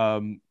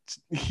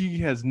 He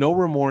has no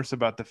remorse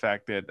about the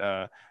fact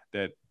that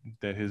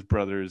that his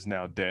brother is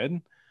now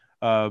dead.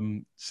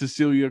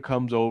 Cecilia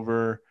comes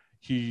over.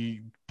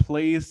 He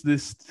plays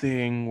this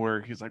thing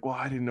where he's like, "Well,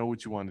 I didn't know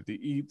what you wanted to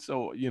eat,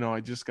 so I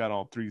just got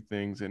all three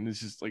things." And it's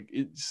just like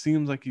it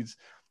seems like he's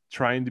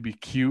trying to be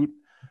cute,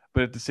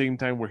 but at the same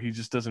time, where he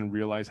just doesn't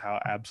realize how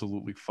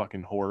absolutely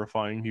fucking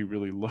horrifying he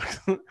really looks,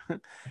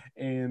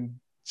 and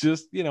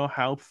just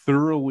how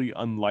thoroughly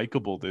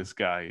unlikable this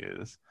guy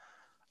is.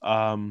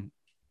 Um,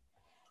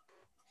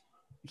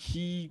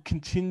 he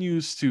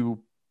continues to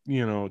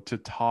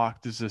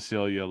talk to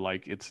Cecilia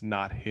like it's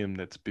not him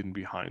that's been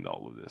behind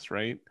all of this,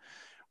 right?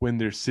 When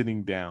they're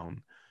sitting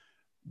down,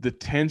 the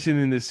tension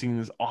in this scene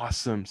is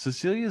awesome.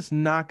 Cecilia is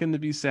not going to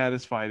be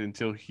satisfied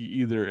until he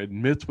either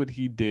admits what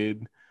he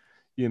did,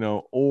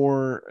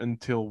 or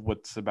until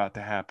what's about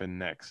to happen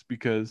next.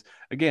 Because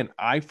again,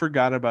 I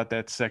forgot about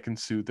that second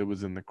suit that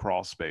was in the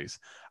crawl space.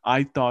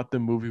 I thought the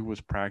movie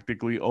was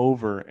practically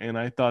over, and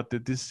I thought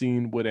that this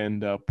scene would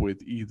end up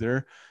with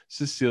either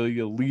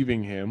Cecilia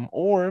leaving him,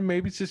 or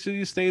maybe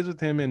Cecilia stays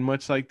with him, and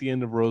much like the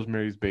end of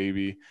Rosemary's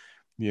Baby,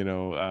 you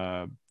know,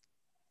 uh,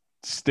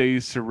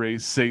 stays to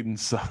raise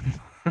Satan's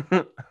son.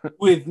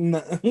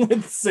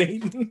 with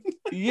Satan.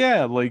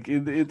 Yeah, like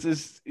it's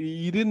just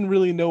you didn't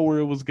really know where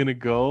it was gonna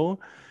go.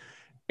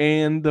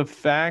 And the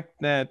fact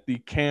that the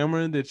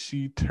camera that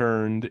she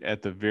turned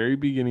at the very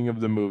beginning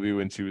of the movie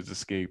when she was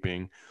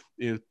escaping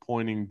is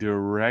pointing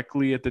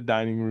directly at the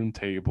dining room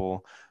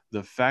table.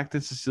 The fact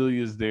that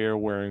Cecilia is there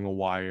wearing a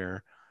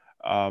wire.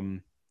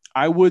 Um,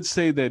 I would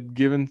say that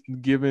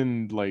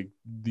given like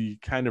the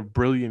kind of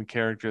brilliant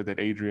character that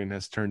Adrian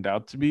has turned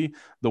out to be,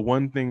 the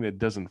one thing that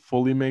doesn't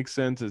fully make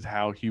sense is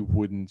how he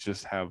wouldn't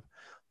just have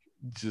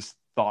just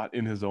thought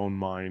in his own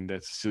mind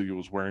that Cecilia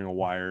was wearing a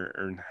wire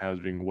and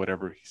having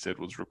whatever he said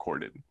was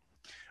recorded.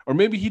 Or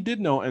maybe he did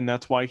know, and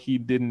that's why he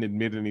didn't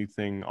admit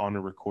anything on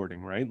a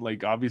recording, right?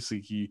 Like obviously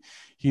he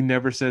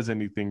never says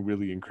anything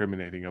really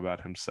incriminating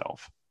about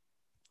himself.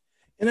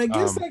 And I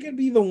guess that could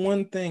be the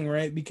one thing,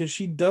 right? Because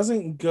she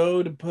doesn't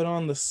go to put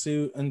on the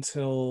suit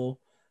until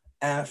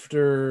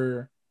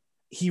after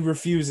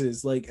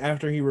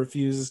after he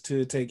refuses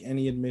to take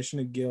any admission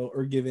of guilt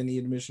or give any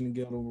admission of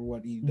guilt over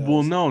what he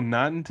Well, does. no,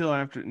 not until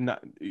after.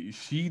 Not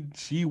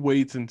she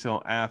waits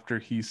until after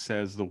he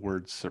says the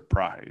word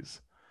surprise,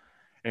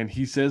 and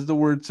he says the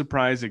word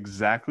surprise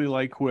exactly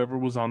like whoever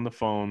was on the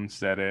phone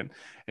said it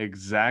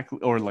exactly,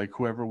 or like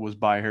whoever was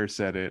by her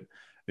said it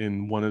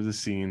in one of the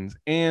scenes,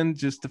 and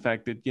just the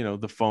fact that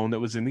the phone that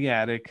was in the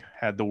attic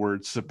had the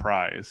word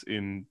surprise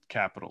in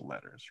capital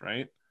letters,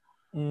 right?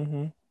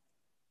 Mm-hmm.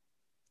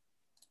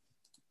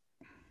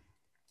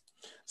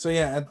 So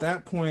yeah, at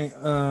that point,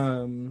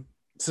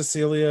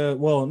 Cecilia.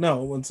 Well,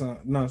 no, it's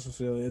not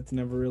Cecilia. It's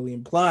never really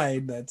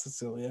implied that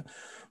Cecilia.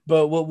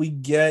 But what we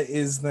get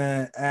is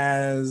that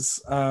as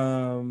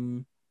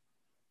Adrian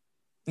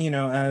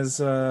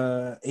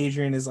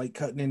is like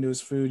cutting into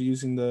his food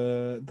using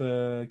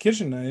the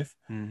kitchen knife,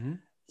 Mm-hmm.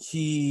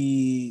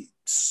 he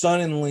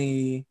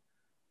suddenly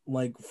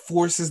like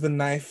forces the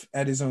knife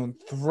at his own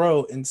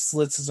throat and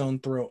slits his own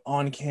throat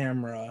on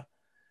camera,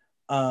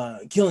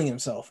 killing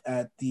himself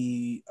at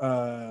the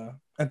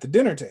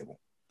dinner table.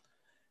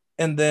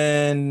 And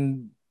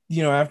then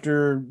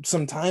after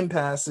some time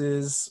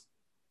passes,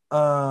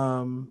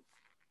 um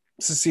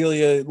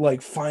Cecilia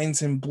like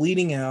finds him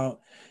bleeding out,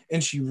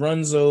 and she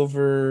runs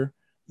over,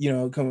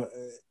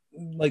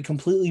 like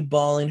completely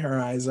bawling her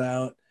eyes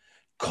out,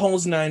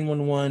 calls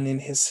 911 in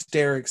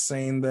hysterics,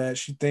 saying that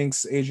she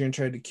thinks Adrian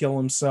tried to kill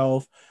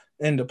himself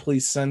and to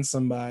please send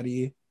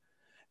somebody.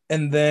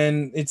 And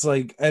then it's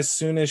like as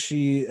soon as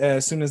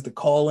the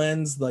call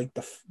ends, like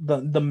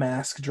the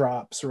mask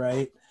drops,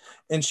 right?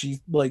 And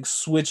she like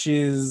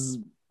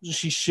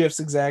she shifts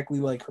exactly,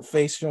 like her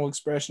facial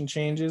expression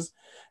changes,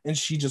 and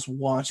she just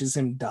watches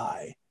him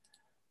die,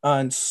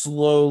 and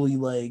slowly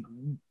like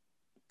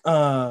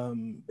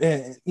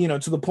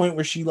to the point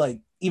where she like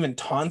even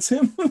taunts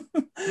him.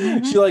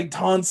 Mm-hmm. She like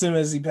taunts him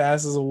as he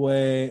passes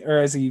away, or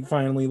as he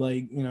finally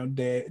like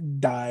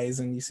dies,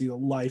 and you see the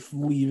life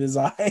leave his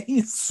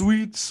eyes.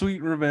 Sweet,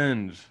 sweet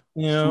revenge.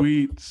 Yeah.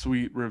 Sweet,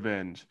 sweet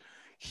revenge.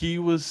 He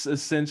was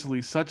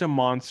essentially such a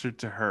monster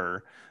to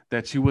her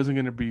that she wasn't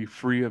going to be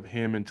free of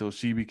him until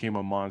she became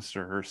a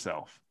monster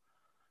herself.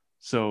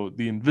 So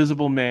the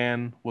invisible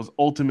man was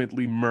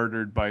ultimately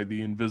murdered by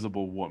the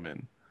invisible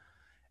woman.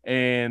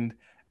 And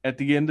at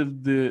the end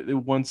of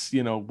once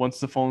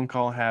the phone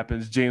call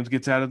happens, James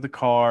gets out of the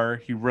car,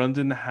 he runs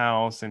in the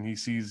house, and he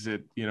sees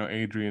that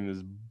Adrian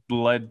is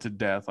bled to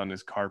death on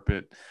his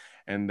carpet.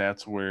 And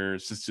that's where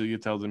Cecilia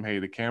tells him, hey,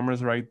 the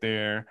camera's right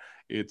there.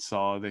 It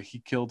saw that he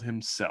killed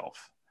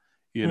himself,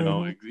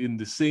 Mhm. in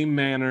the same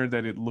manner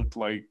that it looked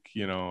like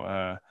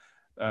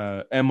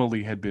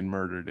Emily had been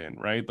murdered in,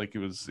 right? Like it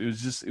was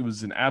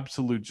an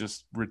absolute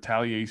just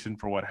retaliation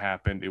for what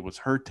happened. It was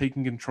her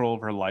taking control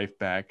of her life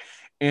back,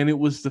 and it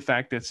was the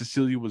fact that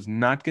Cecilia was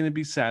not going to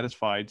be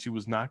satisfied. She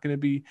was not going to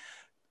be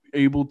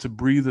able to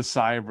breathe a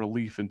sigh of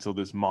relief until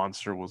this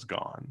monster was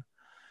gone.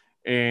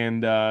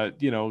 And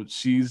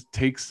she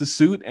takes the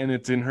suit and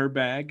it's in her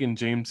bag, and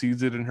James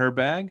sees it in her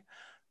bag,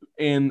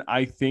 and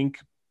I think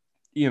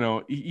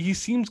he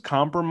seems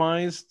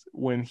compromised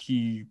when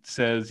he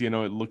says, it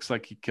looks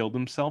like he killed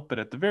himself. But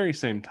at the very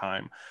same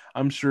time,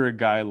 I'm sure a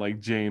guy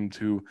like James,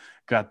 who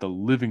got the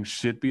living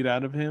shit beat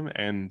out of him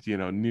and,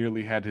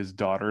 nearly had his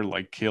daughter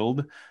like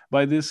killed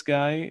by this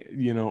guy,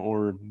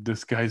 or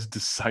this guy's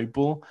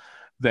disciple,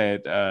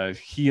 that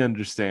he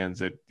understands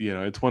that,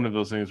 it's one of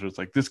those things where it's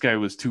like, this guy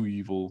was too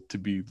evil to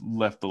be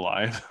left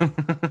alive.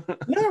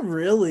 Not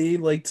really.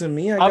 Like, to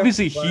me, I got the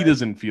Obviously, he vibe.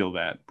 doesn't feel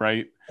that,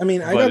 right? I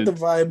mean, I But got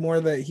the vibe more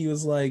that he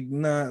was like,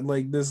 not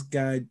like this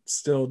guy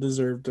still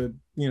deserved to,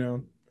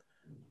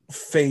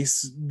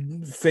 face,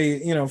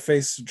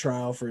 face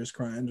trial for his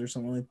crimes or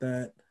something like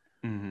that.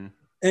 mhm.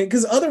 And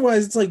because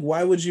otherwise, it's like,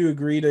 why would you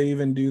agree to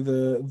even do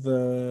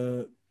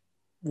the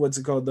what's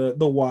it called,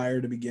 the wire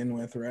to begin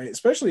with, right?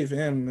 Especially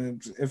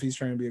if he's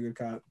trying to be a good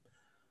cop.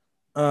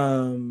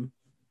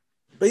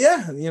 But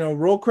yeah,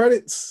 roll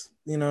credits.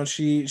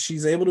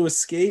 She's able to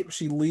escape.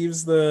 She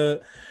leaves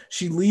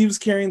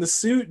carrying the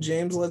suit.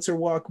 James lets her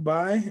walk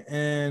by,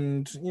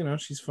 and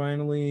she's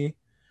finally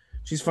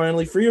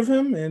free of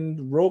him.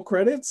 And roll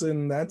credits,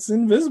 and that's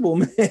Invisible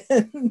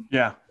Man.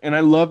 Yeah, and I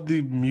love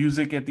the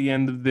music at the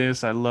end of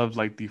this. I love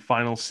like the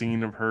final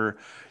scene of her,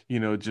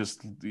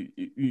 just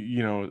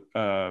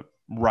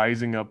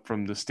rising up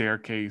from the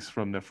staircase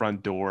from the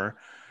front door,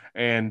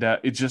 and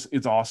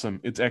it's awesome.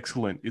 It's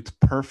excellent. It's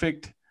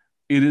perfect.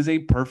 It is a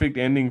perfect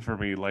ending for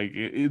me. Like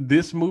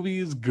this movie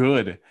is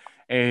good,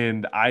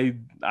 and I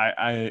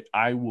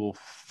will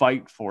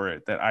fight for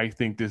it. That I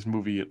think this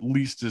movie at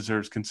least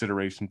deserves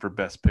consideration for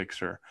Best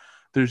Picture.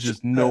 There's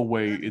just no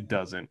way it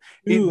doesn't.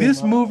 Ooh,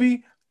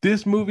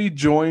 This movie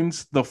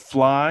joins The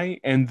Fly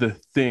and The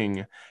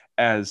Thing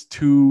as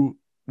two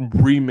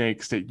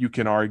remakes that you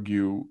can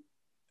argue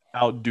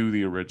outdo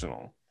the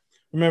original.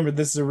 remember,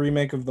 this is a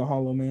remake of The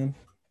Hollow Man.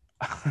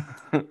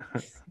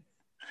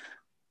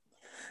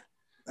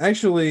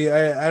 Actually,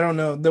 I don't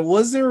know.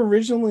 Was there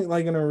originally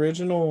like an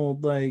original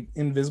like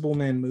Invisible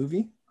Man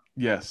movie?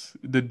 Yes,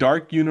 the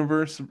Dark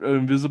Universe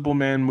Invisible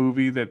Man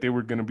movie that they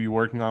were going to be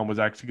working on was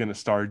actually going to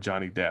star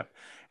Johnny Depp,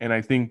 and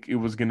I think it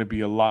was going to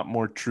be a lot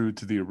more true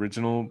to the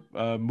original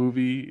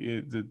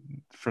movie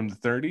from the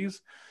 30s,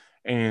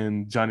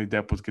 and Johnny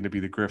Depp was going to be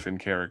the Griffin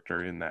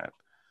character in that.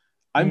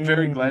 I'm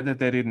very glad Mm. that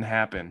that didn't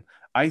happen.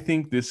 I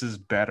think this is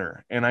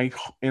better, and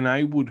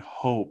I would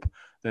hope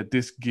that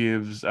this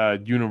gives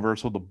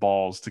Universal the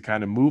balls to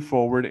kind of move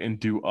forward and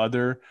do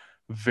other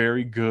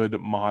very good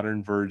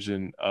modern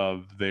version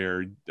of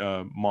their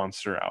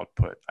monster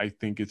output. I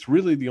think it's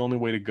really the only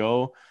way to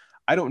go.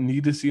 I don't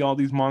need to see all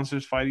these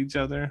monsters fight each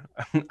other.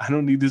 I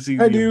don't need to see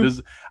I do.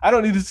 I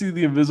don't need to see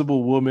the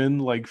Invisible Woman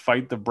like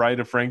fight the Bride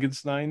of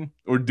Frankenstein,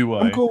 or do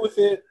I'm I? cool with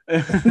it.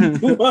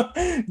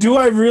 do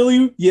I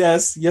really?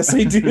 Yes,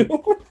 I do.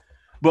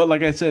 But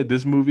like I said,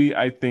 this movie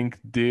I think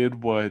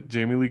did what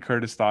Jamie Lee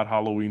Curtis thought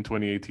Halloween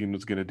 2018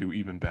 was going to do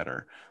even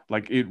better.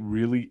 Like it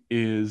really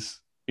is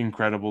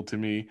incredible to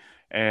me,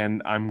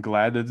 and I'm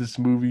glad that this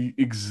movie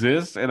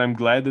exists, and I'm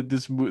glad that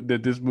this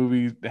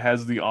movie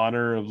has the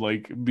honor of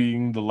like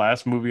being the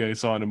last movie I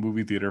saw in a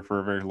movie theater for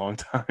a very long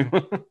time.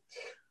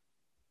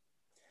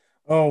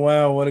 Oh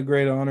wow, what a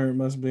great honor it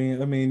must be.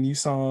 I mean, you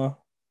saw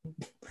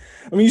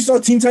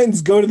Teen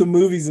Titans go to the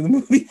movies in the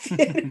movie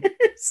theaters.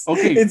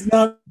 Okay, It's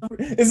not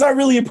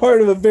really a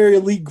part of a very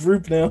elite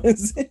group now,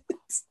 is it?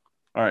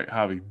 all right,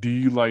 Javi, do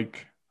you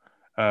like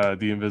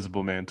The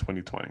Invisible Man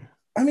 2020?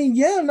 I mean,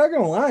 yeah, I'm not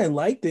gonna lie, I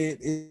liked it.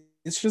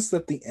 It's just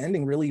that the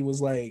ending really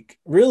was like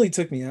really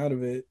took me out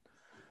of it.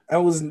 I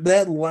was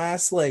that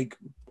last like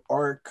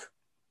arc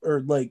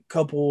or like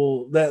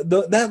couple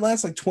that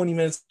last like 20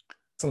 minutes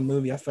of the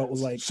movie I felt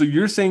was like, So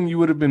you're saying you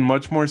would have been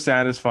much more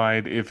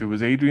satisfied if it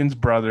was Adrian's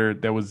brother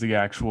that was the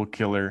actual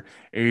killer.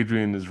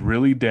 Adrian is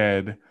really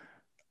dead,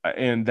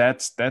 and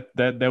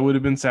that would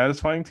have been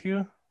satisfying to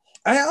you?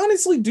 I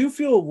honestly do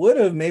feel it would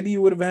have. Maybe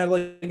you would have had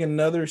like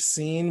another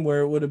scene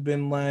where it would have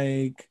been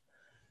like,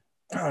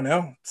 I don't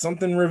know,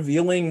 something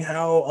revealing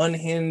how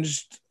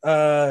unhinged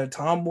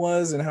Tom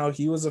was and how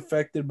he was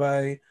affected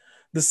by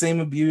the same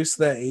abuse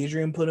that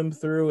Adrian put him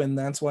through, and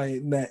that's why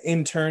that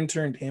in turn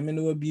turned him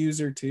into an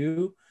abuser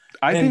too.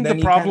 I And think the then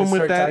you kind of problem with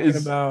start that talking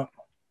is about,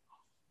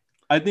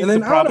 I and think the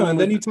then I don't know, problem and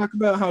then with you talk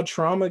about how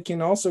trauma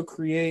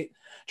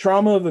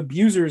of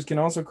abusers can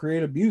also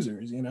create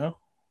abusers.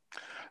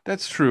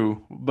 That's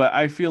true, but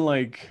I feel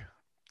like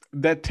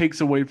that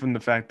takes away from the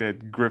fact that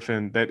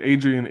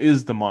Adrian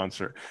is the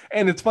monster.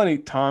 And it's funny,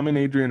 Tom and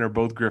Adrian are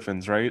both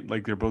Griffins, right?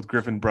 Like they're both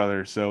Griffin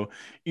brothers. So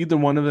either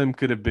one of them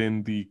could have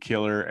been the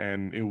killer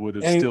and it would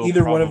have And still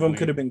either one of them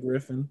could probably, have been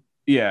Griffin.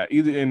 yeah,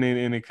 either and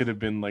it could have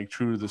been like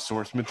true to the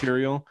source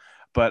material.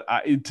 But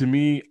to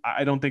me,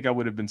 I don't think I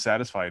would have been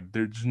satisfied.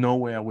 There's no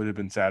way I would have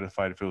been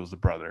satisfied if it was the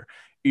brother.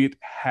 It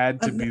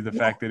had to be the No.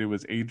 fact that it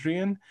was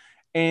Adrian,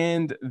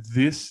 and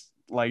this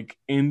like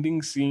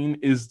ending scene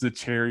is the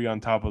cherry on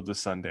top of the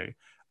sundae.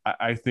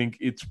 I think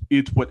it's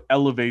what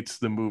elevates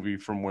the movie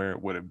from where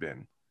it would have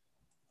been.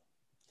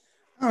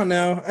 I don't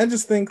know. I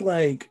think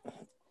like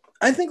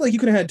you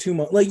could have had too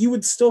much. Like you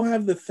would still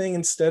have the thing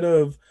instead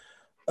of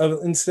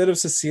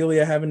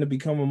Cecilia having to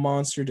become a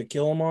monster to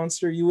kill a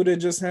monster, you would have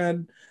just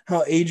had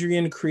how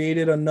Adrian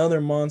created another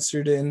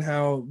monster and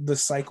how the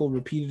cycle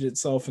repeated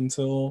itself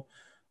until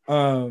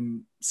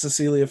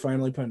Cecilia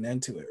finally put an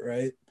end to it,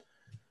 right?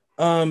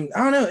 I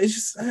don't know.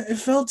 It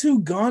felt too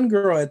Gone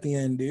Girl at the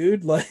end,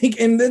 dude. Like,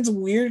 and that's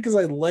weird because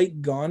I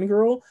like Gone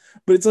Girl,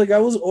 but it's like I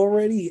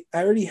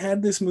already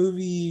had this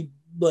movie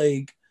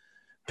like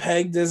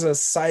pegged as a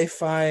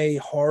sci-fi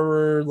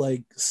horror,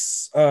 like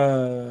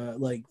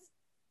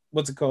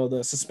what's it called,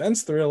 a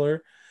suspense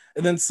thriller,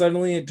 and then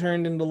suddenly it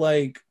turned into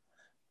like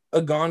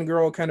a Gone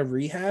Girl kind of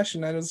rehash,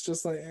 and I was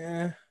just like,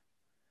 I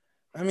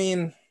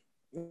mean,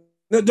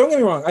 no, don't get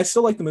me wrong, I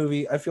still like the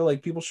movie. I feel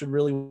like people should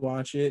really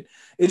watch it.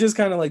 It just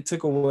kind of like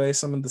took away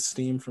some of the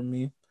steam from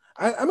me.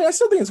 I mean, I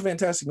still think it's a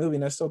fantastic movie,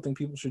 and I still think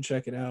people should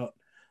check it out.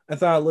 I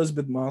thought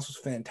Elizabeth Moss was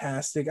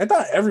fantastic. I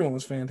thought everyone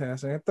was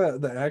fantastic. I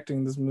thought the acting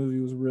in this movie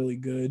was really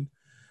good.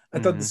 I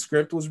thought the Mm-hmm.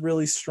 script was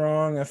really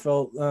strong. I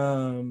felt,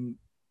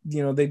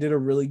 they did a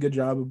really good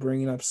job of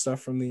bringing up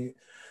stuff from the.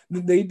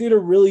 They did a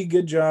really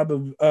good job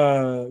of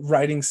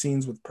writing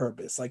scenes with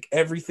purpose. Like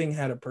everything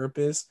had a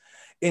purpose,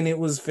 and it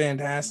was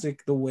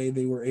fantastic the way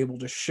they were able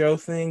to show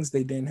things.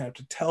 They didn't have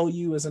to tell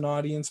you as an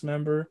audience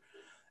member,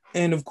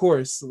 and of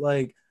course,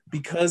 like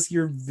because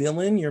your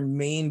villain, your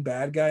main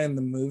bad guy in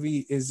the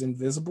movie is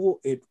invisible,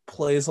 it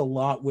plays a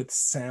lot with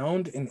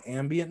sound and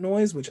ambient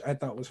noise, which I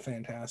thought was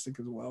fantastic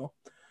as well.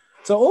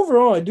 So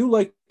overall, I do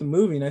like the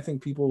movie, and I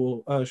think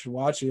people should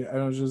watch it. I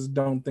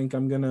don't think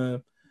I'm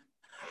gonna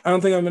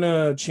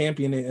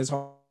champion it as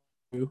hard,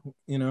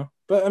 you know.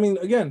 But I mean,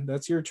 again,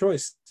 that's your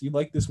choice. You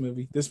like this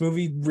movie. This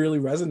movie really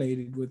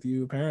resonated with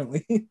you,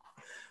 apparently.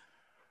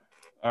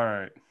 All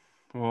right.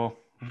 Well,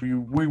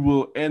 we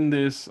will end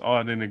this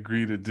on an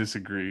agree to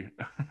disagree.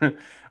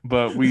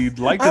 But we'd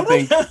like I to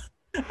like. think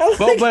I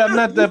like. but I'm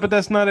not that but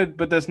that's not it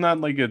but that's not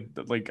like a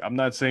like I'm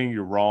not saying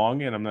you're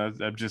wrong and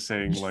I'm just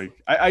saying like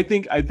I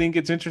think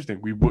it's interesting.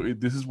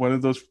 This is one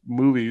of those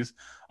movies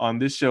on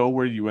this show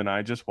where you and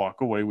I just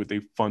walk away with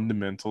a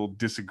fundamental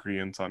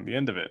disagreement on the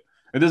end of it.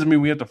 It doesn't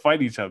mean we have to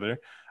fight each other.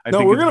 I No,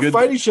 think we're it's gonna good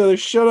fight each other.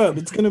 Shut up.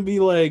 It's gonna be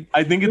like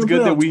I think it's we're gonna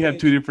good put it that on we have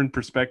Twitch. two different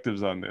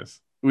perspectives on this,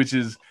 which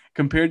is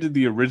compared to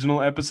the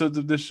original episodes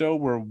of this show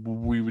where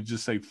we would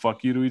just say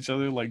fuck you to each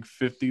other like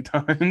 50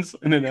 times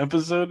in an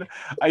episode.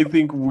 I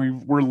think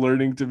we're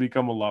learning to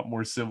become a lot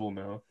more civil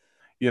now.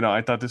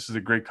 I thought this was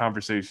a great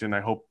conversation. I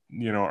hope,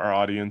 our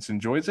audience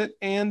enjoys it.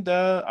 And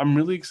I'm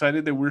really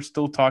excited that we're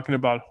still talking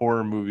about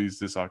horror movies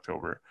this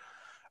October.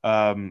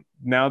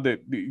 Now that,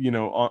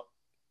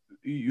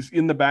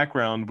 in the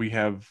background, we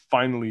have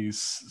finally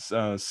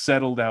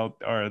settled out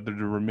the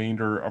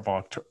remainder of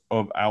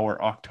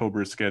our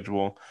October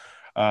schedule,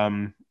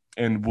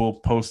 and we'll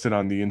post it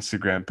on the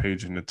Instagram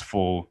page in its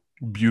full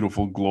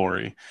beautiful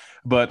glory.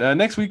 But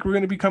next week we're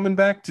going to be coming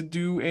back to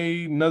do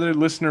another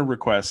listener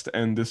request,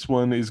 and this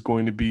one is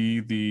going to be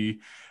the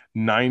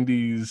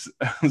 90s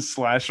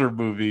slasher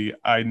movie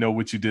I Know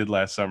What You Did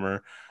Last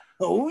Summer.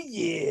 Oh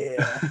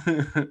yeah.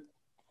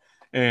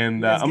 And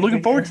You guys I'm getting looking in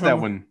here, forward to that huh?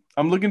 one.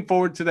 I'm looking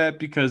forward to that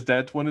because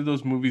that's one of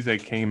those movies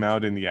that came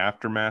out in the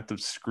aftermath of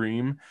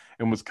Scream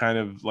and was kind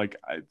of like,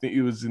 I think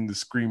it was in the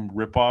Scream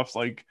ripoffs,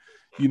 like,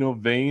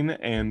 vein.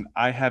 And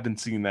I haven't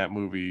seen that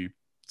movie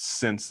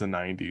since the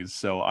 90s.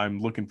 So I'm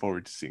looking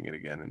forward to seeing it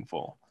again in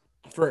full.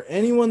 For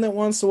anyone that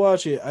wants to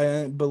watch it,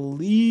 I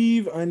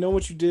believe I Know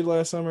What You Did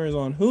Last Summer is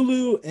on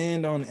Hulu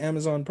and on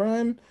Amazon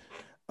Prime.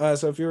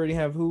 So if you already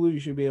have Hulu, you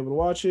should be able to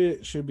watch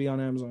it. It should be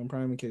on Amazon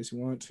Prime in case you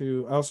want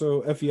to.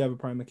 Also, if you have a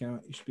Prime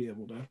account, you should be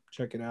able to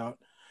check it out.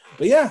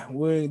 But yeah,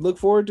 we look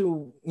forward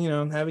to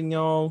having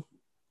y'all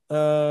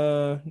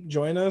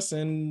join us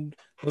and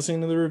listening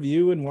to the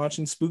review and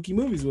watching spooky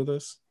movies with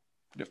us.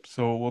 Yep.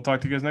 So we'll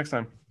talk to you guys next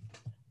time.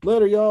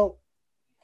 Later, y'all.